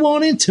fuck you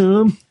want into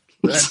them.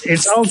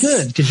 It's all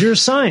good because you're a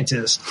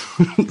scientist.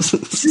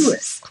 Do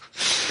it.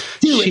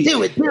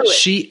 Do it.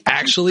 She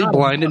actually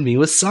blinded me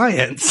with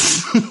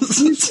science.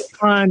 You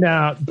find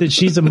out that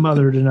she's a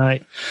mother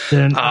tonight,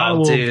 then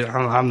dude,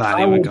 I'm not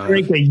even going to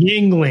drink a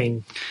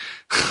Yingling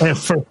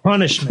for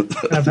punishment.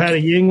 I've had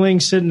a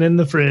Yingling sitting in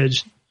the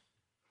fridge,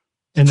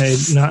 and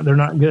they're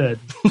not good.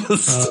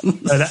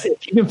 But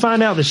if you can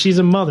find out that she's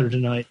a mother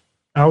tonight,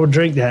 I would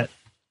drink that.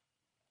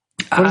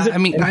 What is it? I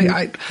mean,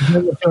 I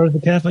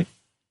the Catholic.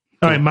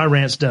 All right, my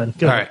rant's done.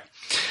 Go ahead.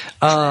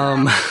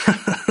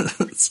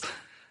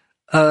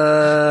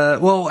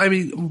 Well, I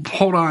mean,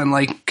 hold on.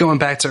 Like going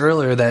back to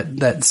earlier, that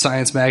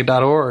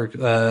sciencemag.org,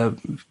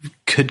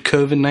 could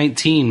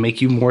COVID-19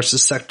 make you more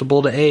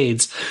susceptible to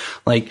AIDS?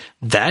 Like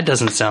that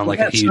doesn't sound like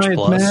a huge Science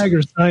plus. Mag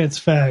or Science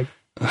Fag?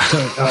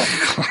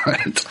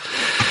 Right.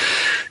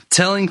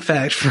 Telling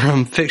fact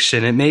from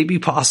fiction, it may be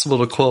possible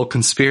to quell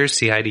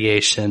conspiracy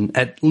ideation,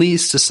 at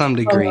least to some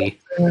degree.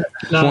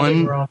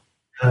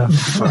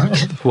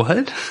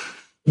 What?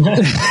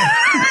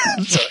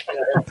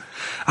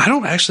 I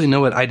don't actually know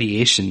what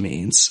ideation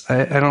means.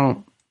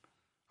 I'm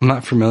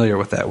not familiar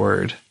with that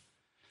word.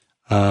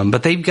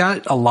 But they've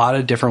got a lot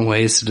of different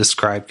ways to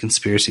describe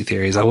conspiracy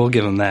theories. I will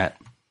give them that.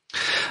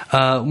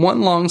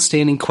 One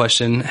long-standing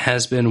question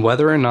has been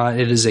whether or not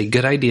it is a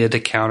good idea to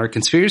counter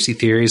conspiracy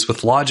theories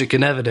with logic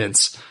and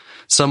evidence.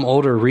 Some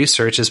older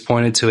research has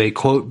pointed to a,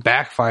 quote,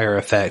 backfire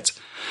effect.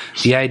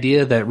 The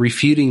idea that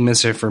refuting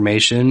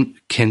misinformation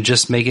can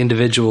just make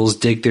individuals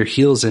dig their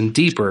heels in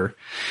deeper.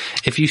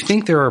 If you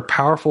think there are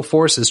powerful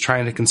forces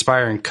trying to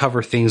conspire and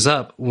cover things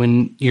up,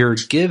 when you're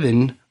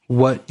given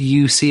what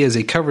you see as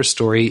a cover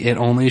story, it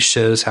only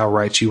shows how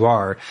right you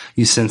are,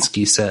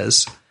 Usinski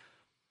says.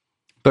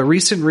 But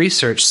recent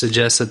research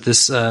suggests that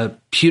this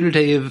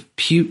putative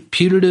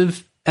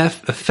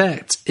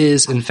effect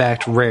is in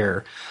fact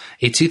rare.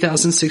 A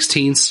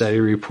 2016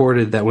 study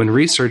reported that when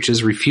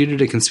researchers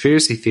refuted a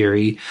conspiracy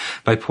theory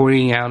by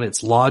pointing out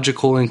its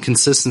logical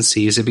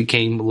inconsistencies, it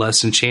became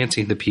less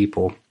enchanting to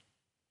people.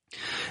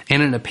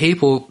 And in a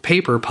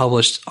paper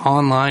published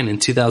online in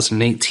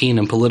 2018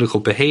 in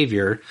Political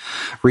Behavior,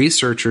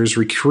 researchers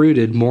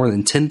recruited more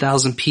than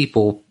 10,000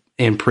 people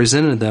and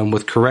presented them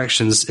with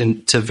corrections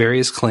to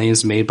various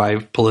claims made by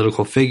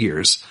political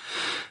figures.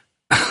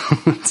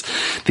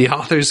 The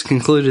authors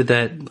concluded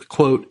that,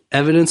 quote,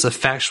 evidence of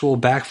factual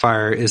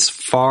backfire is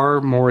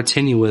far more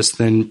tenuous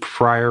than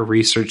prior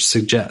research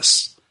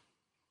suggests.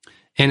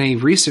 In a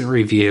recent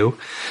review,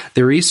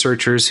 the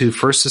researchers who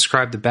first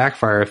described the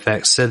backfire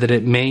effect said that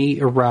it may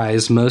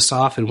arise most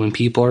often when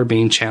people are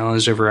being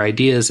challenged over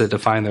ideas that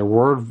define their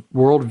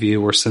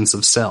worldview or sense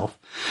of self.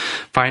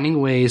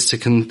 Finding ways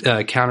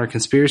to counter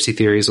conspiracy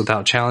theories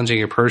without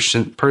challenging a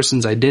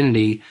person's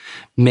identity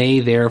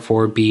may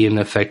therefore be an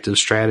effective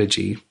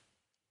strategy.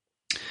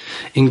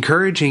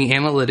 Encouraging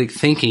analytic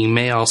thinking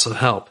may also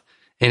help.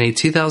 In a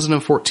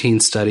 2014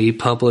 study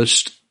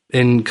published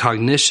in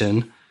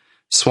Cognition,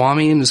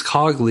 Swami and his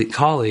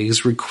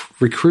colleagues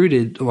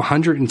recruited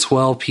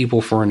 112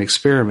 people for an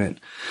experiment.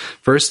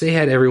 First, they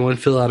had everyone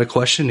fill out a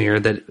questionnaire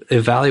that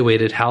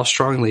evaluated how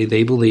strongly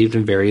they believed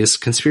in various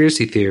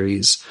conspiracy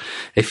theories.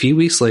 A few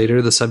weeks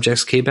later, the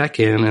subjects came back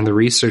in, and the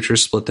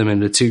researchers split them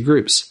into two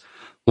groups.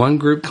 One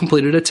group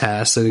completed a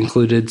task that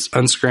included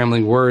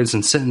unscrambling words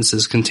and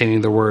sentences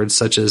containing the words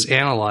such as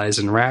analyze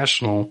and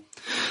rational,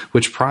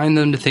 which primed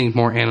them to think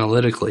more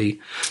analytically.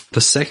 The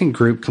second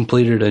group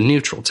completed a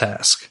neutral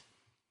task.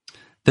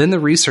 Then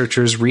the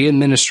researchers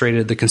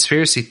re-administrated the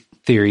conspiracy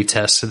theory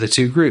test to the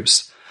two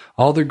groups.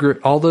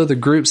 Although the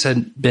groups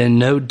had been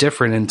no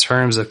different in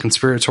terms of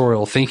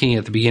conspiratorial thinking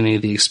at the beginning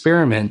of the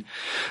experiment,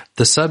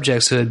 the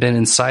subjects who had been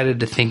incited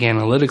to think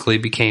analytically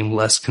became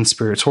less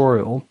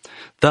conspiratorial.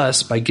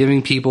 Thus, by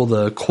giving people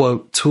the,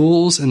 quote,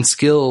 tools and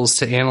skills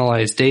to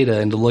analyze data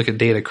and to look at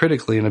data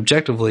critically and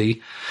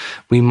objectively,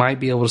 we might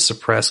be able to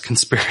suppress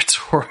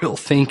conspiratorial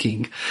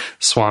thinking,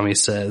 Swami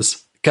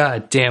says.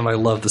 God damn, I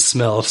love the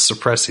smell of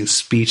suppressing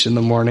speech in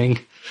the morning.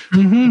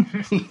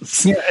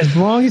 Mm-hmm. Yeah, as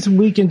long as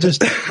we can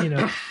just,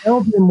 tell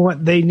them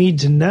what they need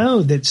to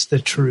know that's the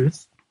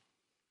truth,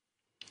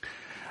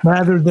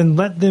 rather than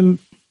let them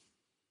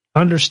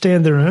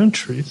understand their own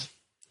truth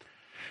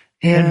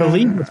and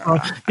believe it.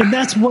 And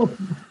that's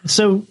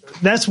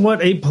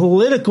what a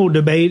political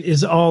debate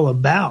is all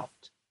about.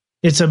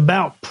 It's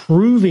about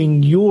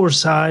proving your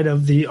side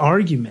of the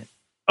argument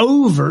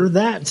over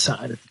that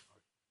side of it.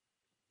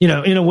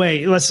 In a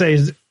way, let's say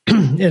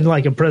in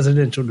like a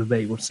presidential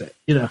debate, we'll say,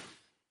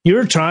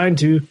 you're trying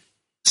to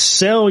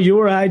sell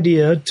your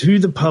idea to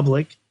the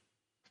public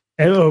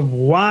of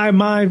why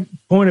my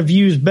point of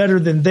view is better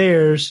than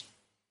theirs,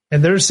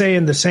 and they're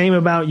saying the same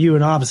about you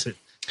and opposite.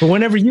 But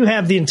whenever you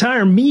have the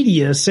entire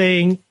media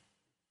saying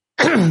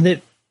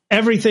that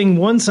everything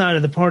one side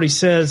of the party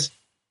says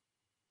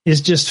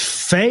is just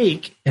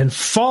fake and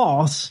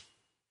false,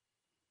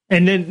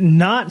 and then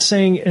not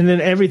saying, and then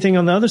everything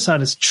on the other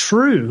side is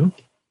true,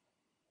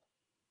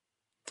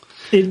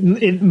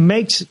 it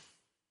makes,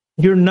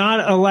 you're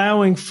not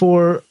allowing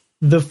for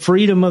the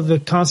freedom of the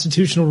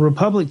constitutional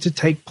republic to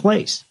take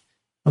place.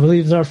 I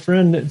believe our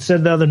friend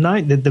said the other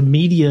night that the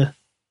media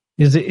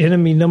is the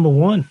enemy number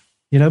one,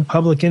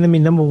 public enemy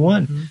number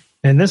one. Mm-hmm.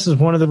 And this is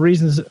one of the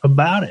reasons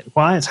about it,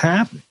 why it's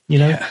happening.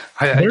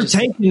 They're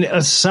taking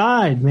a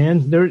side,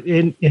 man. They're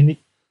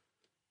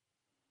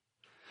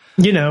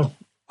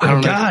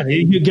God,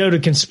 you go to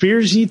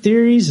conspiracy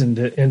theories and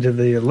into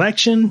the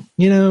election,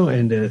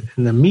 and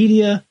the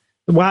media.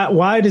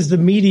 Why does the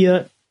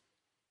media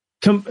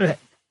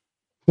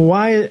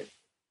why,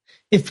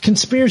 if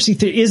conspiracy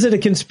theory, is it a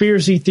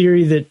conspiracy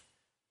theory that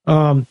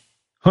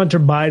Hunter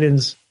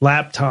Biden's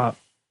laptop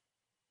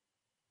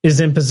is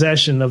in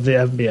possession of the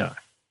FBI?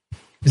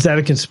 Is that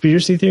a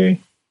conspiracy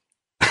theory?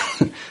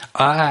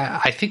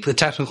 I think the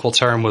technical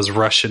term was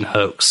Russian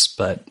hoax,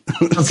 but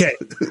okay.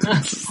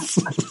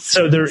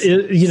 So there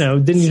is,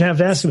 then you'd have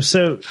to ask him.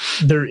 So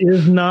there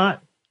is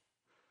not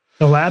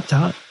a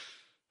laptop.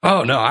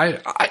 Oh no,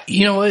 I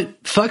you know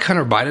what? Fuck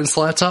Hunter Biden's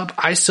laptop.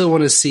 I still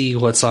want to see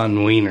what's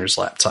on Wiener's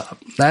laptop.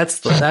 That's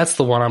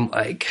the one I'm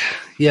like,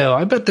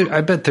 I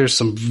bet there's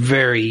some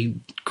very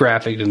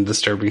graphic and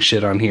disturbing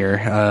shit on here.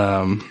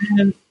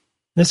 Man,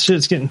 this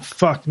shit's getting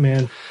fucked,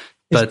 man.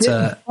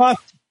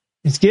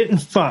 It's getting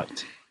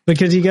fucked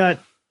because you got,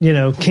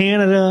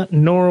 Canada,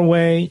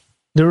 Norway,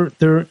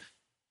 they're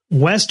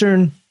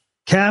Western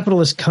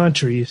capitalist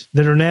countries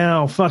that are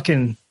now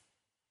fucking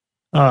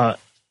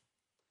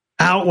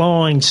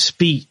outlawing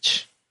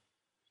speech.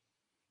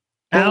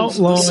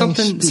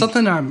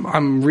 Something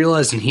I'm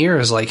realizing here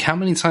is like, how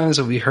many times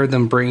have we heard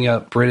them bring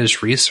up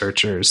British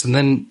researchers? And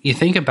then you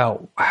think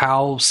about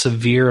how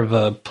severe of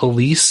a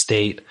police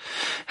state,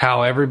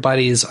 how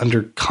everybody's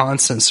under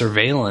constant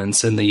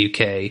surveillance in the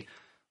UK.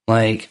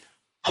 Like,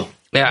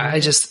 yeah, I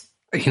just,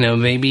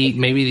 maybe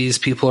these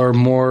people are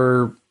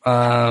more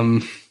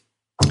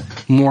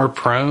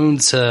prone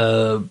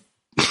to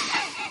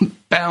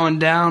bowing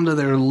down to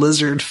their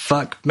lizard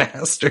fuck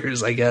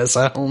masters, I guess.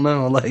 I don't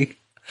know. Like,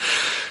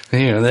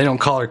 they don't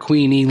call her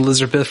Queen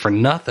Elizabeth for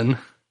nothing.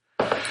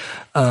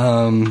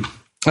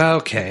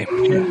 Okay.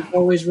 You're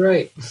always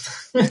right.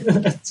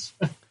 That's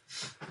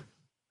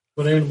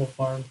what Animal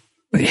Farm.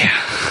 Yeah.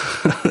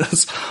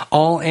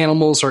 All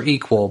animals are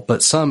equal,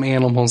 but some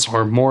animals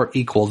are more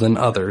equal than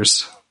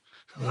others.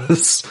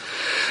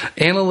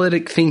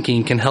 Analytic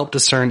thinking can help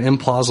discern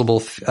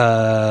implausible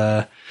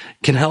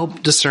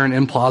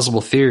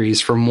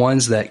theories from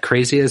ones that,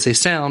 crazy as they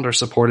sound, are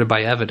supported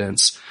by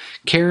evidence.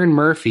 Karen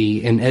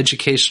Murphy, an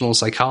educational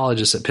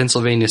psychologist at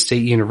Pennsylvania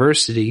State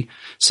University,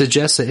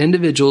 suggests that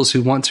individuals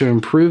who want to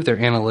improve their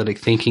analytic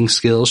thinking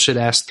skills should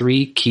ask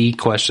 3 key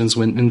questions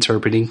when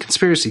interpreting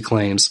conspiracy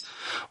claims.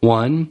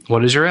 1.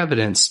 What is your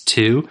evidence?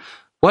 2.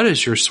 What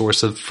is your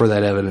source for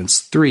that evidence?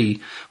 3.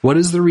 What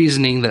is the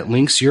reasoning that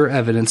links your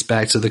evidence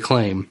back to the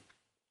claim?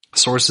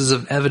 Sources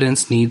of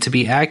evidence need to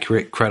be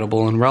accurate,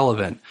 credible, and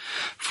relevant.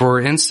 For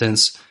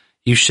instance,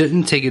 you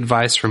shouldn't take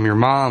advice from your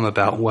mom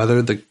about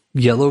whether the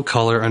yellow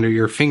color under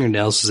your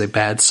fingernails is a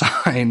bad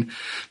sign,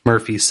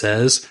 Murphy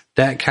says.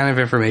 That kind of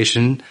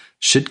information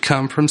should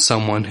come from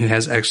someone who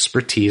has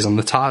expertise on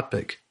the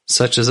topic,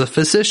 such as a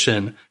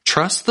physician.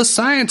 Trust the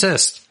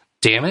scientist,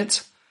 damn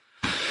it.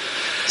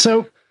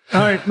 So,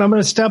 all right, I'm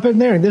going to stop it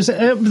there. There's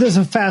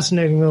a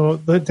fascinating little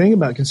thing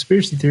about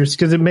conspiracy theories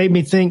because it made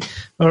me think,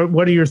 or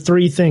what are your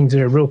 3 things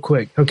there real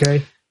quick,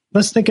 okay?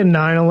 Let's think of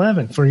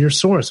 9/11 for your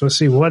source. Let's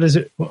see, what is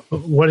it? What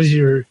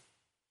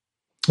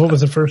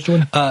was the first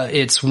one?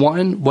 It's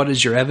 1, what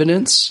is your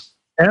evidence?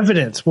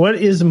 Evidence. What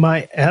is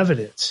my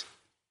evidence?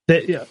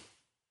 That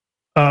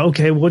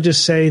okay, we'll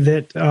just say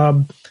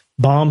that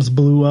bombs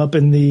blew up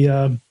in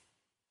the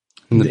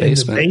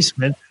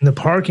basement, in the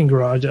parking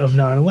garage of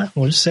 9/11.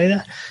 We'll just say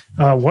that.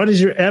 What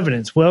is your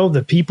evidence? Well,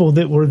 the people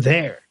that were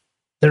there,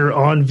 that are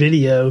on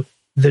video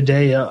the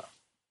day of.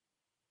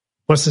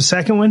 What's the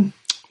second one?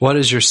 What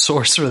is your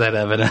source for that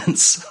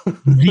evidence?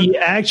 The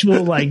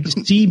actual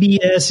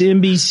CBS,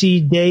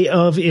 NBC day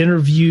of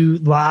interview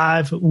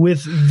live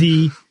with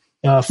the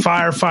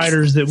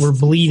firefighters that were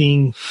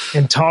bleeding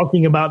and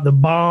talking about the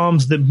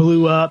bombs that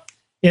blew up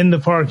in the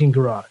parking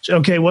garage.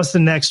 Okay, what's the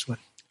next one?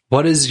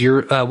 What is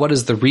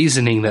the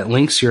reasoning that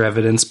links your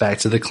evidence back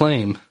to the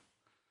claim?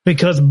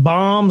 Because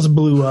bombs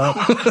blew up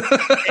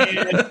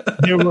and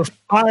there were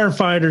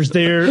firefighters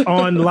there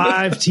on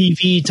live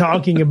TV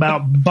talking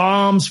about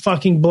bombs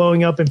fucking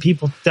blowing up and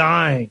people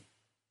dying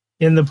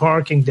in the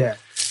parking deck.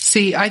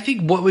 See, I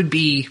think what would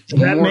be... Does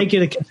that make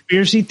it a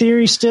conspiracy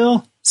theory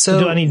still? So,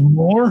 do I need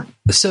more?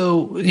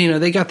 So,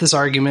 they got this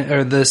argument,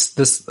 or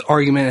this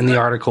argument in the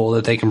article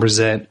that they can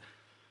present.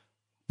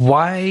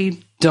 Why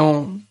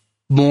don't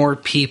more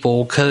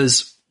people,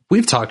 because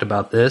we've talked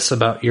about this,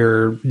 about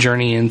your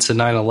journey into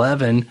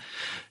 9/11.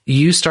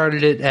 You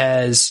started it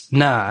as,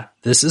 nah,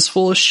 this is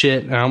full of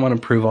shit, and I'm going to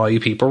prove all you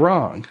people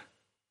wrong.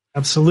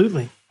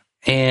 Absolutely.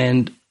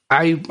 And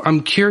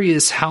I'm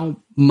curious how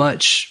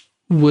much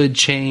would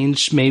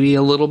change, maybe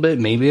a little bit,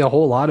 maybe a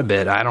whole lot of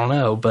it, I don't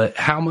know, but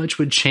how much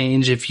would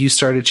change if you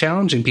started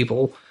challenging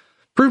people?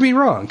 Prove me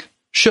wrong.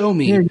 Show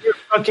me. You're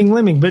fucking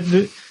lemming, but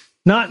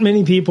not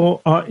many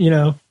people are,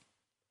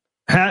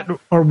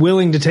 are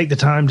willing to take the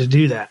time to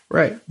do that.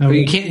 Right.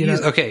 You can't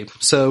use, okay,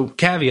 so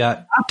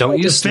caveat, don't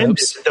use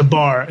Snopes. The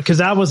bar,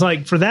 because I was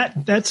like, for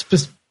that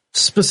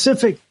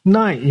specific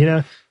night,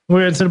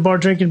 we're at a bar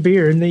drinking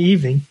beer in the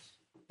evening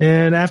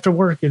and after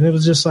work, and it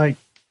was just like,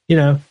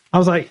 I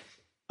was like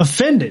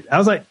offended. I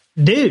was like,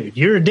 dude,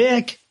 you're a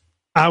dick.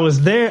 I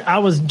was there. I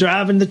was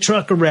driving the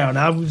truck around.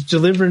 I was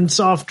delivering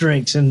soft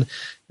drinks, and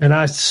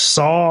I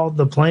saw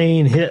the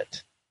plane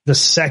hit the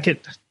second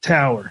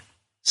tower.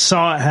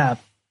 Saw it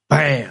happen.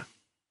 Bam.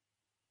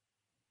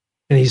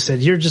 And he said,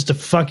 you're just a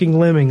fucking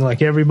lemming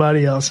like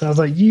everybody else. And I was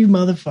like, you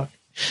motherfucker.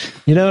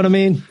 You know what I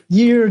mean?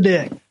 You're a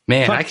dick.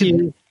 Man, Fuck I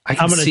can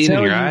see it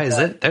in your eyes.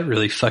 That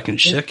really fucking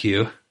shook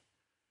you.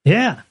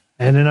 Yeah.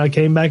 And then I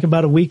came back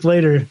about a week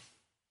later,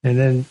 and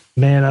then,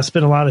 man, I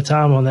spent a lot of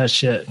time on that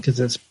shit because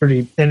it's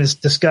pretty, and it's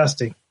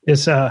disgusting.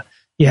 It's,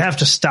 you have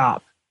to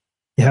stop.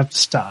 You have to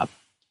stop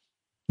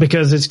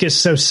because it gets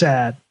so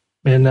sad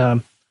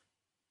and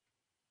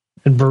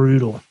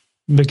brutal.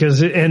 Because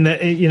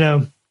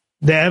the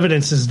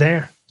evidence is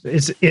there.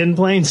 It's in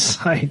plain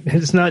sight.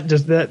 It's not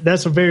just that.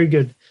 That's a very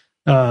good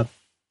kind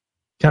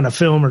of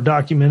film or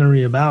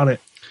documentary about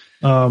it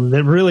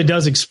that really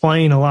does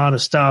explain a lot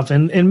of stuff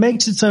and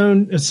makes its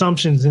own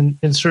assumptions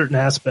in certain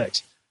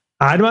aspects.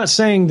 I'm not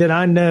saying that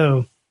I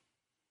know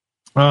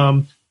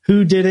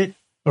who did it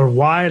or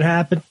why it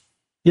happened,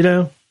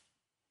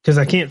 because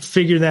I can't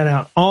figure that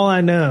out. All I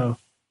know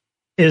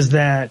is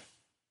that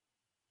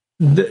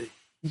the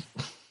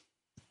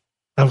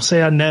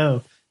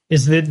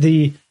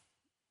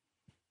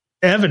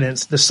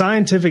evidence, the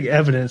scientific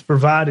evidence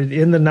provided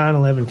in the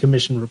 9/11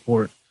 Commission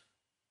report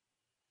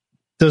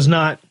does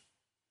not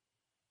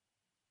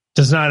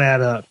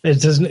add up.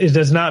 It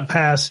does not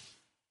pass,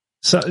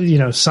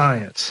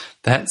 science.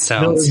 That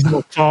sounds... Buildings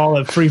will fall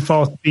at free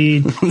fall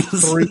speed,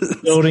 3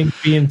 buildings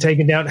being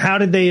taken down. How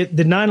did the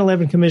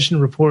 9/11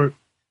 Commission report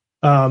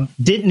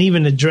didn't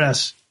even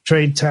address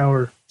Trade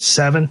Tower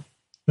 7? It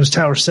was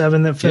Tower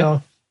 7 that fell.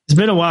 Yep. It's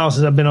been a while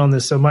since I've been on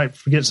this, so I might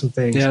forget some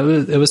things. Yeah,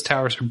 it was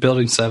Towers for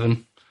Building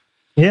 7.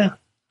 Yeah.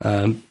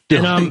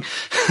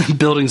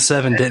 Building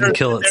 7 didn't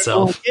kill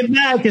itself. Get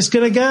back. It's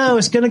going to go.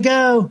 It's going to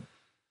go.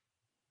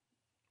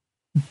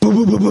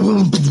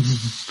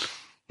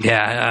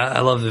 Yeah,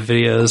 I love the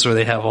videos where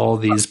they have all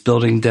these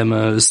building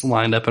demos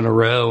lined up in a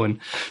row, and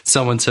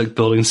someone took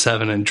building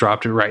 7 and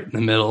dropped it right in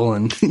the middle,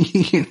 and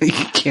you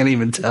can't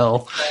even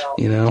tell,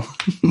 you know?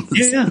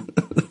 Yeah.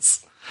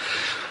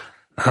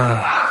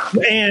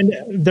 And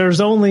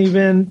there's only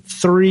been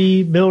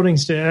 3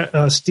 buildings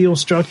steel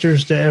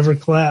structures to ever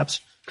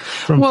collapse.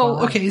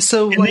 Okay,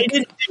 so and they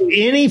didn't do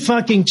any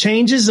fucking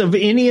changes of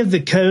any of the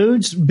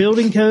codes,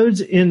 building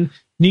codes in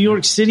New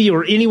York City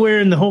or anywhere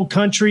in the whole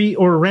country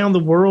or around the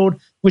world,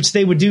 which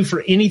they would do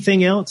for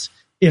anything else.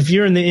 If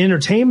you're in the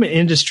entertainment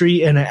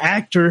industry and an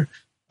actor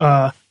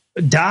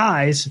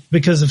dies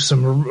because of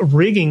some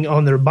rigging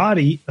on their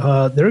body,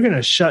 they're going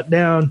to shut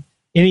down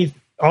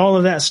all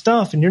of that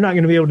stuff, and you're not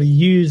going to be able to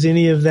use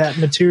any of that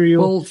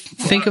material. Well,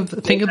 think of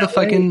the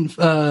fucking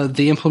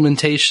the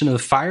implementation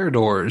of fire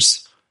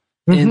doors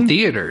in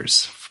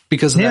theaters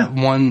because of that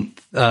one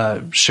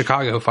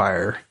Chicago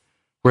fire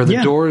where the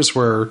doors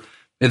were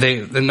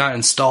they're not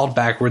installed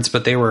backwards,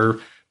 but they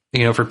were,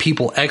 you know, for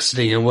people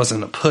exiting, it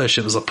wasn't a push,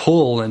 it was a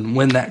pull, and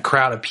when that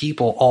crowd of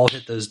people all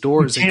hit those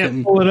doors, you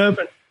can't pull it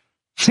open.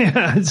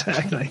 Yeah,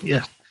 exactly.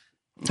 Yeah,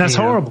 that's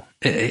horrible.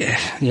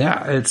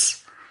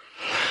 It's.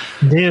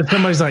 Yeah,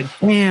 somebody's like,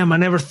 damn, I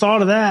never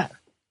thought of that.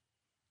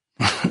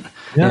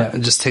 Yeah, it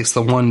just takes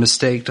the one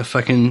mistake to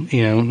fucking,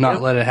 you know,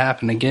 not let it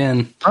happen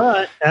again.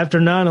 But after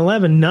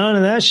 9/11, none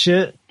of that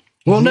shit.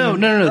 Well, no.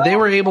 They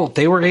were able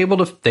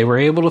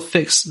to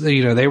fix,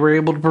 you know, they were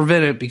able to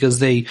prevent it because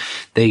they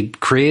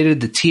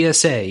created the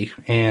TSA,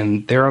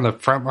 and they're on the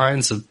front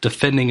lines of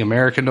defending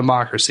American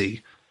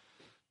democracy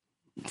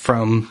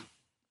from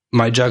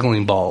my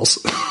juggling balls.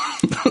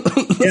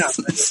 Yeah,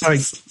 it's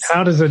like,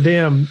 how does a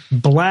damn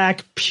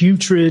black,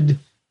 putrid,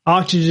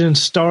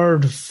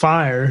 oxygen-starved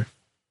fire,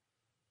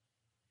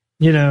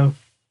 you know,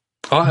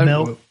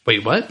 melt?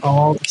 Wait, what?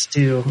 All the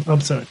steel. I'm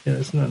sorry. Yeah,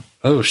 it's not.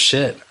 Oh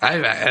shit! I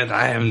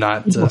am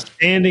not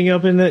standing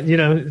up in the, you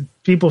know,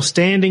 people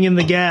standing in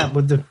the gap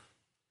with the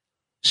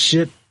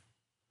shit.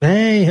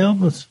 Hey,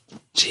 help us!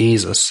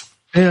 Jesus.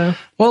 Yeah.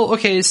 Well,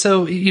 okay,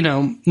 so, you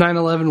know,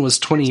 9/11 was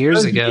 20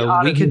 years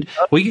ago.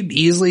 We could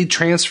easily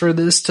transfer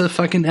this to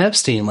fucking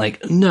Epstein.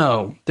 Like,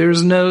 no,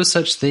 there's no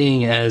such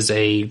thing as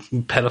a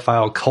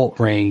pedophile cult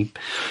ring.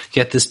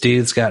 Yet this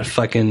dude's got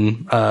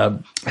fucking. I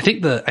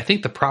think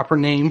the proper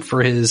name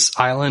for his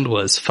island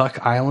was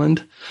Fuck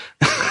Island.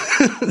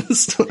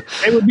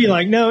 It would be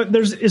like, no,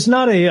 it's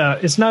not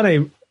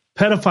a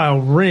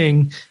pedophile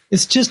ring.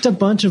 It's just a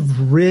bunch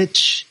of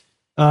rich,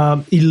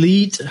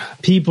 elite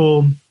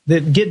people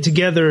that get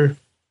together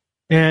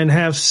and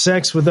have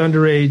sex with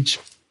underage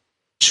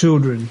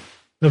children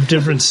of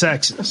different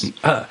sexes.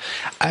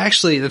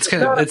 Actually, that's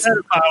kind of a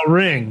pedophile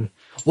ring.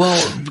 Well,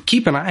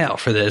 keep an eye out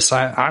for this.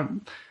 I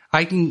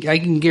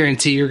can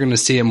guarantee you're going to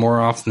see it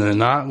more often than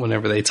not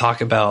whenever they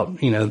talk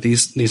about, you know,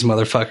 these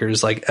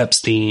motherfuckers like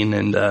Epstein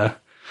and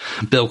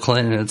Bill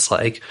Clinton. It's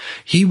like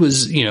he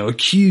was, you know,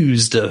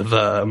 accused of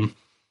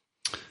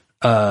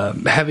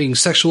having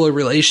sexual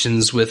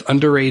relations with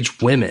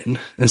underage women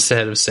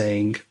instead of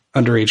saying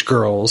underage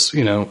girls,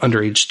 you know,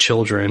 underage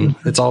children.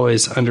 It's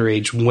always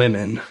underage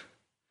women,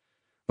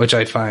 which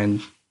I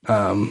find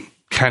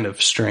kind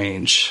of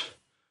strange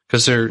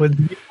because they're.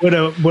 Would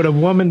a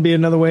woman be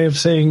another way of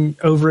saying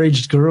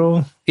overaged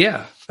girl?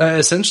 Yeah,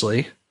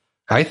 essentially,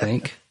 I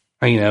think.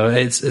 You know,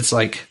 it's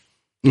like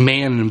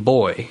man and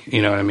boy.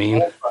 You know what I mean?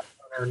 Vulva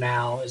owner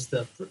now is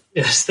the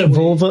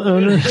vulva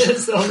owner.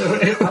 It's the only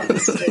way around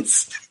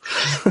this.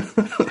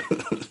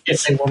 Can't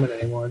say woman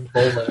anymore.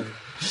 Vulva owner.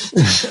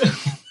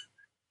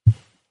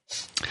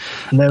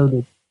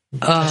 Noted.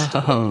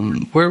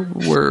 Where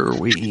were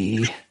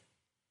we?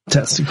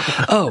 Testicle.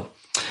 Oh,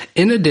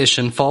 in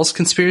addition, false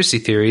conspiracy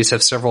theories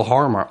have several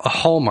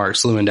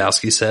hallmarks,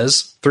 Lewandowski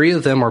says. 3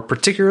 of them are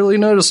particularly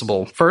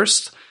noticeable.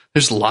 First,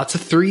 there's lots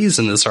of 3s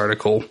in this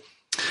article.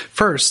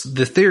 First,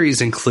 the theories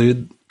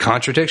include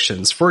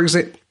contradictions. For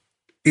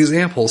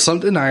example, some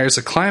deniers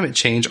of climate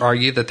change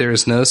argue that there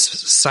is no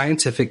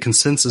scientific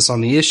consensus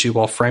on the issue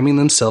while framing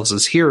themselves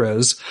as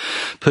heroes,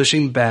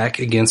 pushing back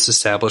against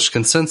established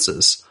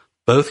consensus.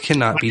 Both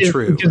cannot be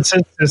true.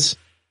 Consensus.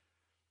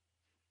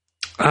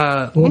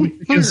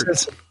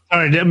 Consensus. All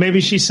right,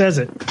 maybe she says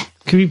it.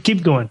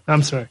 Keep going.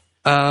 I'm sorry.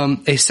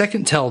 A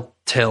second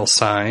telltale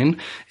sign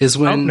is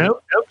when...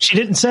 Nope, she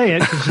didn't say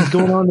it because she's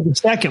going on to the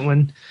second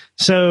one.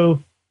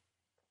 So,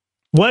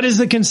 what is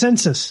the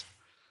consensus?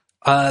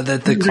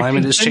 That the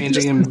climate is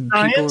changing and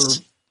people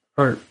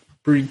are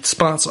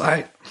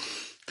responsible.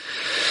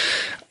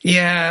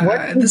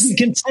 What is the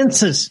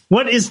consensus?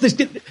 What is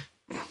the...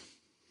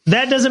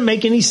 That doesn't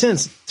make any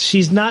sense.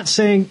 She's not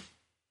saying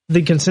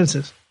the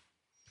consensus.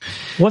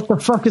 What the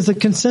fuck is the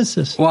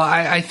consensus? Well,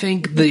 I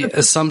think the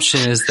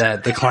assumption is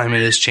that the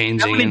climate is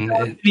changing. How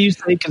many do you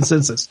say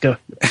consensus? Go.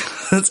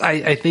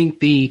 I think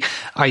the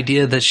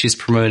idea that she's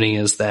promoting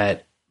is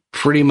that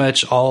pretty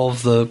much all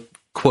of the,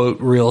 quote,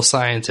 real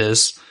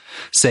scientists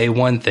say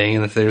one thing,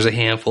 and that there's a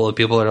handful of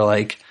people that are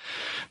like,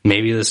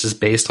 maybe this is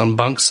based on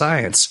bunk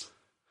science.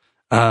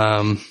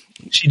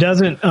 She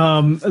doesn't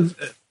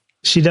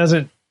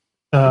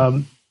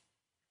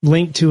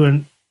linked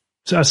to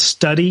a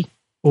study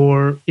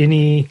or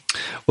any?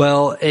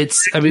 Well,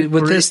 it's. I mean,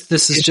 with this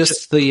is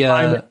just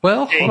the.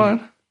 Well, hold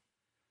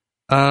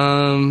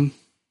on.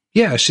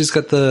 Yeah, she's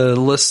got the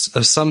list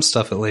of some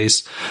stuff at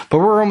least, but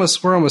we're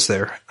almost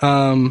there.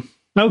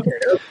 Okay.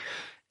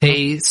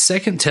 A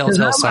second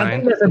telltale sign. I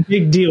think that's a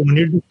big deal when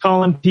you're just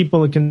calling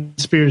people a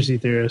conspiracy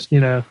theorist,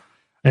 and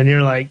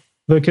you're like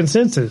the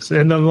consensus,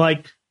 and then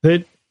like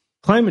the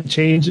climate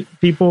change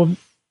people,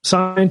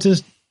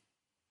 scientists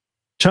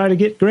try to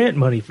get grant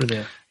money for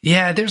them.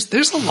 Yeah,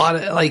 there's a lot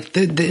of like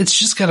it's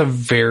just got a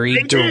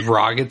very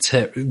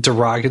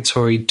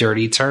derogatory,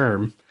 dirty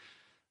term.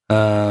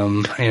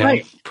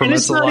 Right. And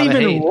it's not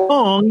even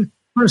wrong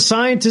for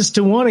scientists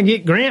to want to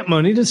get grant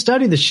money to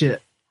study the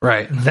shit.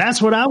 Right.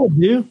 That's what I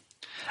would do.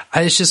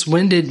 It's just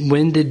when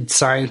did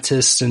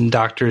scientists and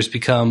doctors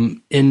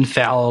become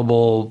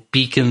infallible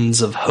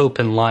beacons of hope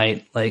and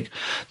light, like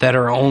that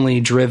are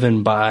only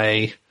driven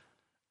by?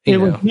 It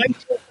was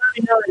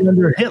 1939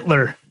 under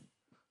Hitler.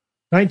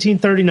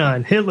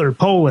 1939, Hitler,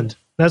 Poland.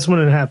 That's when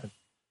it happened.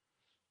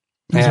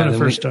 That's when it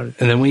first started.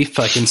 And then we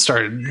fucking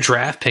started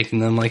draft picking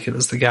them like it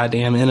was the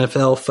goddamn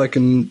NFL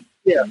fucking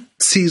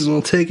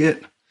seasonal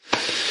ticket.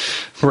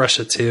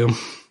 Russia too.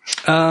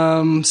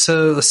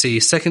 So let's see.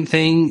 Second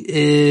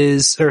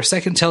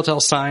telltale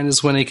sign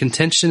is when a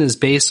contention is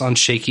based on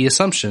shaky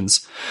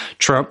assumptions.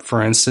 Trump,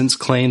 for instance,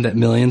 claimed that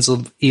millions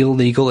of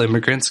illegal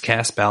immigrants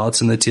cast ballots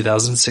in the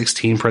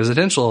 2016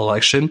 presidential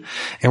election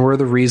and were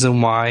the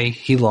reason why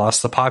he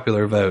lost the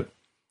popular vote.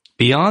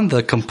 Beyond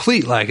the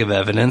complete lack of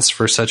evidence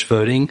for such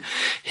voting,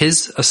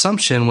 his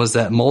assumption was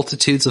that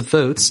multitudes of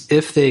votes,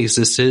 if they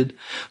existed,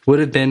 would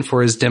have been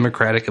for his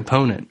Democratic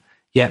opponent.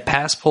 Yet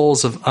past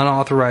polls of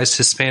unauthorized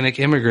Hispanic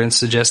immigrants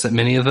suggest that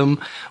many of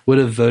them would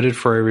have voted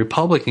for a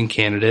Republican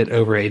candidate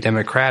over a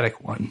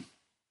Democratic one.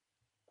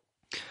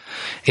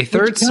 A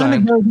third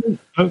sign...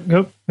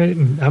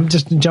 I'm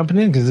just jumping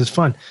in because it's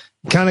fun.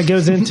 It kind of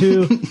goes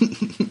into...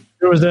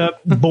 there was a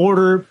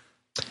border...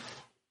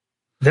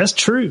 That's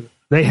true.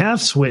 They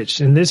have switched,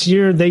 and this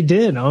year they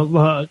did.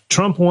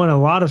 Trump won a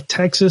lot of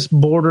Texas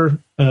border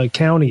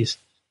counties,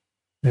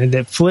 and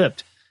that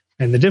flipped.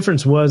 And the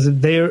difference was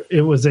that there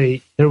was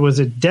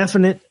a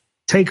definite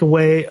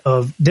takeaway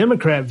of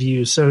Democrat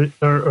views,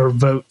 or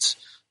votes.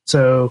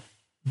 So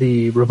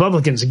the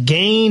Republicans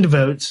gained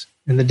votes,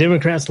 and the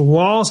Democrats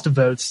lost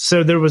votes.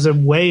 So there was a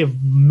way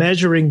of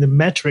measuring the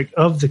metric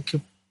of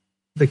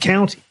the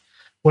county,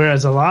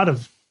 whereas a lot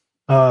of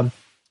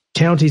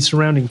counties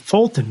surrounding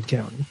Fulton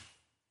County,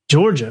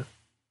 Georgia,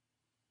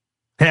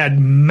 had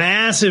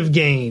massive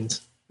gains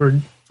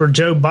for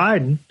Joe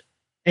Biden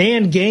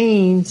and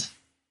gains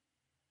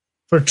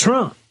for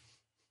Trump,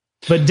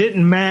 but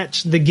didn't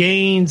match the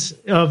gains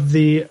of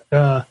the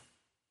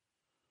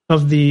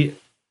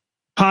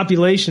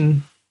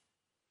population,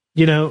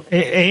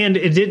 and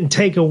it didn't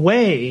take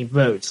away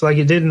votes like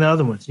it did in the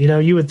other ones.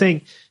 You would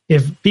think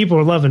if people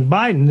are loving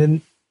Biden,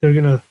 then they're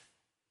going to.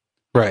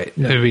 Right.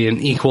 It'd be an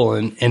equal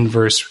and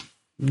inverse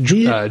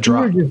drop.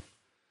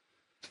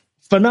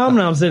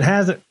 Phenomenons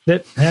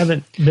that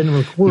haven't been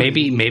recorded.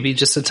 Maybe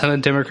just a ton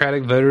of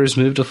Democratic voters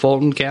moved to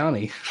Fulton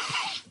County.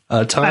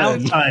 A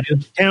ton. Outside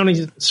of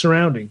counties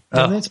surrounding.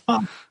 That's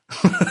fine.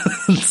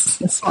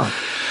 That's fine.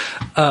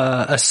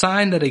 A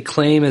sign that a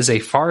claim is a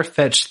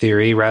far-fetched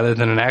theory rather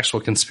than an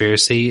actual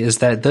conspiracy is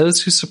that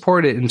those who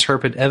support it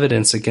interpret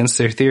evidence against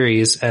their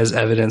theories as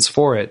evidence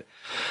for it.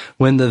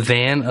 When the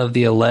van of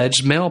the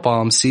alleged mail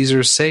bomb Cesar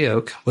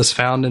Sayoc was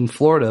found in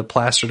Florida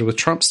plastered with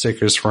Trump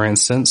stickers, for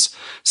instance,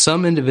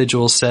 some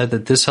individuals said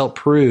that this helped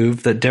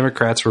prove that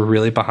Democrats were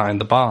really behind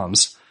the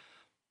bombs.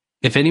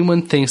 If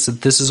anyone thinks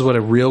that this is what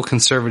a real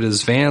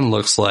conservative's van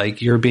looks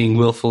like, you're being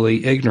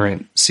willfully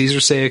ignorant. Cesar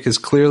Sayoc is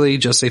clearly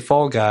just a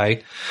fall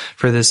guy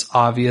for this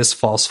obvious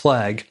false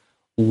flag.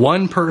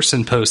 One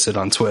person posted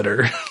on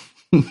Twitter.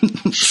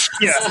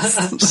 Yeah,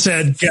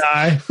 said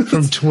guy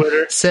from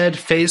Twitter. Said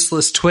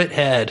faceless twit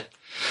head.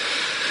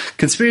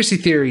 Conspiracy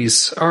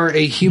theories are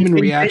a human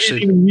reaction. They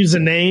didn't even use a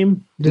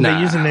name? Did they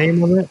use a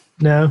name on it?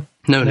 No.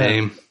 No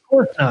name. Of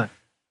course not.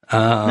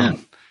 No.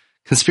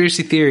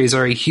 Conspiracy theories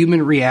are a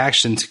human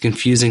reaction to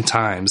confusing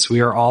times.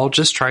 We are all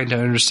just trying to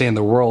understand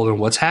the world and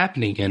what's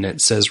happening in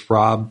it, says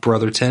Rob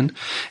Brotherton,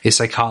 a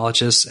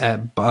psychologist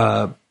at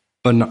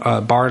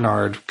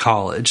Barnard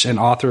College and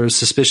author of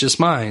Suspicious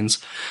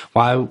Minds,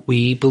 Why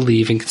We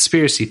Believe in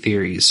Conspiracy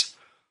Theories.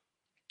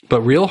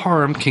 But real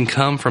harm can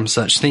come from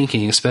such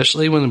thinking,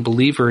 especially when a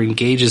believer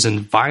engages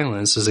in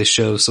violence as a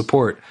show of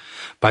support.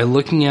 By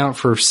looking out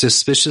for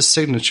suspicious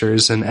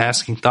signatures and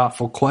asking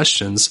thoughtful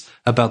questions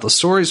about the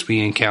stories we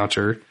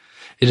encounter,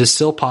 it is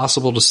still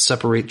possible to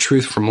separate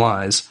truth from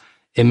lies.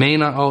 It may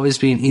not always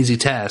be an easy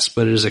task,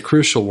 but it is a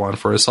crucial one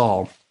for us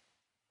all.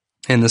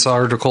 And this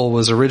article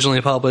was originally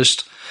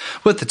published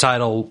with the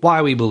title,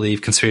 Why We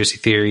Believe Conspiracy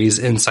Theories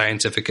in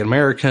Scientific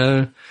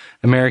American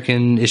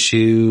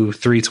issue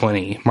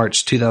 320,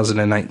 March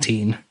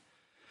 2019.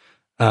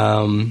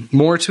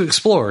 More to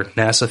explore.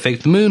 NASA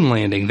faked the moon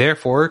landing.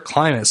 Therefore,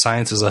 climate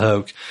science is a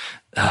hoax.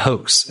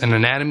 Hoax, An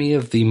Anatomy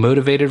of the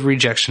Motivated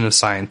Rejection of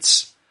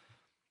Science.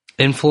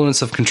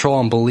 Influence of Control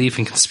on Belief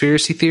in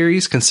Conspiracy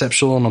Theories,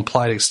 Conceptual and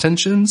Applied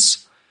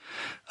Extensions.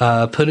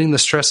 Putting the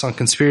Stress on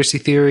Conspiracy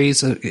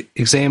Theories,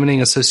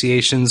 Examining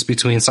Associations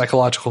between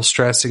Psychological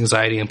Stress,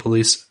 Anxiety, and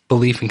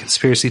Belief in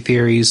Conspiracy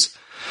Theories.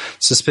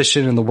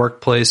 Suspicion in the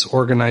Workplace,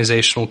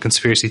 Organizational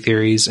Conspiracy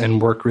Theories,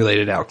 and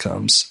Work-Related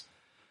Outcomes.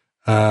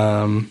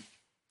 And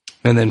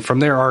then from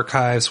their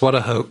archives, What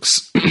a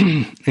Hoax.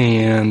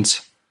 And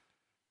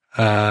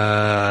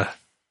yeah,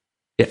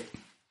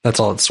 that's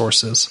all its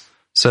sources.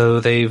 So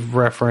they've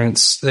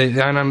referenced, and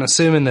I'm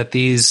assuming that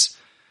these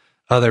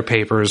other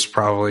papers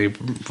probably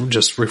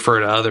just refer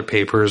to other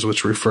papers,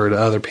 which refer to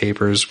other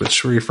papers,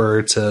 which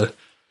refer to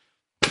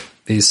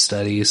these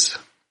studies.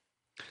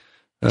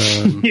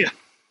 Yeah.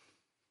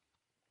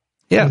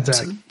 Yeah.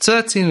 Exactly. So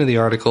that's the end of the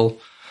article.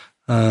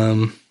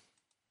 Not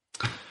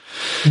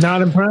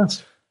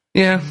impressed.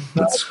 Yeah.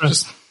 That's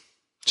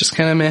just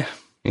kind of meh,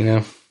 you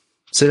know.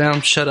 Sit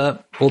down, shut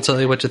up. We'll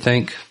tell you what to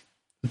think.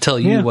 We'll tell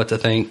you what to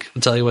think.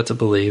 We'll tell you what to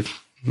believe.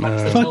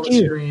 Fuck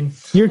you.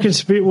 You're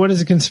what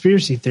is a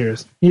conspiracy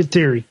theorist? Your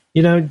theory.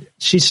 You know,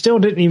 she still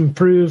didn't even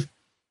prove.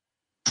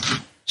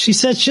 She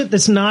said shit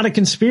that's not a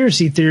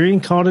conspiracy theory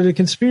and called it a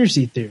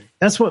conspiracy theory.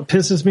 That's what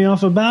pisses me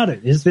off about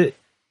it, is that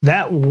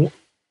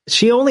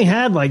she only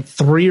had like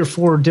 3 or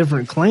 4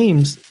 different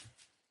claims.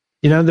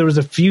 You know, there was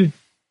a few,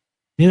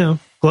 you know,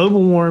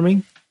 global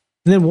warming.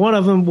 And then one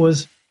of them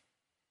was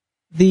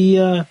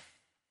that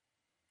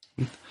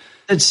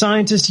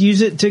scientists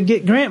use it to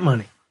get grant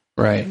money.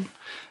 Right.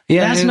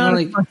 Yeah. That's not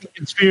a fucking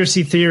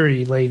conspiracy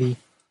theory, lady.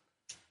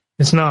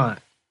 It's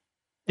not.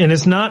 And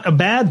it's not a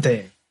bad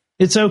thing.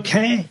 It's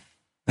okay.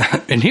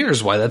 And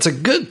here's why that's a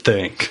good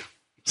thing.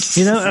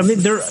 You know, I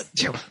mean,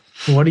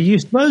 what are you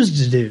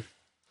supposed to do?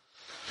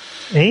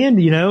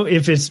 And, you know,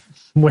 if it's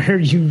where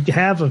you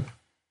have a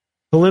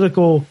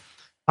political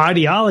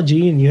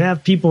ideology and you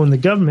have people in the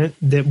government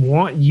that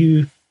want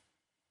you,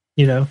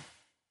 you know,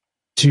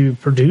 to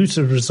produce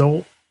a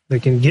result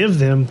that can give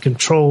them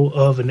control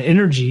of an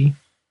energy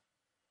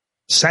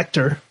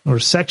sector or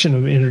section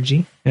of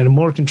energy and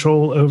more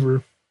control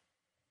over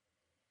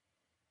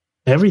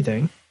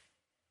everything.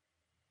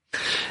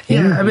 Yeah,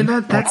 energy. I mean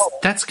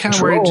that's kind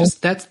of where it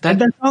just that's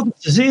all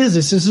this is.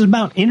 This is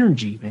about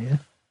energy, man.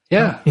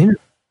 Yeah. Energy.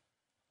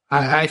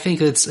 I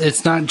think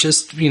it's not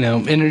just, you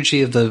know,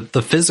 energy of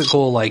the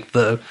physical, like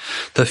the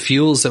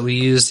fuels that we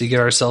use to get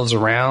ourselves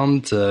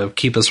around, to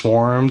keep us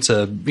warm,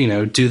 to, you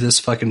know, do this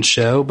fucking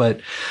show, but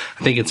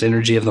I think it's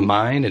energy of the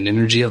mind and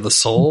energy of the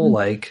soul. Mm-hmm.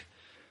 Like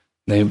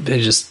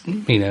they just,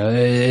 you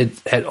know,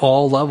 at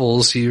all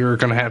levels you're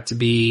going to have to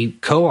be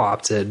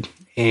co-opted.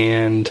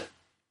 And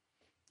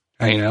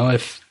you know,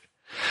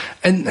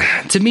 and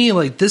to me,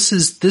 like this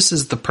is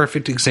the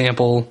perfect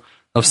example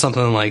of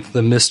something like the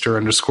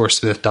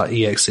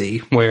Mr_Smith.exe,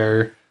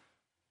 where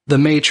the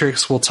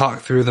Matrix will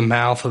talk through the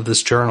mouth of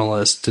this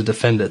journalist to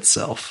defend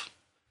itself.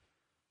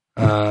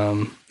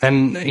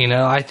 And, you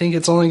know, I think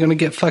it's only going to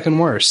get fucking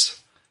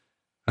worse.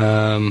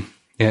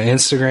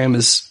 Instagram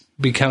is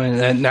becoming,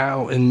 and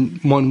now in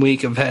 1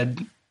 week I've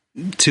had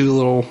 2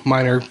 little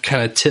minor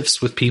kind of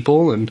tiffs with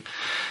people, and,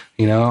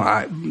 you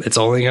know, it's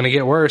only going to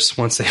get worse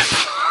once they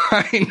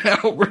find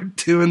out we're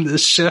doing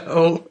this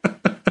show.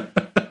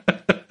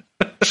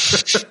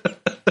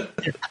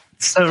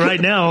 So right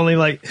now, only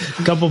like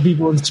a couple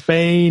people in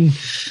Spain,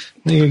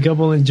 maybe a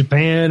couple in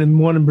Japan, and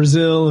one in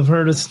Brazil have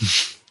heard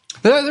us.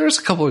 There's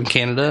a couple in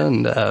Canada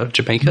and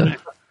Jamaica.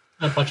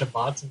 A bunch of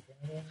bots in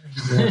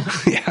Canada.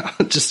 Yeah,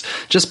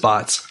 just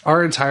bots.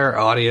 Our entire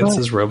audience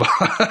is robots.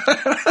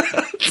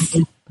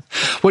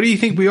 What do you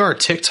think we are,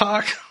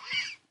 TikTok?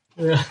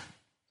 Yeah.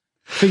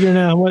 Figuring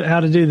out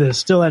how to do this.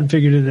 Still hadn't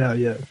figured it out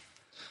yet.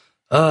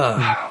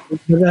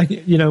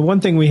 You know,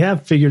 one thing we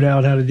have figured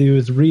out how to do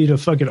is read a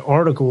fucking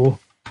article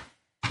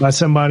by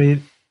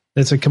somebody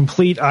that's a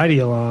complete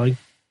ideologue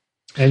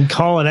and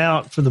call it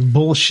out for the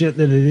bullshit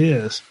that it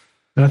is.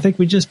 And I think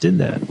we just did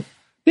that.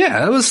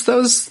 Yeah, that was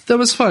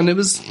fun. It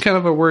was kind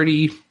of a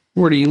wordy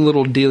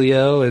little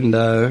dealio, and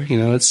you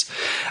know,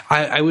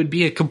 I would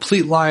be a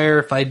complete liar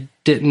if I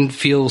didn't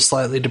feel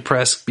slightly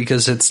depressed,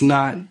 because it's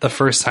not the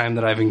first time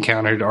that I've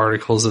encountered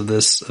articles of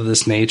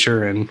this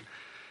nature, and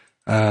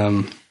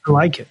I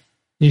like it.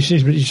 You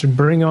should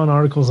bring on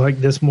articles like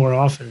this more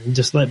often and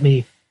just let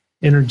me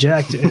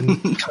interject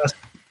and cuss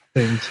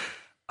things.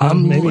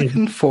 I'm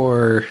looking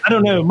for. I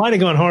don't know. It might have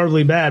gone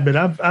horribly bad, but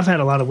I've had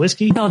a lot of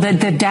whiskey. No, the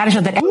data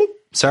showed that.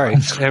 Sorry,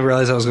 I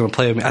realized I was going to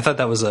play. I thought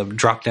that was a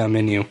drop down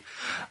menu.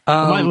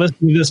 I might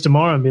listen to this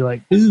tomorrow and be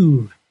like,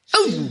 "Ooh,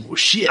 oh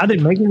shit! I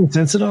didn't make any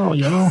sense at all,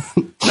 y'all."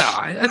 No,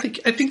 I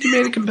think you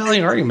made a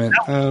compelling argument.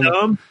 Part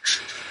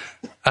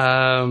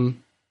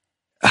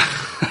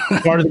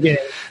of the game.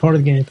 Part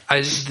of the game.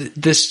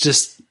 This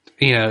just,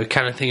 you know,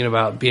 kind of thinking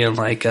about being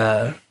like,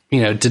 you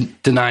know,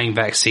 denying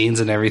vaccines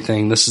and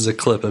everything. This is a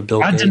clip of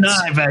Bill Gates. I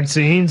deny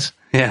vaccines.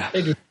 Yeah.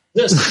 And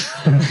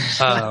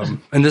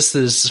this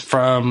is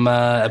from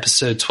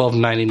episode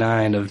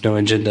 1299 of No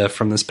Agenda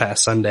from this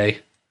past Sunday.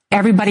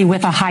 Everybody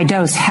with a high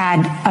dose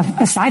had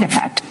a side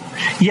effect.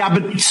 Yeah,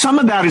 but some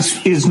of that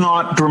is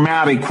not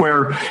dramatic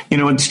where,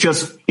 it's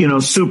just,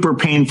 super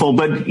painful.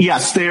 But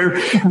yes,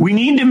 we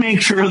need to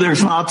make sure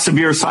there's not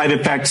severe side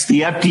effects.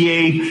 The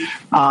FDA,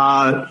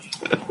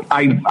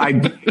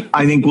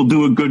 I think will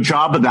do a good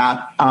job of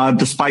that,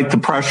 despite the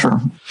pressure.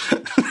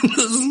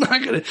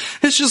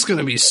 It's just going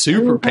to be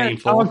super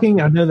painful.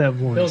 Talking, I know that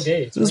voice. Bill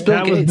Gates. It was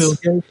Bill Gates. Was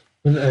Bill Gates.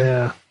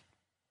 Yeah.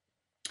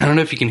 I don't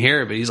know if you can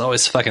hear it, but he's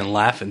always fucking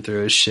laughing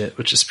through his shit,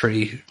 which is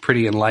pretty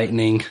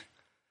enlightening.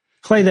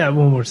 Play that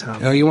one more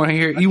time. Oh, you want to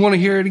hear? You want to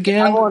hear it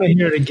again? I want to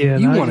hear it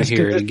again. You want to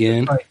hear it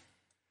again?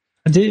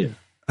 I do.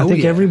 I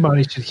think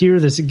everybody should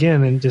hear this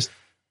again and just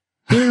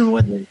hear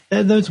what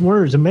those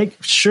words and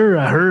make sure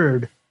I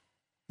heard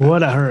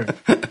what I heard.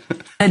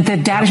 The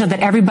data showed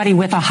that everybody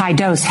with a high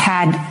dose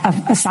had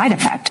a side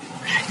effect.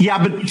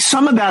 Yeah, but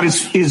some of that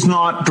is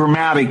not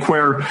dramatic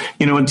where,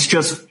 it's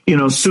just,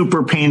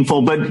 super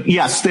painful. But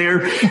yes,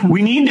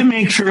 we need to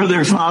make sure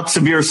there's not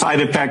severe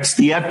side effects.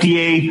 The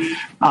FDA,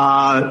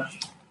 I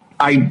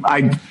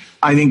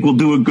think will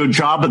do a good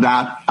job of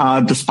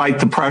that, despite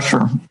the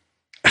pressure.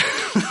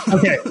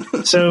 Okay.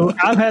 So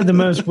I've had the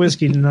most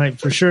whiskey tonight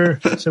for sure.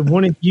 So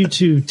why don't you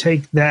two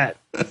take that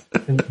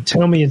and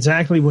tell me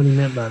exactly what he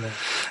meant by that.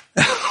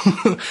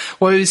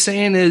 What he's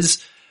saying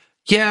is,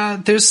 yeah,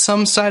 there's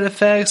some side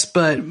effects,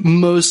 but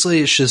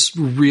mostly it's just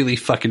really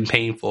fucking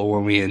painful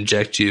when we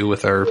inject you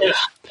with our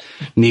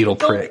needle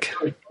prick.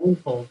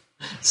 Painful.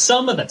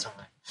 Some of the time.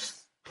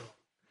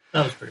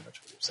 That was pretty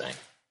much what you were saying.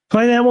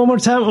 Play that one more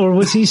time, or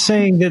was he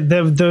saying that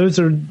those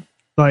are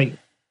like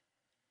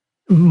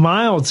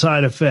mild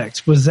side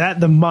effects? Was that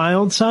the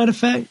mild side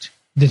effect?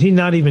 Did he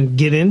not even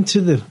get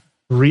into the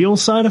real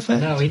side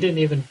effect? No, he didn't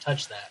even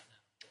touch that.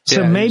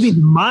 So maybe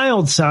the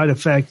mild side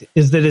effect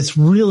is that it's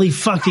really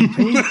fucking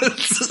painful.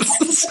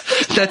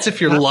 That's if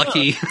you're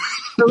lucky.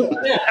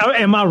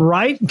 Am I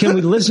right? Can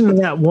we listen to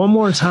that one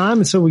more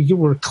time so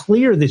we're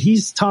clear that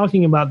he's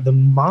talking about the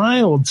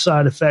mild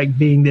side effect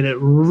being that it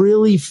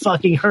really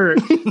fucking hurt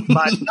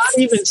by not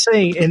even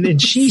saying, and then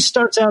she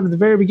starts out at the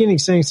very beginning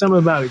saying something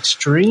about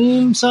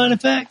extreme side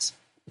effects.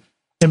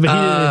 But he didn't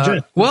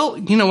address. Well,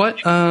 you know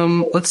what?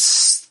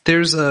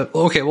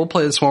 We'll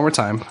play this one more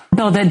time.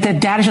 No, the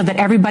data showed that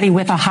everybody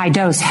with a high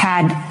dose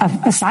had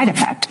a side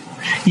effect.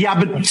 Yeah,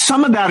 but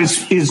some of that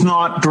is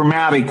not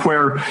dramatic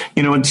where,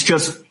 it's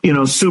just,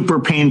 super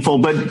painful.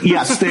 But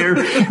yes,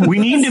 we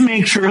need to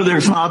make sure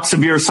there's not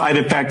severe side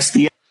effects.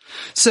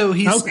 So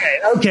he's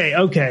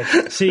okay.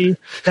 See,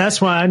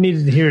 that's why I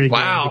needed to hear it again.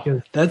 Wow,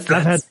 because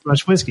I've had too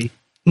much whiskey.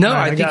 No,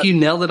 I think you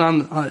nailed it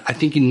I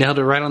think you nailed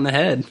it right on the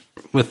head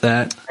with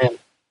that.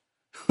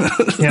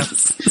 Yeah.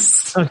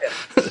 Okay.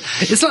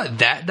 It's not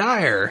that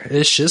dire.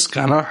 It's just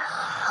gonna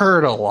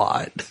hurt a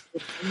lot.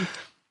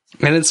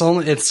 And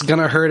it's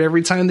gonna hurt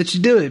every time that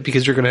you do it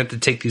because you're gonna have to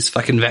take these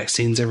fucking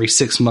vaccines every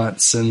 6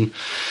 months and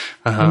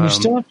you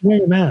still have to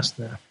wear a mask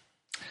though.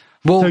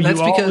 Well, so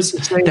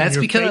that's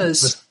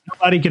because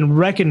nobody can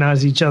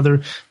recognize each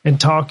other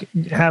and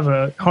have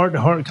a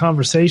heart-to-heart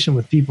conversation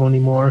with people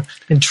anymore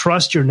and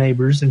trust your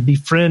neighbors and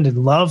befriend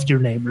and love your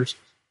neighbors.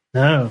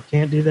 No,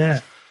 can't do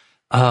that.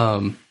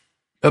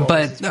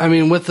 But I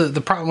mean, with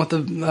the problem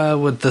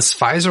with this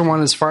Pfizer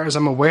one, as far as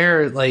I'm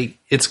aware, like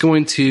it's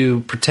going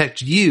to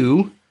protect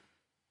you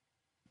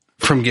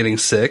from getting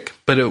sick,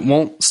 but it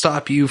won't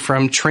stop you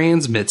from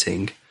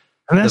transmitting.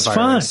 And that's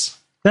fine.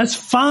 That's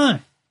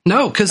fine.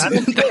 No, because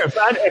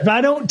if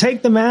I don't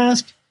take the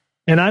mask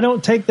and I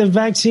don't take the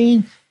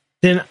vaccine,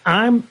 then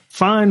I'm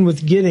fine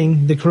with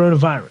getting the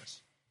coronavirus.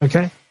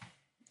 Okay,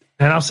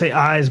 and I'll say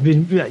I as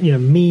being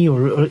me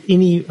or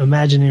any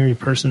imaginary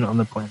person on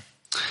the planet.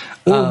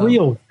 Or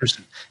real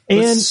person. And,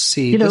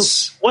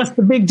 what's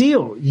the big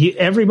deal?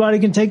 Everybody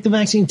can take the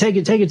vaccine. Take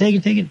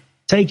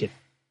it.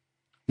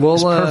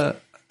 Well,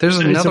 there's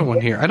another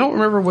one here. I don't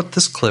remember what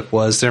this clip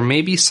was. There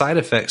may be side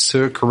effects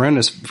to a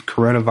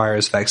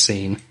coronavirus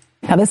vaccine.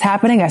 Now, this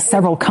happening as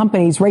several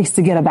companies race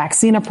to get a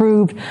vaccine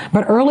approved,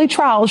 but early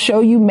trials show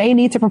you may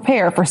need to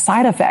prepare for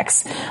side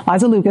effects.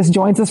 Liza Lucas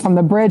joins us from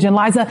the bridge. And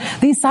Liza,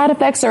 these side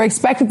effects are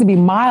expected to be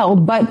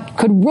mild, but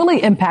could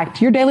really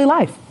impact your daily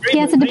life.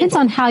 Yes, it depends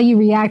on how you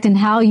react and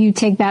how you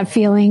take that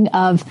feeling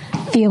of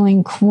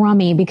feeling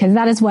crummy, because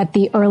that is what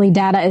the early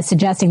data is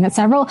suggesting, that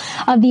several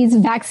of these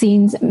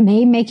vaccines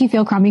may make you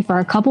feel crummy for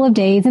a couple of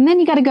days, and then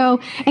you got to go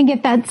and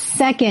get that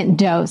second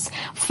dose.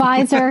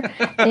 Pfizer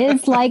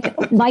is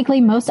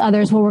likely most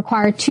others will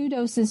require 2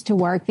 doses to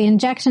work. The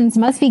injections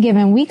must be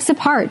given weeks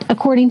apart,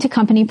 according to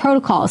company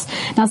protocols.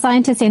 Now,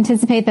 scientists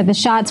anticipate that the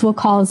shots will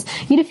cause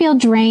you to feel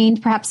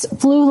drained, perhaps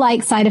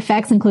flu-like side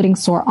effects, including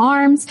sore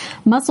arms,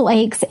 muscle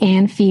aches,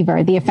 and fever.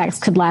 The effects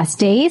could last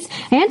days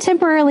and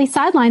temporarily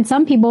sideline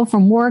some people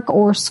from work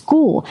or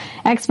school.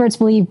 Experts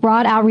believe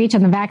broad outreach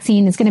on the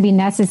vaccine is going to be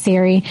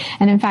necessary.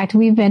 And in fact,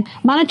 we've been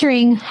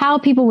monitoring how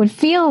people would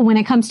feel when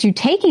it comes to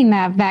taking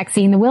that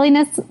vaccine, the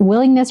willingness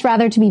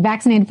to be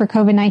vaccinated for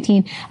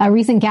COVID-19. A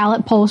recent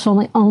Gallup poll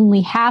showing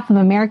only half of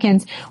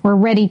Americans were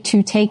ready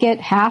to take it,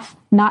 half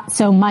not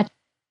so much.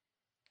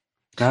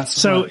 Not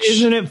so much.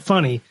 isn't it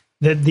funny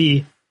that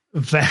the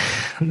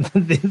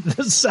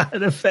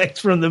side effects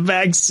from the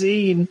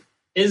vaccine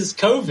is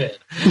COVID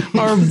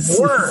are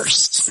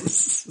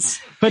worse,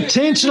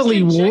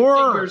 potentially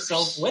worse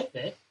yourself with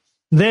it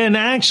than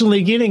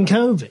actually getting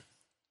COVID.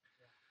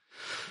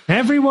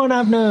 Everyone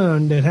I've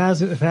known that has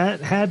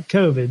had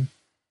COVID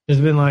has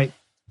been like,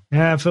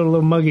 I felt a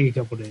little muggy a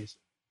couple of days,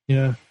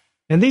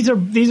 And these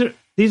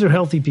are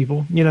healthy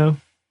people, They're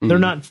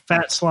not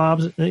fat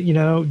slobs,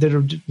 that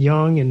are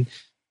young and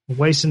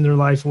wasting their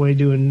life away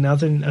doing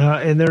nothing,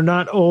 and they're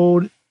not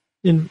old,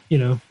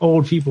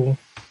 old people.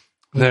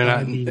 They're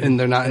not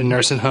in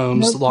nursing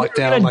homes locked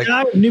down. Like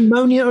die of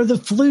pneumonia or the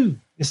flu.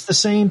 It's the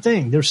same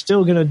thing. They're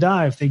still going to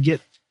die if they get,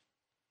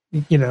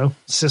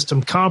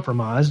 system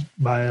compromised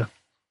by a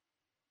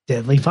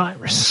deadly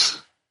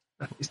virus.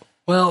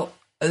 Well,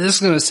 this is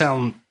going to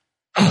sound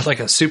like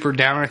a super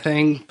downer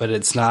thing, but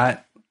it's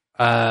not.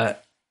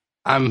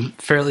 I'm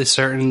fairly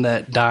certain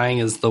that dying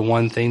is the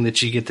one thing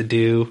that you get to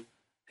do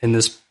on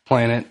this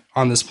planet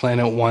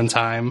one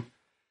time.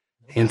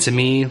 And to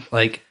me,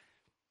 like,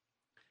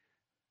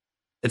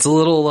 it's a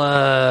little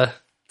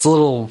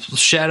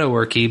shadow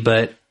worky,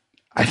 but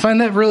I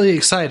find that really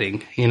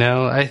exciting.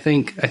 I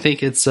think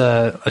it's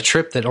a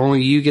trip that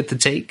only you get to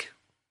take,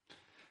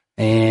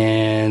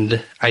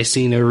 and I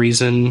see no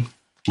reason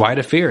why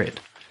to fear it.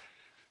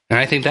 And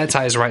I think that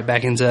ties right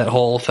back into that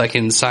whole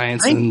fucking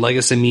science and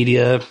legacy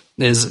media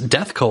is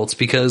death cults,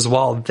 because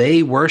while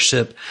they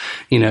worship,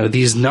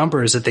 these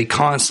numbers that they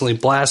constantly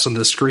blast on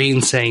the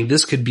screen saying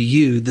this could be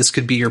you, this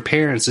could be your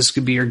parents, this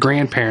could be your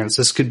grandparents,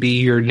 this could be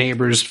your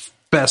neighbor's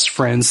best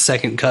friend's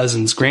second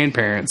cousin's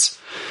grandparents.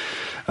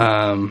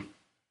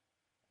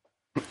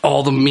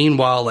 All the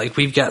meanwhile, like,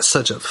 we've got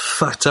such a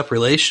fucked up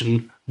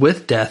relation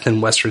with death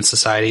in Western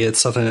society. It's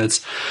something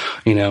that's,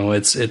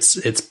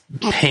 it's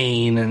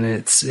pain, and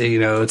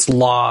it's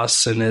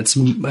loss, and it's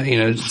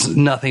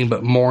nothing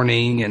but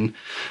mourning. And,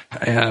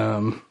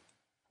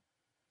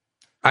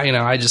 I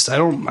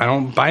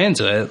don't buy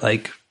into it.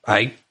 Like,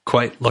 I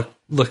quite look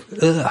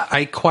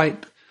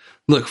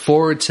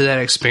forward to that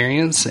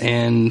experience.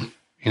 And,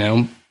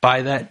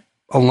 by that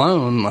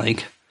alone,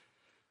 like,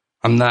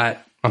 I'm not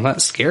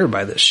scared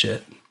by this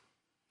shit.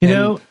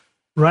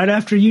 Right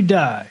after you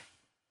die,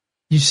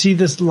 you see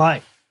this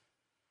light,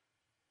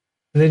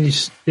 and then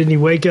you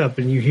wake up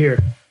and you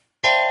hear,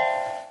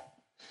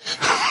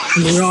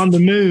 and you're on the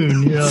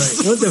moon. You're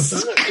like, what the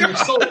fuck?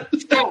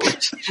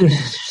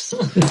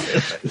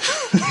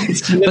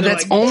 But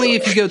that's only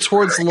if you go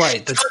towards the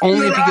light. That's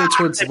only if you go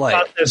towards the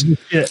light.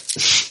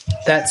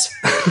 That's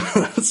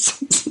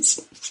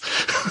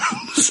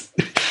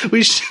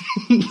we should.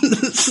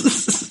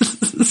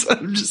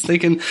 I'm just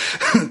thinking.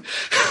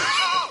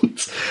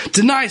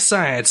 Deny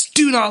science.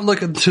 Do not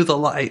look into the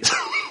light.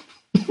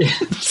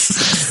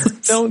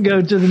 Don't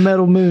go to the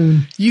metal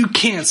moon. You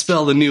can't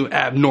spell the new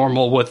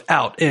abnormal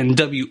without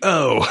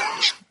NWO.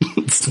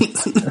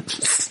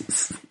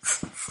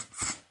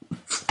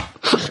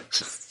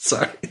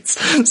 Sorry,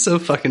 it's so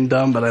fucking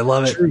dumb, but I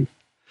love it. True.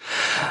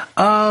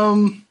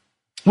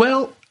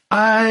 Well,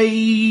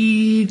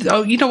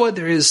 you know what?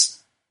 There is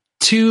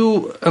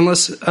two.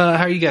 Unless, how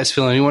are you guys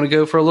feeling? You want to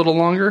go for a little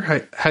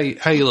longer? How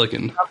you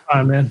looking? I'm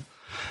fine, man.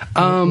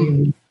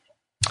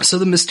 So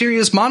the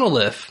mysterious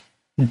monolith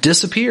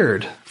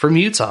disappeared from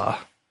Utah.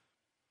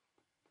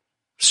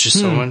 It's just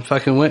someone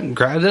fucking went and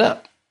grabbed it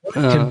up.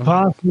 Could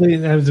possibly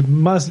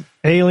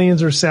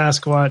aliens or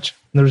Sasquatch.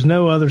 There's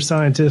no other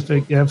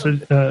scientific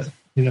effort.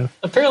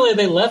 Apparently,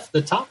 they left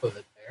the top of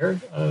it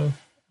there. I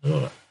don't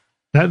know.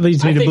 That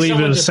leads me to believe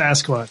it was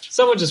Sasquatch.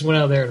 Someone just went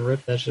out there and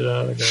ripped that shit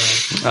out of the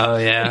ground. Oh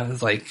yeah,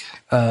 it's like,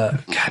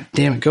 God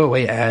damn it, go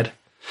away, ad.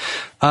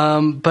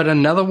 But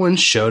another one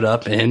showed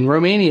up in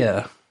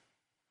Romania.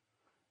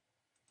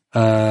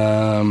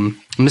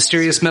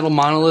 Mysterious metal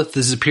monolith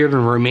disappeared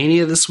in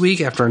Romania this week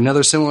after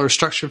another similar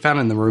structure found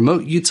in the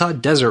remote Utah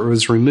desert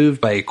was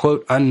removed by a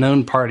quote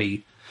unknown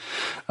party.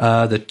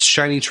 The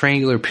shiny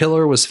triangular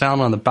pillar was found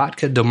on the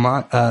Batka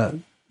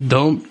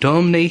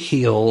Domne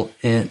Hill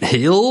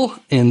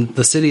in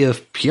the city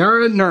of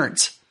Piara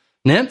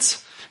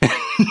Neamț,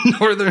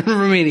 northern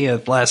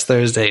Romania last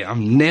Thursday.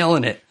 I'm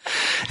nailing it.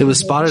 It was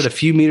spotted a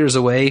few meters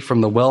away from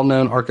the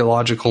well-known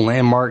archaeological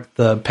landmark,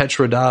 the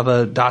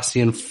Petrodava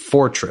Dacian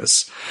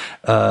Fortress,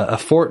 a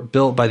fort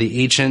built by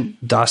the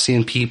ancient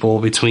Dacian people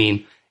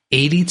between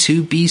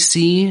 82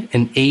 BC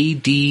and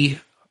AD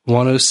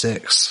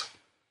 106.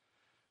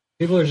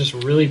 People are just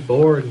really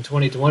bored in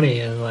 2020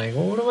 and like,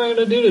 well, what am I going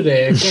to do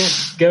today? I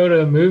can't go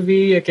to a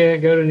movie. I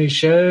can't go to any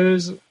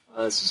shows.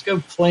 Let's just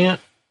go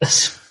plant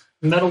this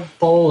metal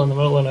pole in the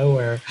middle of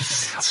nowhere.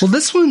 Well,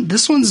 this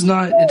one's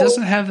not. It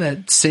doesn't have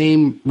that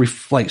same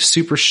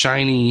super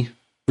shiny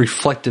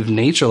reflective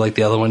nature like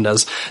the other one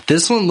does.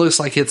 This one looks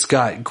like it's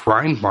got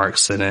grind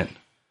marks in it.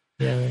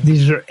 Yeah,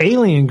 these are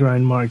alien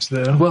grind marks,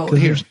 though. Well,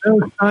 there's no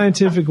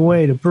scientific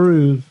way to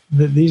prove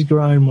that these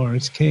grind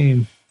marks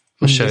came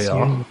I'll show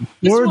y'all.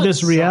 Or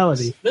this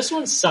reality. This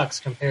one sucks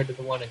compared to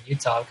the one in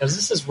Utah because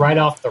this is right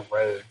off the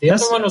road. The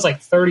other one was like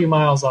 30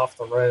 miles off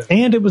the road.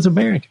 And it was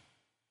American.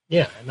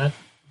 Yeah, and that's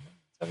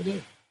how we do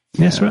it.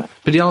 That's right.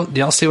 But do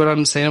y'all see what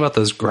I'm saying about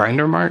those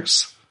grinder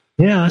marks?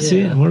 Yeah, I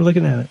see it. We're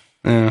looking at it.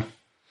 Yeah.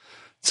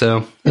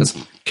 So it's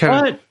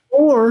kind of...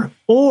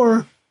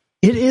 Or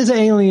it is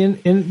alien,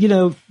 and you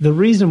know the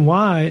reason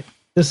why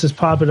this is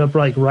popping up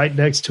like right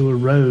next to a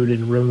road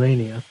in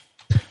Romania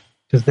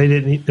because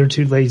they're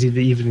too lazy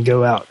to even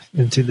go out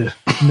into the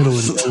middle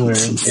of nowhere.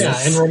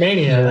 Yeah, in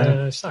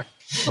Romania, suck.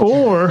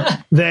 Or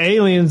the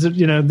aliens,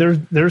 you know,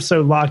 they're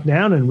so locked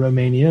down in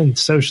Romania and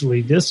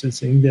socially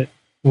distancing that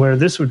where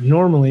this would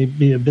normally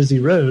be a busy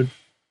road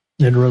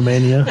in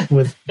Romania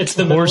with it's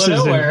the horses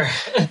middle of nowhere.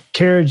 and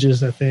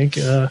carriages, I think,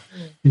 and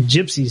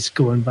gypsies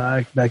going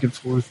back and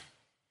forth.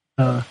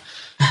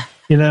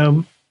 You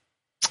know,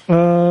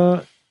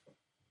 that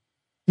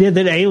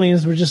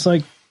aliens were just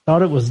like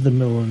thought it was the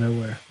middle of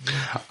nowhere.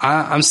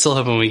 I'm still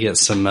hoping we get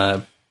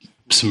some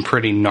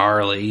pretty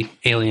gnarly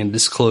alien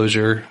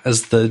disclosure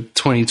as the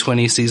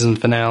 2020 season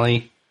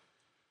finale,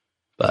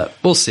 but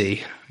we'll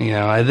see. You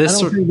know, I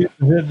don't think it's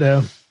it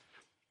though.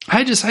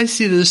 I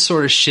see this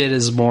sort of shit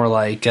as more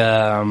like you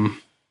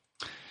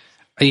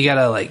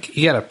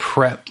gotta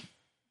prep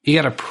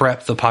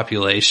the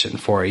population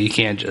for it. You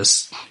can't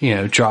just, you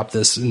know, drop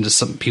this into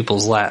some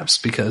people's laps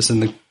because then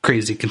the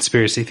crazy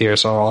conspiracy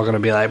theorists are all going to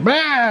be like,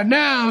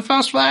 no,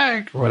 false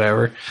flag, or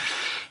whatever.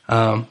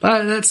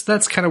 But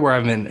that's kind of where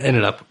I've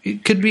ended up.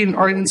 It could be an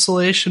art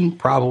installation,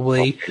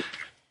 probably.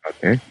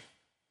 Okay.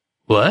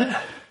 What?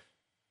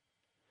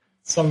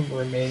 Some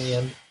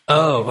Romanian.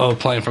 Oh,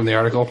 playing from the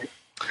article.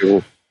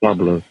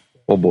 Tablă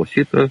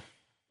obosită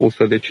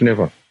pusă de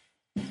cineva.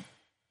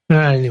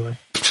 Anyway.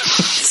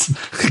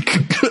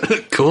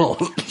 Cool.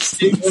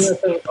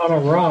 On a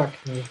rock.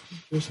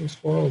 There's some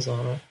squirrels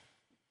on it.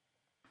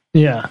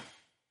 Yeah.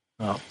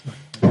 Oh.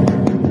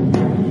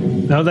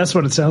 No, that's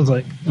what it sounds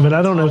like. But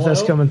I don't know if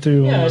that's coming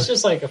through. Yeah, it's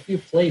just like a few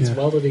plates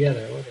welded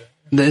together. Look at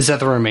it. Is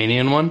that the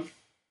Romanian one?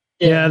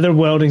 Yeah, their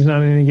welding's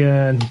not any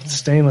good.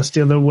 Stainless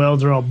steel, their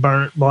welds are all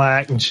burnt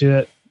black and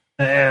shit.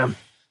 Damn.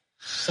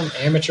 Some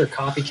amateur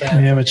copycat.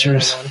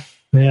 Amateurs.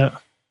 Yeah.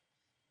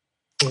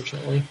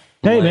 Fortunately.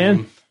 Hey,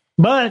 man.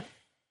 But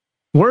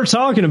we're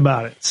talking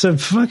about it. So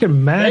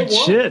fucking mad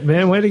shit,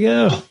 man. Way to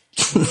go.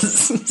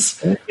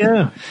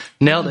 Yeah.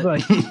 Nailed it.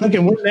 Like, okay,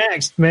 we're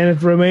next, man.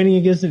 If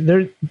Romania gets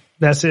it,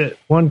 that's it.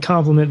 One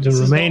compliment to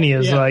Romania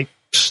is like,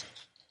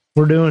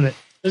 we're doing it.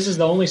 This is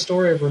the only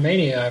story of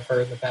Romania I've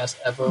heard in the past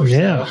ever.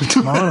 Yeah.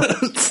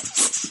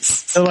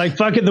 So like,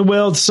 fucking the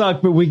world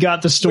sucked, but we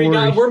got the story. We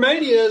got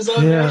Romania's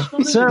on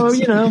national news. So,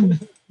 you know,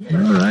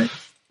 all right.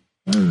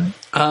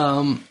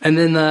 And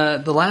then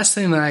the last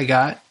thing that I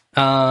got,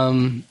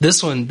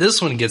 this one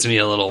gets me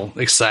a little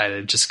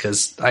excited just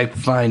because I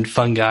find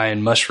fungi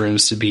and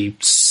mushrooms to be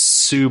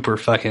super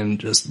fucking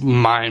just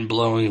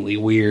mind-blowingly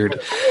weird.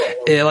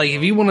 Like,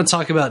 if you want to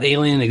talk about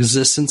alien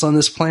existence on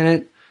this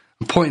planet,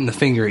 I'm pointing the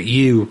finger at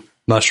you,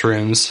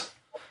 mushrooms.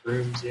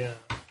 Mushrooms, yeah.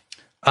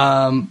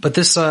 But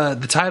this,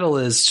 the title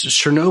is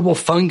Chernobyl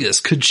fungus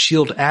could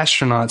shield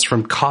astronauts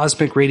from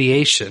cosmic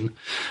radiation.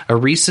 A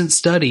recent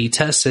study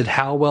tested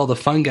how well the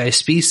fungi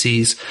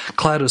species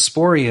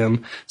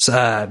Cladosporium,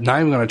 not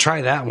even going to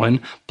try that one,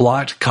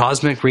 blocked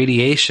cosmic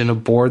radiation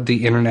aboard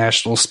the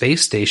International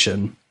Space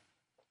Station.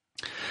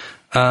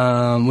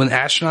 When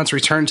astronauts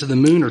return to the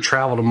moon or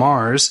travel to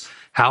Mars,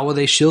 how will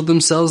they shield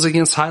themselves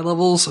against high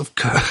levels of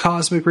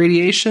cosmic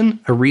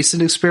radiation? A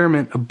recent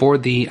experiment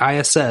aboard the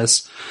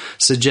ISS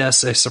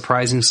suggests a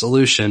surprising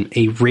solution,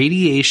 a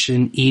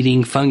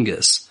radiation-eating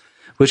fungus,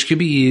 which could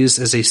be used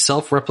as a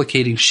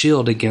self-replicating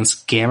shield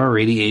against gamma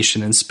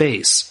radiation in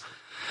space.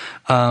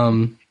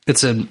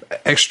 It's an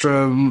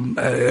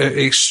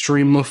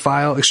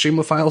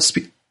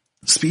extremophile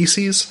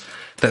species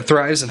that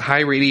thrives in high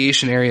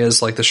radiation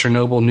areas like the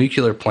Chernobyl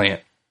nuclear plant.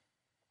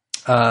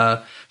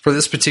 For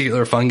this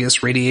particular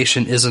fungus,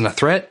 radiation isn't a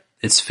threat,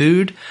 it's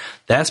food.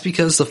 That's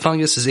because the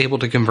fungus is able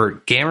to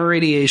convert gamma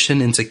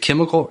radiation into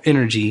chemical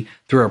energy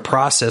through a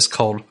process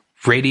called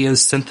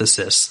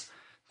radiosynthesis.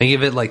 Think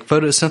of it like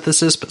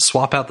photosynthesis, but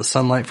swap out the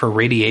sunlight for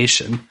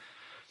radiation.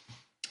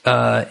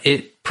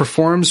 It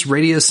performs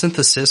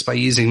radiosynthesis by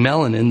using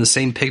melanin, the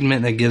same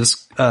pigment that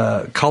gives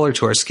color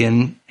to our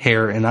skin,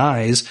 hair, and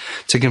eyes,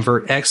 to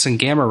convert X and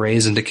gamma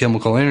rays into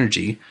chemical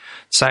energy.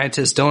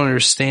 Scientists don't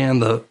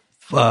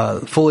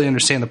fully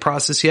understand the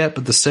process yet,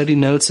 but the study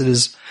notes it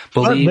is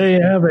believed. But they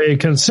have a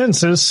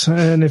consensus,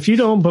 and if you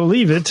don't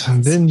believe it,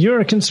 then you're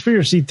a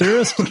conspiracy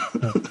theorist.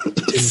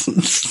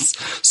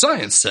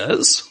 Science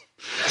says.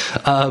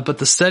 But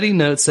the study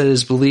notes that it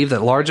is believed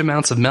that large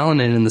amounts of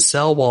melanin in the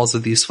cell walls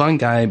of these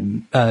fungi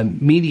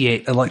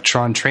mediate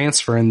electron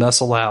transfer and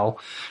thus allow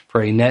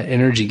for a net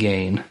energy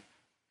gain.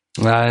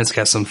 It's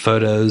got some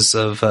photos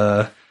of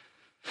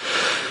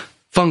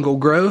fungal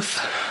growth.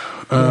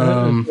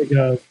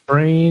 Like,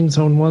 brains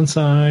on one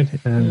side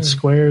and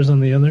squares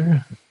on the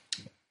other.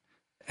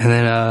 And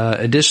then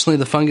additionally,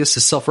 the fungus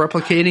is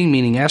self-replicating,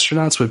 meaning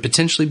astronauts would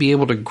potentially be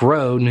able to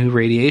grow new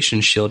radiation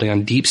shielding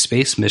on deep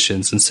space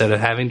missions instead of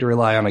having to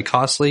rely on a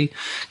costly,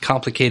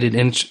 complicated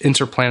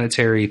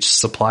interplanetary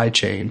supply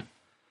chain.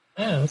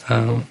 Yeah, that's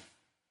pretty cool.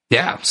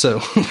 Yeah, so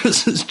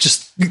this is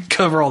just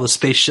cover all the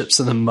spaceships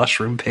in the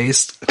mushroom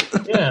paste.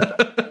 Yeah.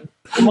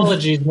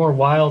 Biology is more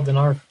wild than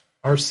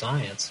our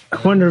science.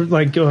 I wonder,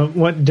 like,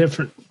 what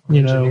different,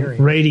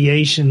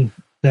 radiation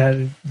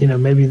that,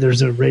 maybe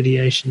there's a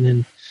radiation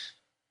in,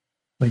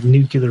 like,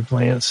 nuclear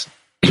plants.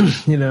 They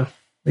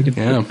could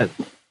put that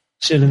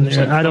shit in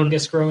there. I don't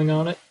guess growing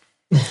on it.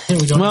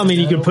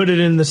 You could put it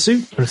in the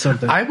soup or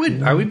something. I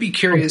would be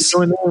curious.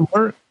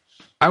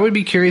 I would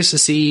be curious to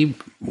see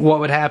what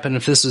would happen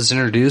if this was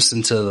introduced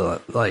into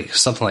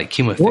something like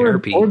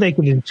chemotherapy, or they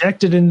could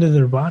inject it into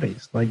their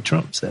bodies, like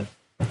Trump said.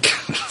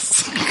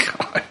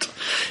 God.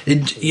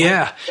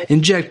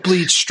 Inject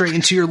bleach straight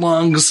into your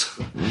lungs.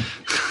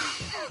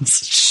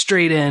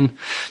 Straight in.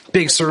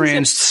 Big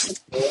syringe.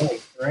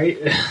 Right?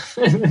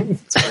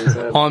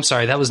 Oh, I'm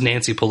sorry. That was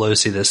Nancy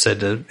Pelosi that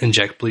said to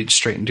inject bleach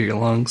straight into your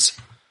lungs.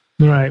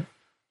 Right.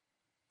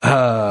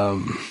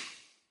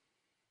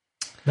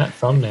 That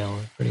thumbnail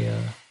is pretty,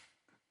 it's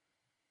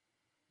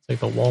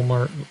like a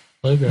Walmart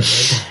logo,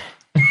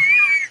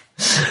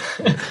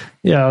 right?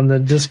 Yeah, on the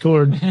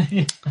Discord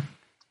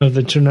of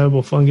the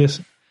Chernobyl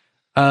fungus.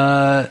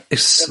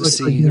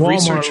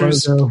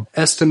 Researchers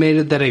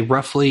estimated that a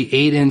roughly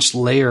 8-inch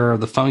layer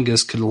of the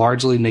fungus could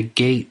largely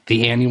negate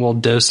the annual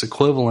dose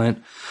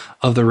equivalent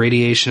of the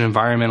radiation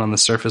environment on the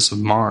surface of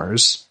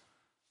Mars.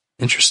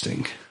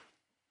 Interesting.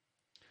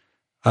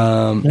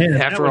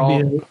 After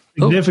all, be a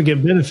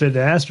significant benefit to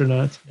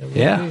astronauts.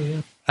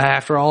 Yeah.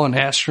 After all, an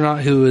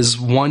astronaut who is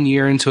 1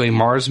 year into a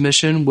Mars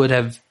mission would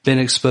have been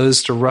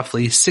exposed to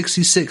roughly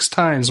 66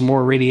 times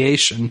more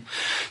radiation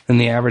than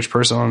the average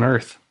person on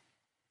Earth.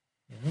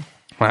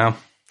 Wow.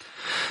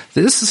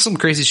 This is some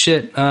crazy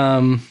shit.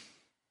 Have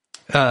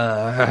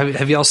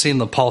y'all seen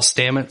the Paul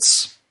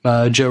Stamets,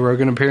 Joe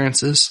Rogan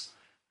appearances?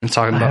 I'm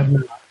talking about.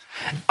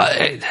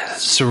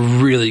 It's a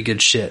really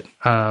good shit.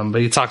 But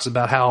he talks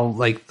about how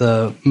like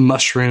the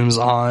mushrooms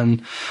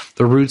on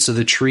the roots of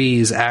the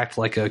trees act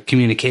like a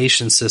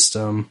communication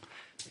system,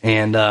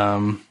 and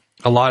a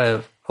lot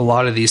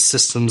of these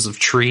systems of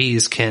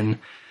trees can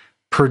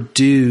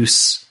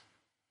produce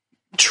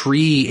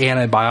tree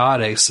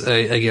antibiotics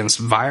against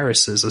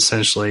viruses,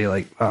 essentially,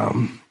 like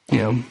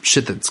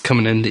shit that's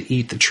coming in to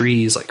eat the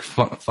trees, like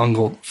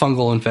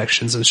fungal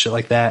infections and shit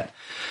like that.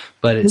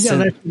 But it's we got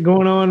that shit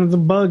going on with the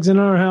bugs in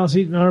our house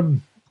eating our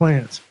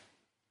plants.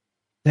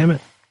 Damn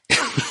it!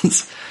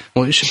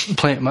 Well, you should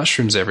plant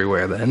mushrooms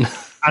everywhere then.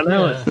 I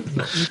know it.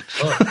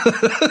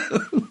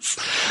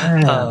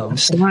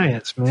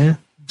 Science, man,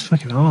 it's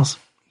fucking awesome.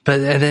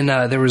 But and then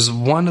there was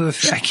one other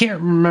thing. I can't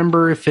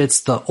remember if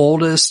it's the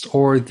oldest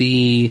or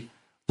the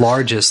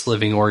largest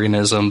living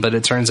organism, but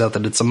it turns out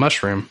that it's a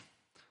mushroom.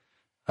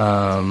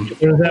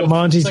 There's that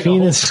Monty's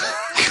penis.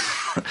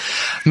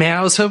 Man,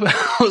 I was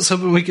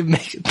hoping we could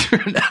make it through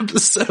an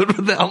episode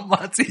without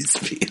Monty's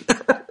penis.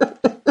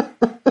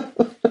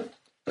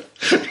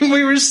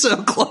 We were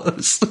so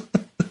close. We're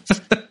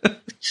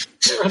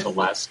at the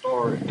last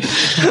story.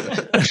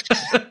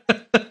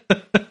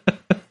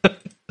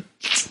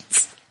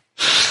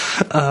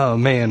 Oh,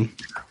 man.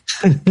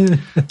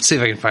 Let's see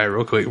if I can find it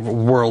real quick.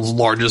 World's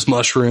largest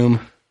mushroom.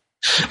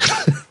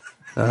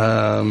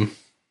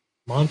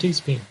 Monty's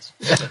penis.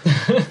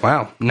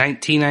 Wow.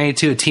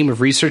 1992, a team of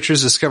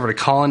researchers discovered a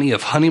colony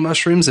of honey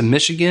mushrooms in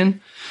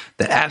Michigan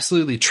that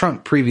absolutely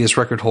trumped previous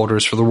record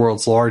holders for the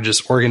world's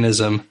largest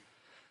organism,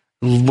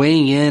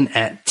 weighing in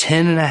at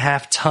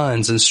 10.5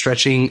 tons and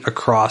stretching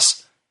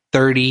across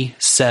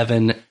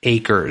 37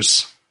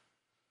 acres.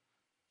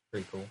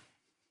 Pretty cool.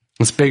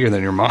 It's bigger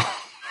than your mom.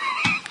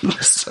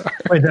 Sorry.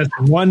 Wait, that's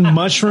one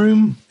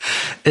mushroom?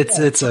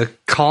 It's a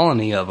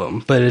colony of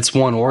them, but it's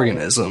one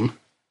organism.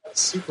 A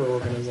super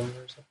organism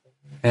or something.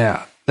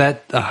 Yeah,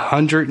 that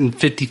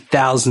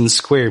 150,000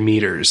 square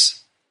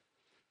meters.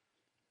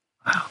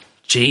 Wow,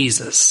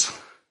 Jesus!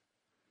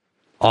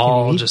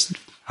 All just,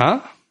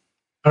 huh?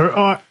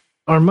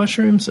 Are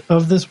mushrooms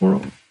of this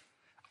world?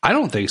 I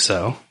don't think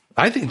so.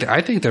 I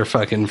think they're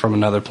fucking from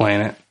another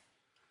planet.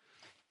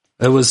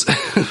 It was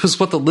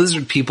what the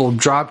lizard people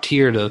dropped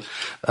here to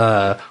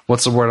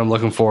what's the word I'm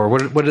looking for?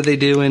 What did they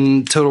do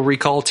in Total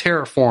Recall?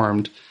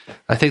 Terraformed.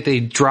 I think they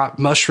dropped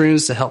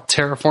mushrooms to help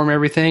terraform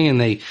everything, and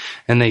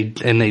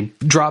they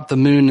dropped the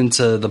moon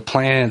into the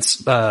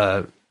planet's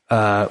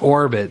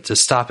orbit to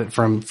stop it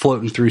from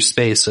floating through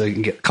space so it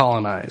can get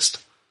colonized.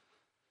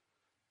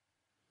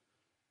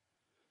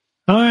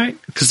 All right,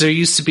 because there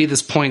used to be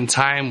this point in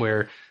time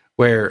where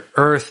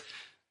Earth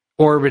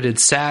orbited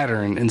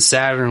Saturn, and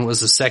Saturn was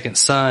the second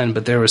sun,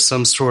 but there was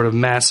some sort of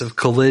massive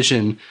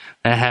collision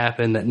that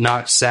happened that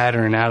knocked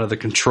Saturn out of the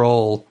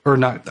control, or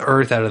knocked the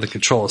Earth out of the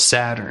control of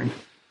Saturn.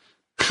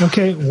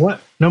 Okay,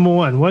 number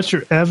one, what's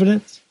your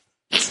evidence?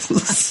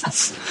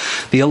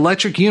 The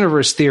Electric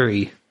Universe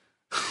Theory.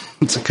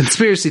 It's a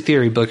conspiracy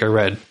theory book I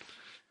read.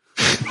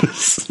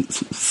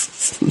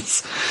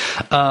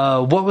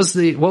 what was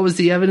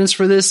the evidence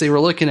for this? They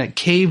were looking at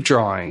cave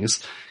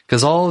drawings,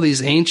 because all of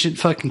these ancient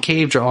fucking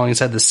cave drawings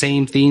had the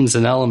same themes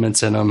and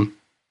elements in them.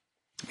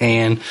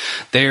 And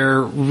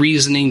their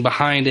reasoning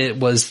behind it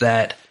was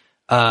that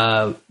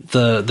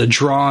the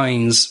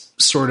drawings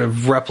sort of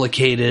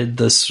replicated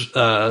this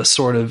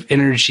sort of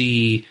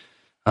energy.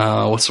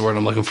 What's the word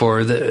I'm looking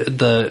for?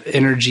 The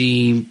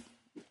energy,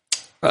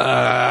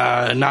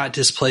 not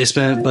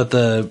displacement, but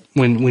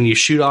when you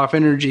shoot off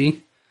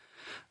energy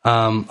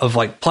of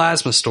like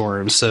plasma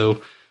storms.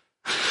 So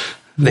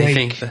they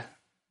think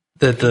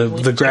that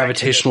the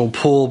gravitational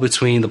pull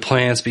between the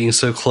planets being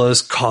so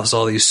close caused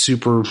all these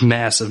super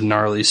massive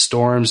gnarly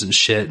storms and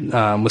shit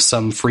with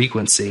some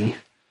frequency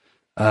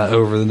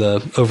over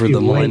the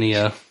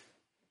millennia.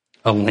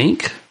 A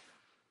link?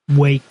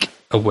 Wake.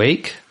 A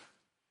wake?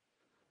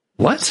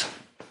 What?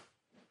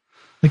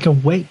 Like a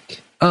wake.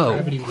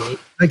 Oh.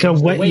 Like a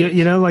wake.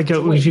 You know,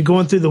 if you're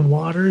going through the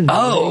water.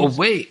 And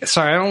wait.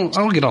 Sorry, I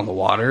don't get on the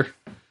water.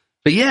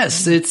 But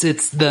yes, it's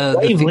the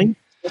wavelength.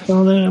 That's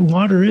all that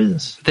water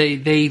is.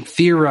 They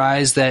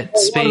theorize that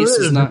space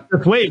is not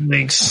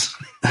wavelengths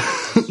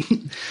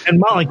and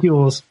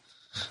molecules.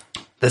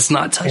 That's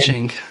not touching.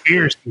 And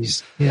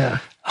conspiracies. Yeah.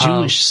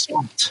 Jewish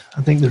salt.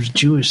 I think there's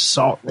Jewish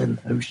salt in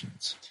the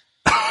oceans.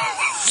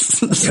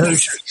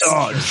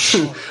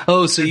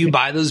 Oh, so you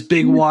buy those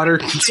big water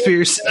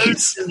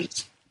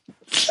conspiracies?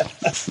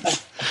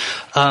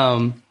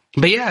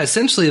 But yeah,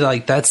 essentially,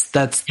 like that's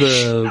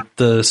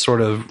the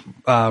sort of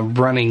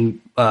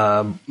running.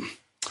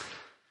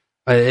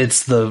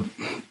 It's the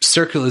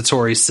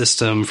circulatory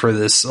system for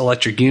this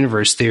electric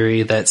universe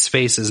theory that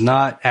space is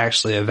not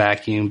actually a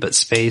vacuum, but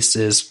space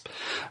is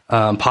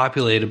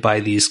populated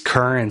by these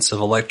currents of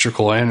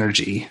electrical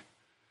energy,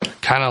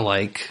 kind of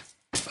like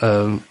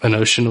an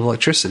ocean of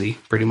electricity,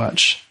 pretty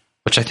much,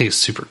 which I think is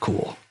super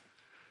cool.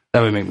 That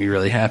would make me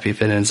really happy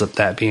if it ends up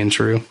that being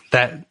true.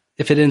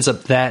 If it ends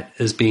up that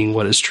as being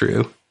what is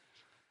true.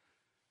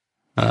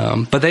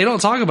 But they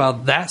don't talk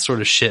about that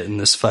sort of shit in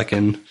this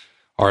fucking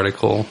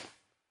article.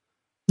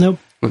 Nope.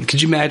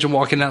 Could you imagine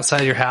walking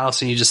outside your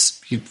house and you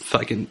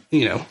fucking,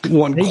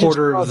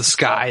 1/4 of the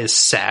sky is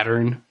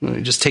Saturn,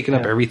 just taking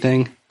up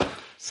everything?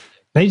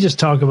 They just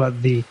talk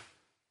about the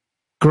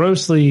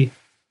grossly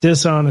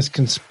dishonest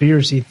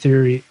conspiracy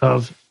theory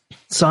of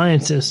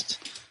scientists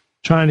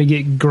trying to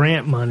get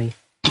grant money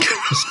to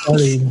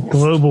study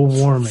global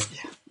warming.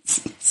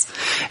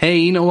 Hey,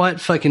 you know what?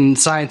 Fucking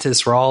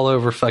scientists were all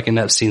over fucking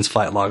Epstein's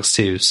flight logs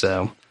too,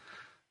 so...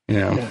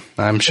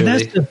 I'm sure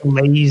that's just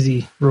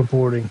lazy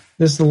reporting.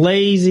 It's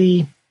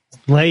lazy.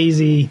 It's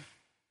lazy.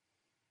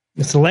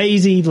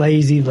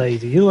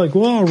 You're like,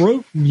 well, I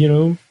wrote,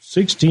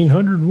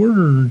 1,600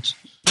 words.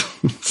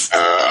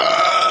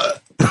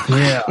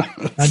 Yeah,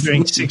 I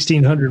drank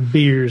 1,600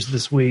 beers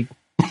this week.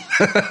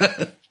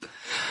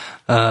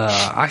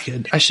 I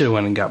should have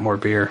went and got more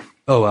beer.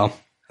 Oh well.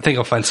 I think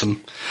I'll find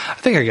some. I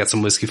think I got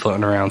some whiskey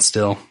floating around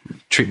still.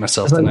 Treat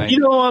myself tonight. You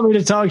don't want me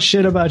to talk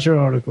shit about your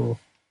article.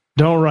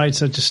 Don't write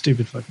such a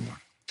stupid fucking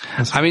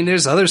article. I mean,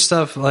 there's other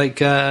stuff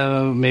like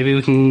maybe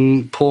we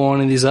can pull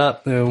one of these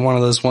up. One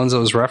of those ones that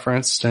was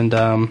referenced, and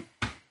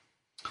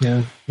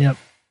yeah.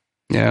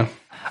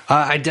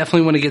 I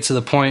definitely want to get to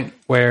the point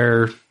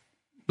where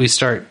we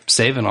start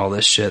saving all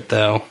this shit,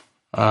 though.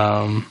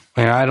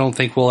 I don't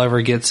think we'll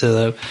ever get to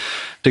the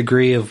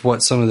degree of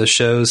what some of the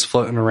shows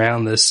floating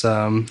around this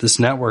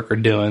network are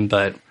doing,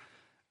 but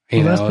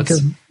that's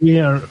because we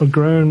are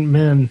grown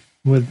men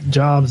with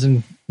jobs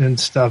and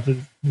stuff. It's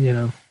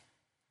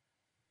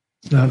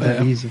not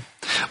that easy.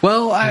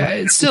 Well,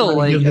 it's still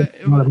like a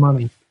lot of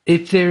money.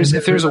 If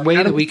there's a way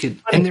that we could,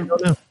 and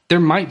there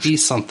might be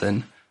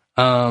something.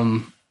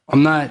 I'm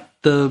not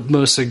the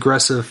most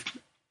aggressive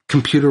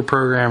computer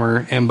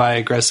programmer, and by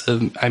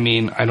aggressive, I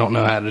mean I don't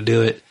know how to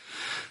do it.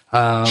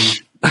 But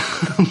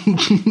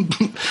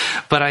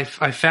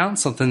I found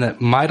something that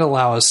might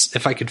allow us,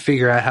 if I could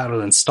figure out how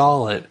to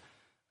install it,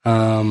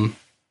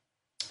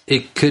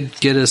 it could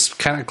get us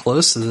kind of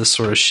close to this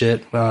sort of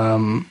shit.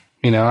 I'm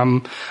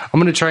going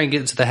to try and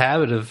get into the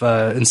habit of,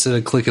 instead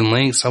of clicking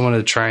links, I want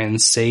to try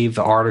and save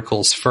the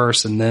articles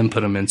first and then put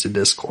them into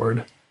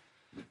Discord.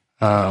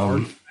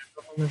 What's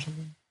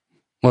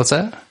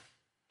that?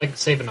 Like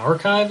save an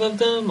archive of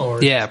them,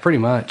 or yeah, pretty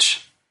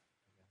much.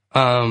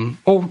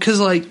 Because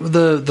like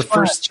the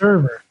first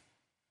server.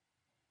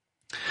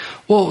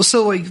 Well,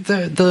 so like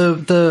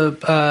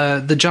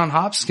the John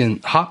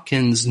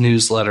Hopkins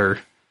newsletter,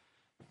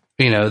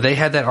 they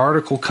had that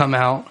article come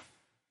out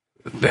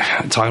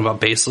talking about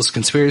baseless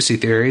conspiracy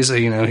theories.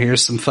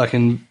 Here's some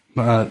fucking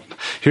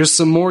here's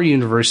some more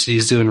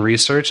universities doing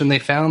research, and they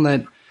found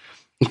that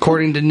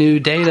according to new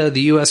data, the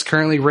U.S.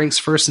 currently ranks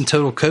first in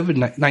total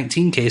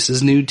COVID-19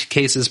 cases, new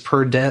cases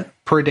per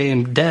day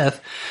in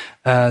death.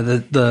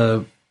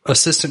 The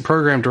assistant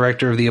program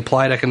director of the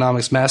Applied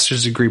Economics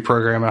Master's Degree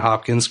program at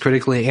Hopkins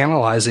critically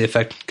analyzed the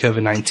effect of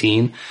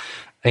COVID-19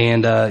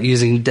 and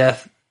using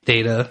death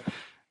data.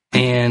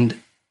 And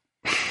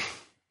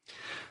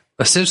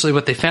essentially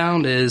what they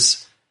found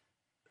is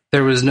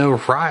there was no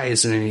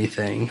rise in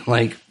anything.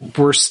 Like,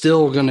 we're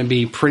still going to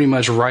be pretty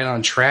much right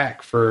on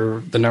track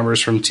for the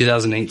numbers from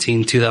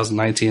 2018,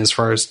 2019, as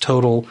far as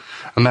total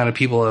amount of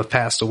people that have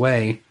passed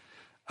away.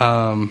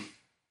 But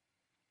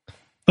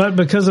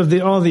because of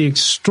all the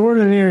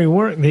extraordinary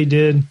work they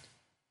did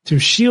to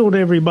shield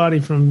everybody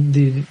from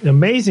the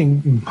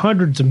amazing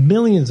hundreds of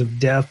millions of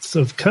deaths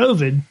of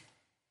COVID,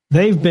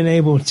 they've been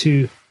able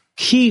to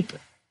keep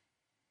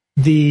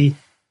the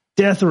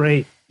death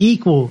rate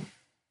equal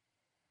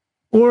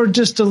or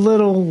just a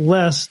little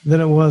less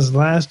than it was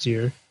last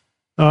year.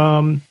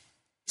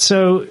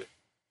 So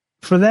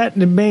for that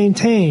to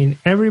maintain,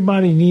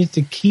 everybody needs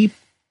to keep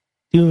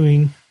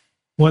doing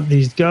what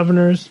these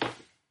governors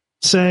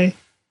say,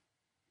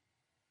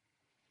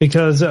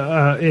 because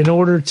in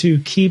order to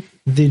keep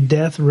the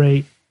death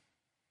rate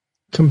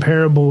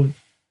comparable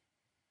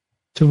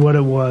to what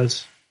it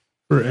was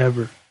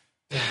forever.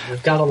 Yeah,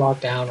 we've got to lock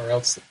down, or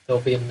else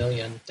there'll be 1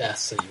 million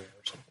deaths a year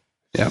or something.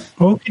 Yeah.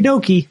 Okie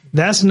dokie.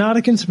 That's not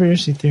a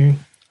conspiracy theory.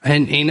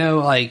 And, you know,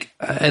 like,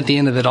 at the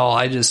end of it all,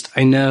 I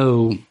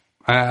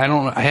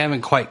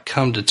haven't quite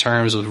come to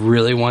terms with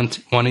really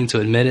wanting to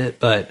admit it,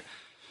 but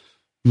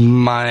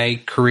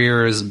my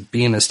career as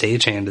being a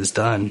stagehand is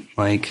done.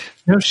 Like,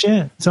 no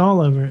shit. It's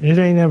all over. It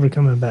ain't ever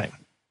coming back.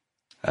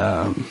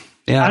 Yeah.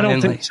 I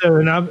don't think so.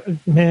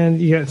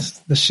 And you got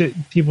the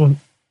shit people in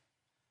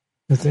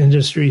the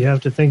industry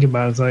have to think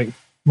about. It's like,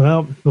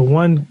 well, the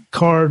one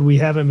card we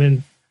haven't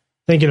been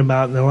thinking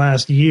about in the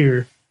last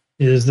year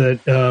is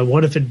that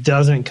what if it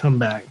doesn't come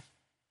back?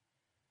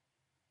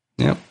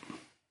 Yep.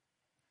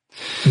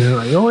 And they're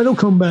like, oh, it'll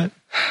come back.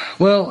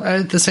 Well,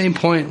 at the same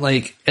point,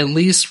 like, at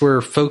least we're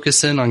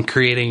focusing on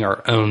creating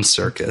our own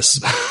circus,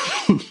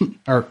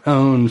 our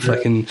own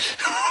fucking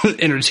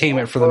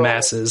entertainment for the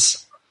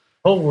masses.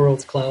 Whole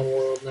world's clown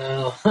world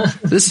now.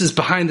 This is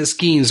behind the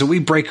schemes, and we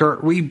bake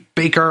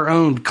our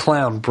own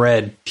clown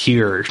bread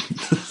here.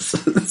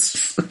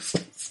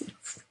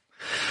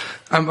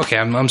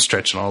 I'm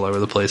stretching all over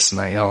the place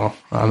tonight, y'all.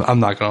 I'm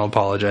not going to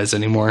apologize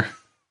anymore.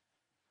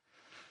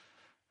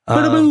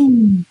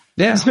 Boom!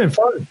 Yeah, it's been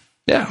fun.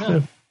 Yeah,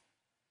 it's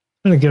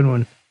been a good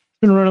one. It's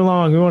been running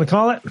long. We want to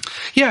call it?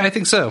 Yeah, I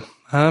think so.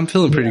 I'm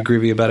feeling pretty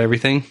groovy about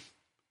everything.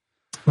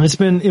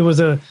 It was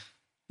a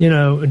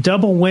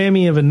double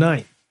whammy of a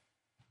night.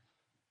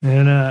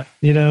 And,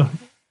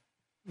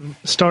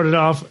 started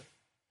off a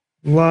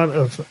lot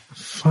of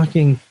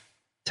fucking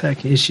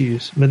tech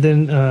issues. But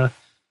then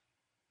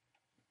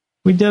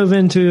we dove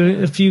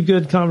into a few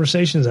good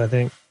conversations, I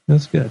think.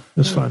 That's good. It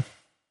was fun.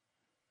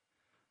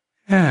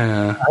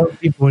 Yeah. I hope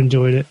people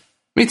enjoyed it.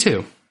 Me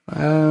too.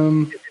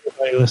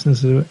 Everybody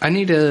listens to it. I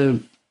need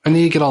to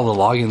get all the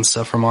login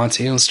stuff from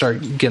Monty and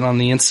start getting on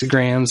the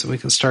Instagrams, and we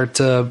can start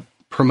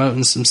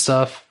promoting some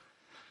stuff.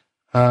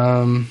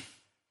 I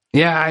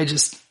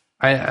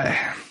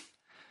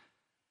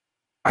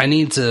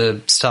need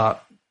to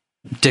stop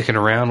dicking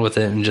around with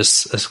it and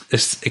just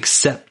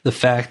accept the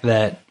fact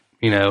that,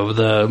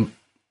 the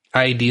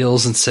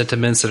ideals and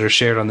sentiments that are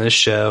shared on this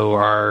show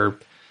are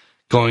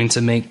going to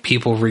make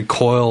people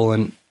recoil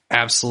in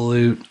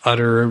absolute,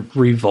 utter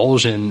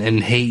revulsion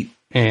and hate.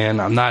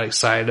 And I'm not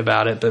excited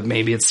about it, but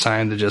maybe it's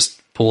time to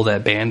just pull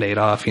that Band-Aid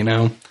off,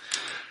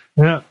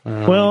 Yeah.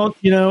 Well,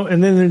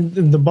 and then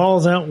in the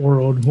balls out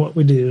world, what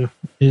we do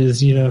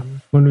is,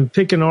 when we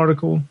pick an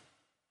article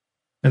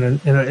and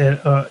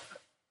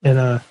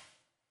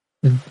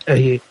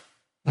a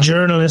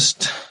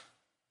journalist,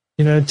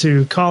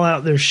 to call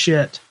out their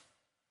shit,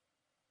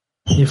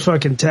 you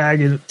fucking tag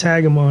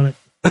them on it.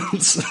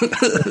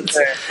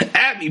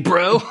 At me,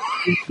 bro.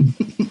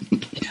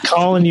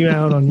 Calling you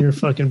out on your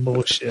fucking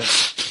bullshit.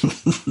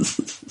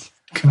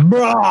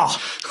 Bro.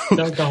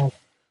 Don't call.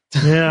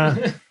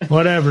 Yeah,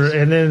 whatever.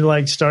 And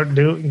then start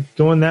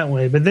going that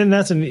way. But then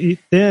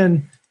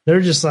then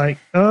they're just like,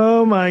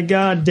 oh my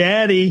God,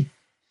 daddy.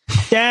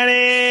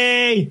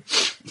 I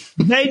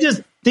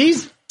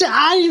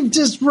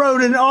just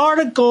wrote an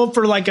article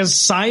for a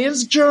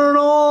science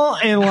journal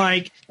and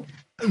look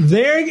at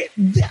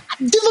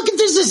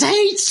this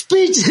hate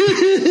speech.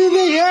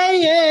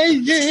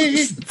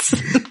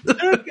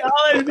 They're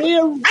calling me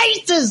a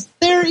racist.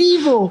 They're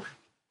evil.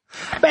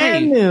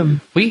 Ban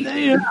them.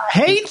 I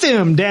hate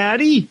them,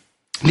 Daddy.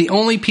 The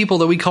only people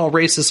that we call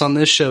racist on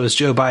this show is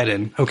Joe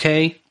Biden.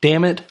 Okay,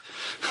 damn it.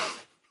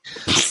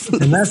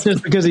 And that's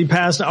just because he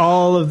passed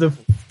all of the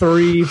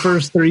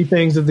first three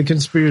things of the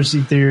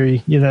conspiracy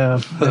theory,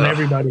 and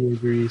everybody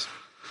agrees.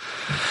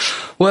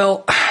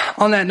 Well,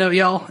 on that note,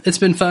 y'all, it's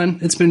been fun.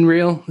 It's been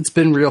real. It's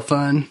been real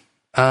fun.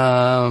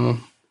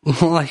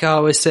 Like I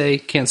always say,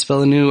 can't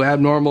spell a new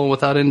abnormal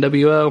without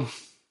NWO.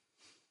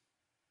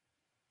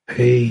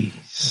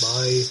 Peace.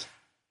 Bye.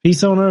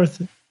 Peace on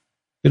earth.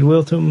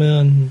 Goodwill to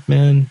men.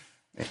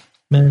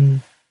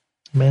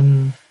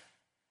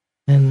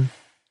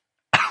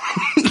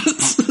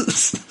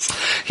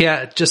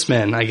 Yeah, just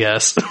men, I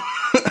guess.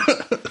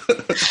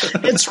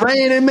 It's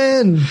raining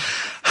men.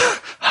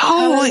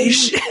 Holy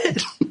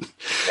shit.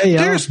 Hey,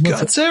 there's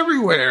guts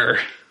everywhere.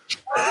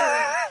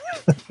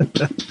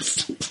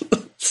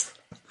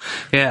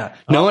 Yeah.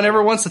 No one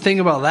ever wants to think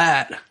about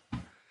that.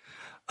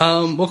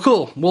 Well,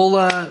 cool.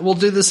 We'll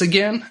do this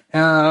again.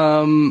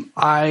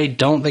 I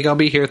don't think I'll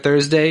be here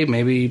Thursday.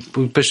 Maybe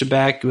we push it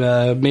back.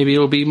 Maybe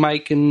it'll be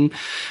Mike and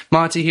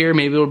Monty here.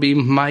 Maybe it'll be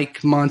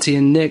Mike, Monty,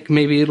 and Nick.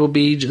 Maybe it'll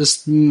be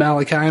just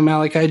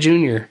Malachi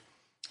Jr.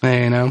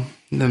 You know,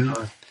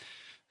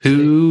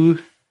 who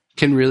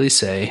can really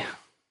say?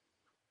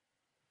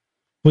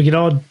 We could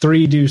all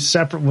three do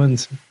separate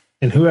ones,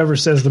 and whoever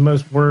says the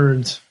most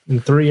words in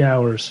 3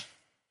 hours,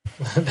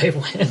 they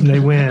win. They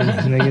win,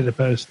 and they get the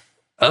post.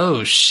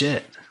 Oh,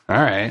 shit. All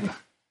right.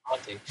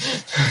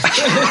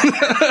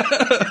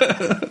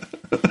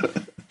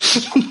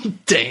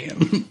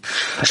 Damn.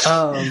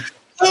 Oh!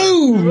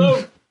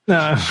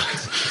 No.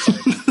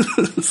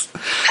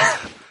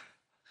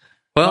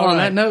 Well, on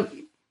that note,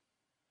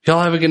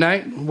 y'all have a good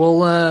night.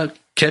 We'll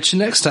catch you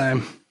next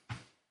time.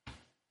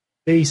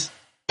 Peace.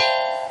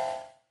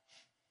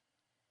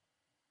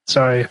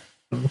 Sorry.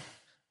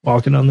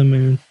 Walking on the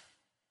moon.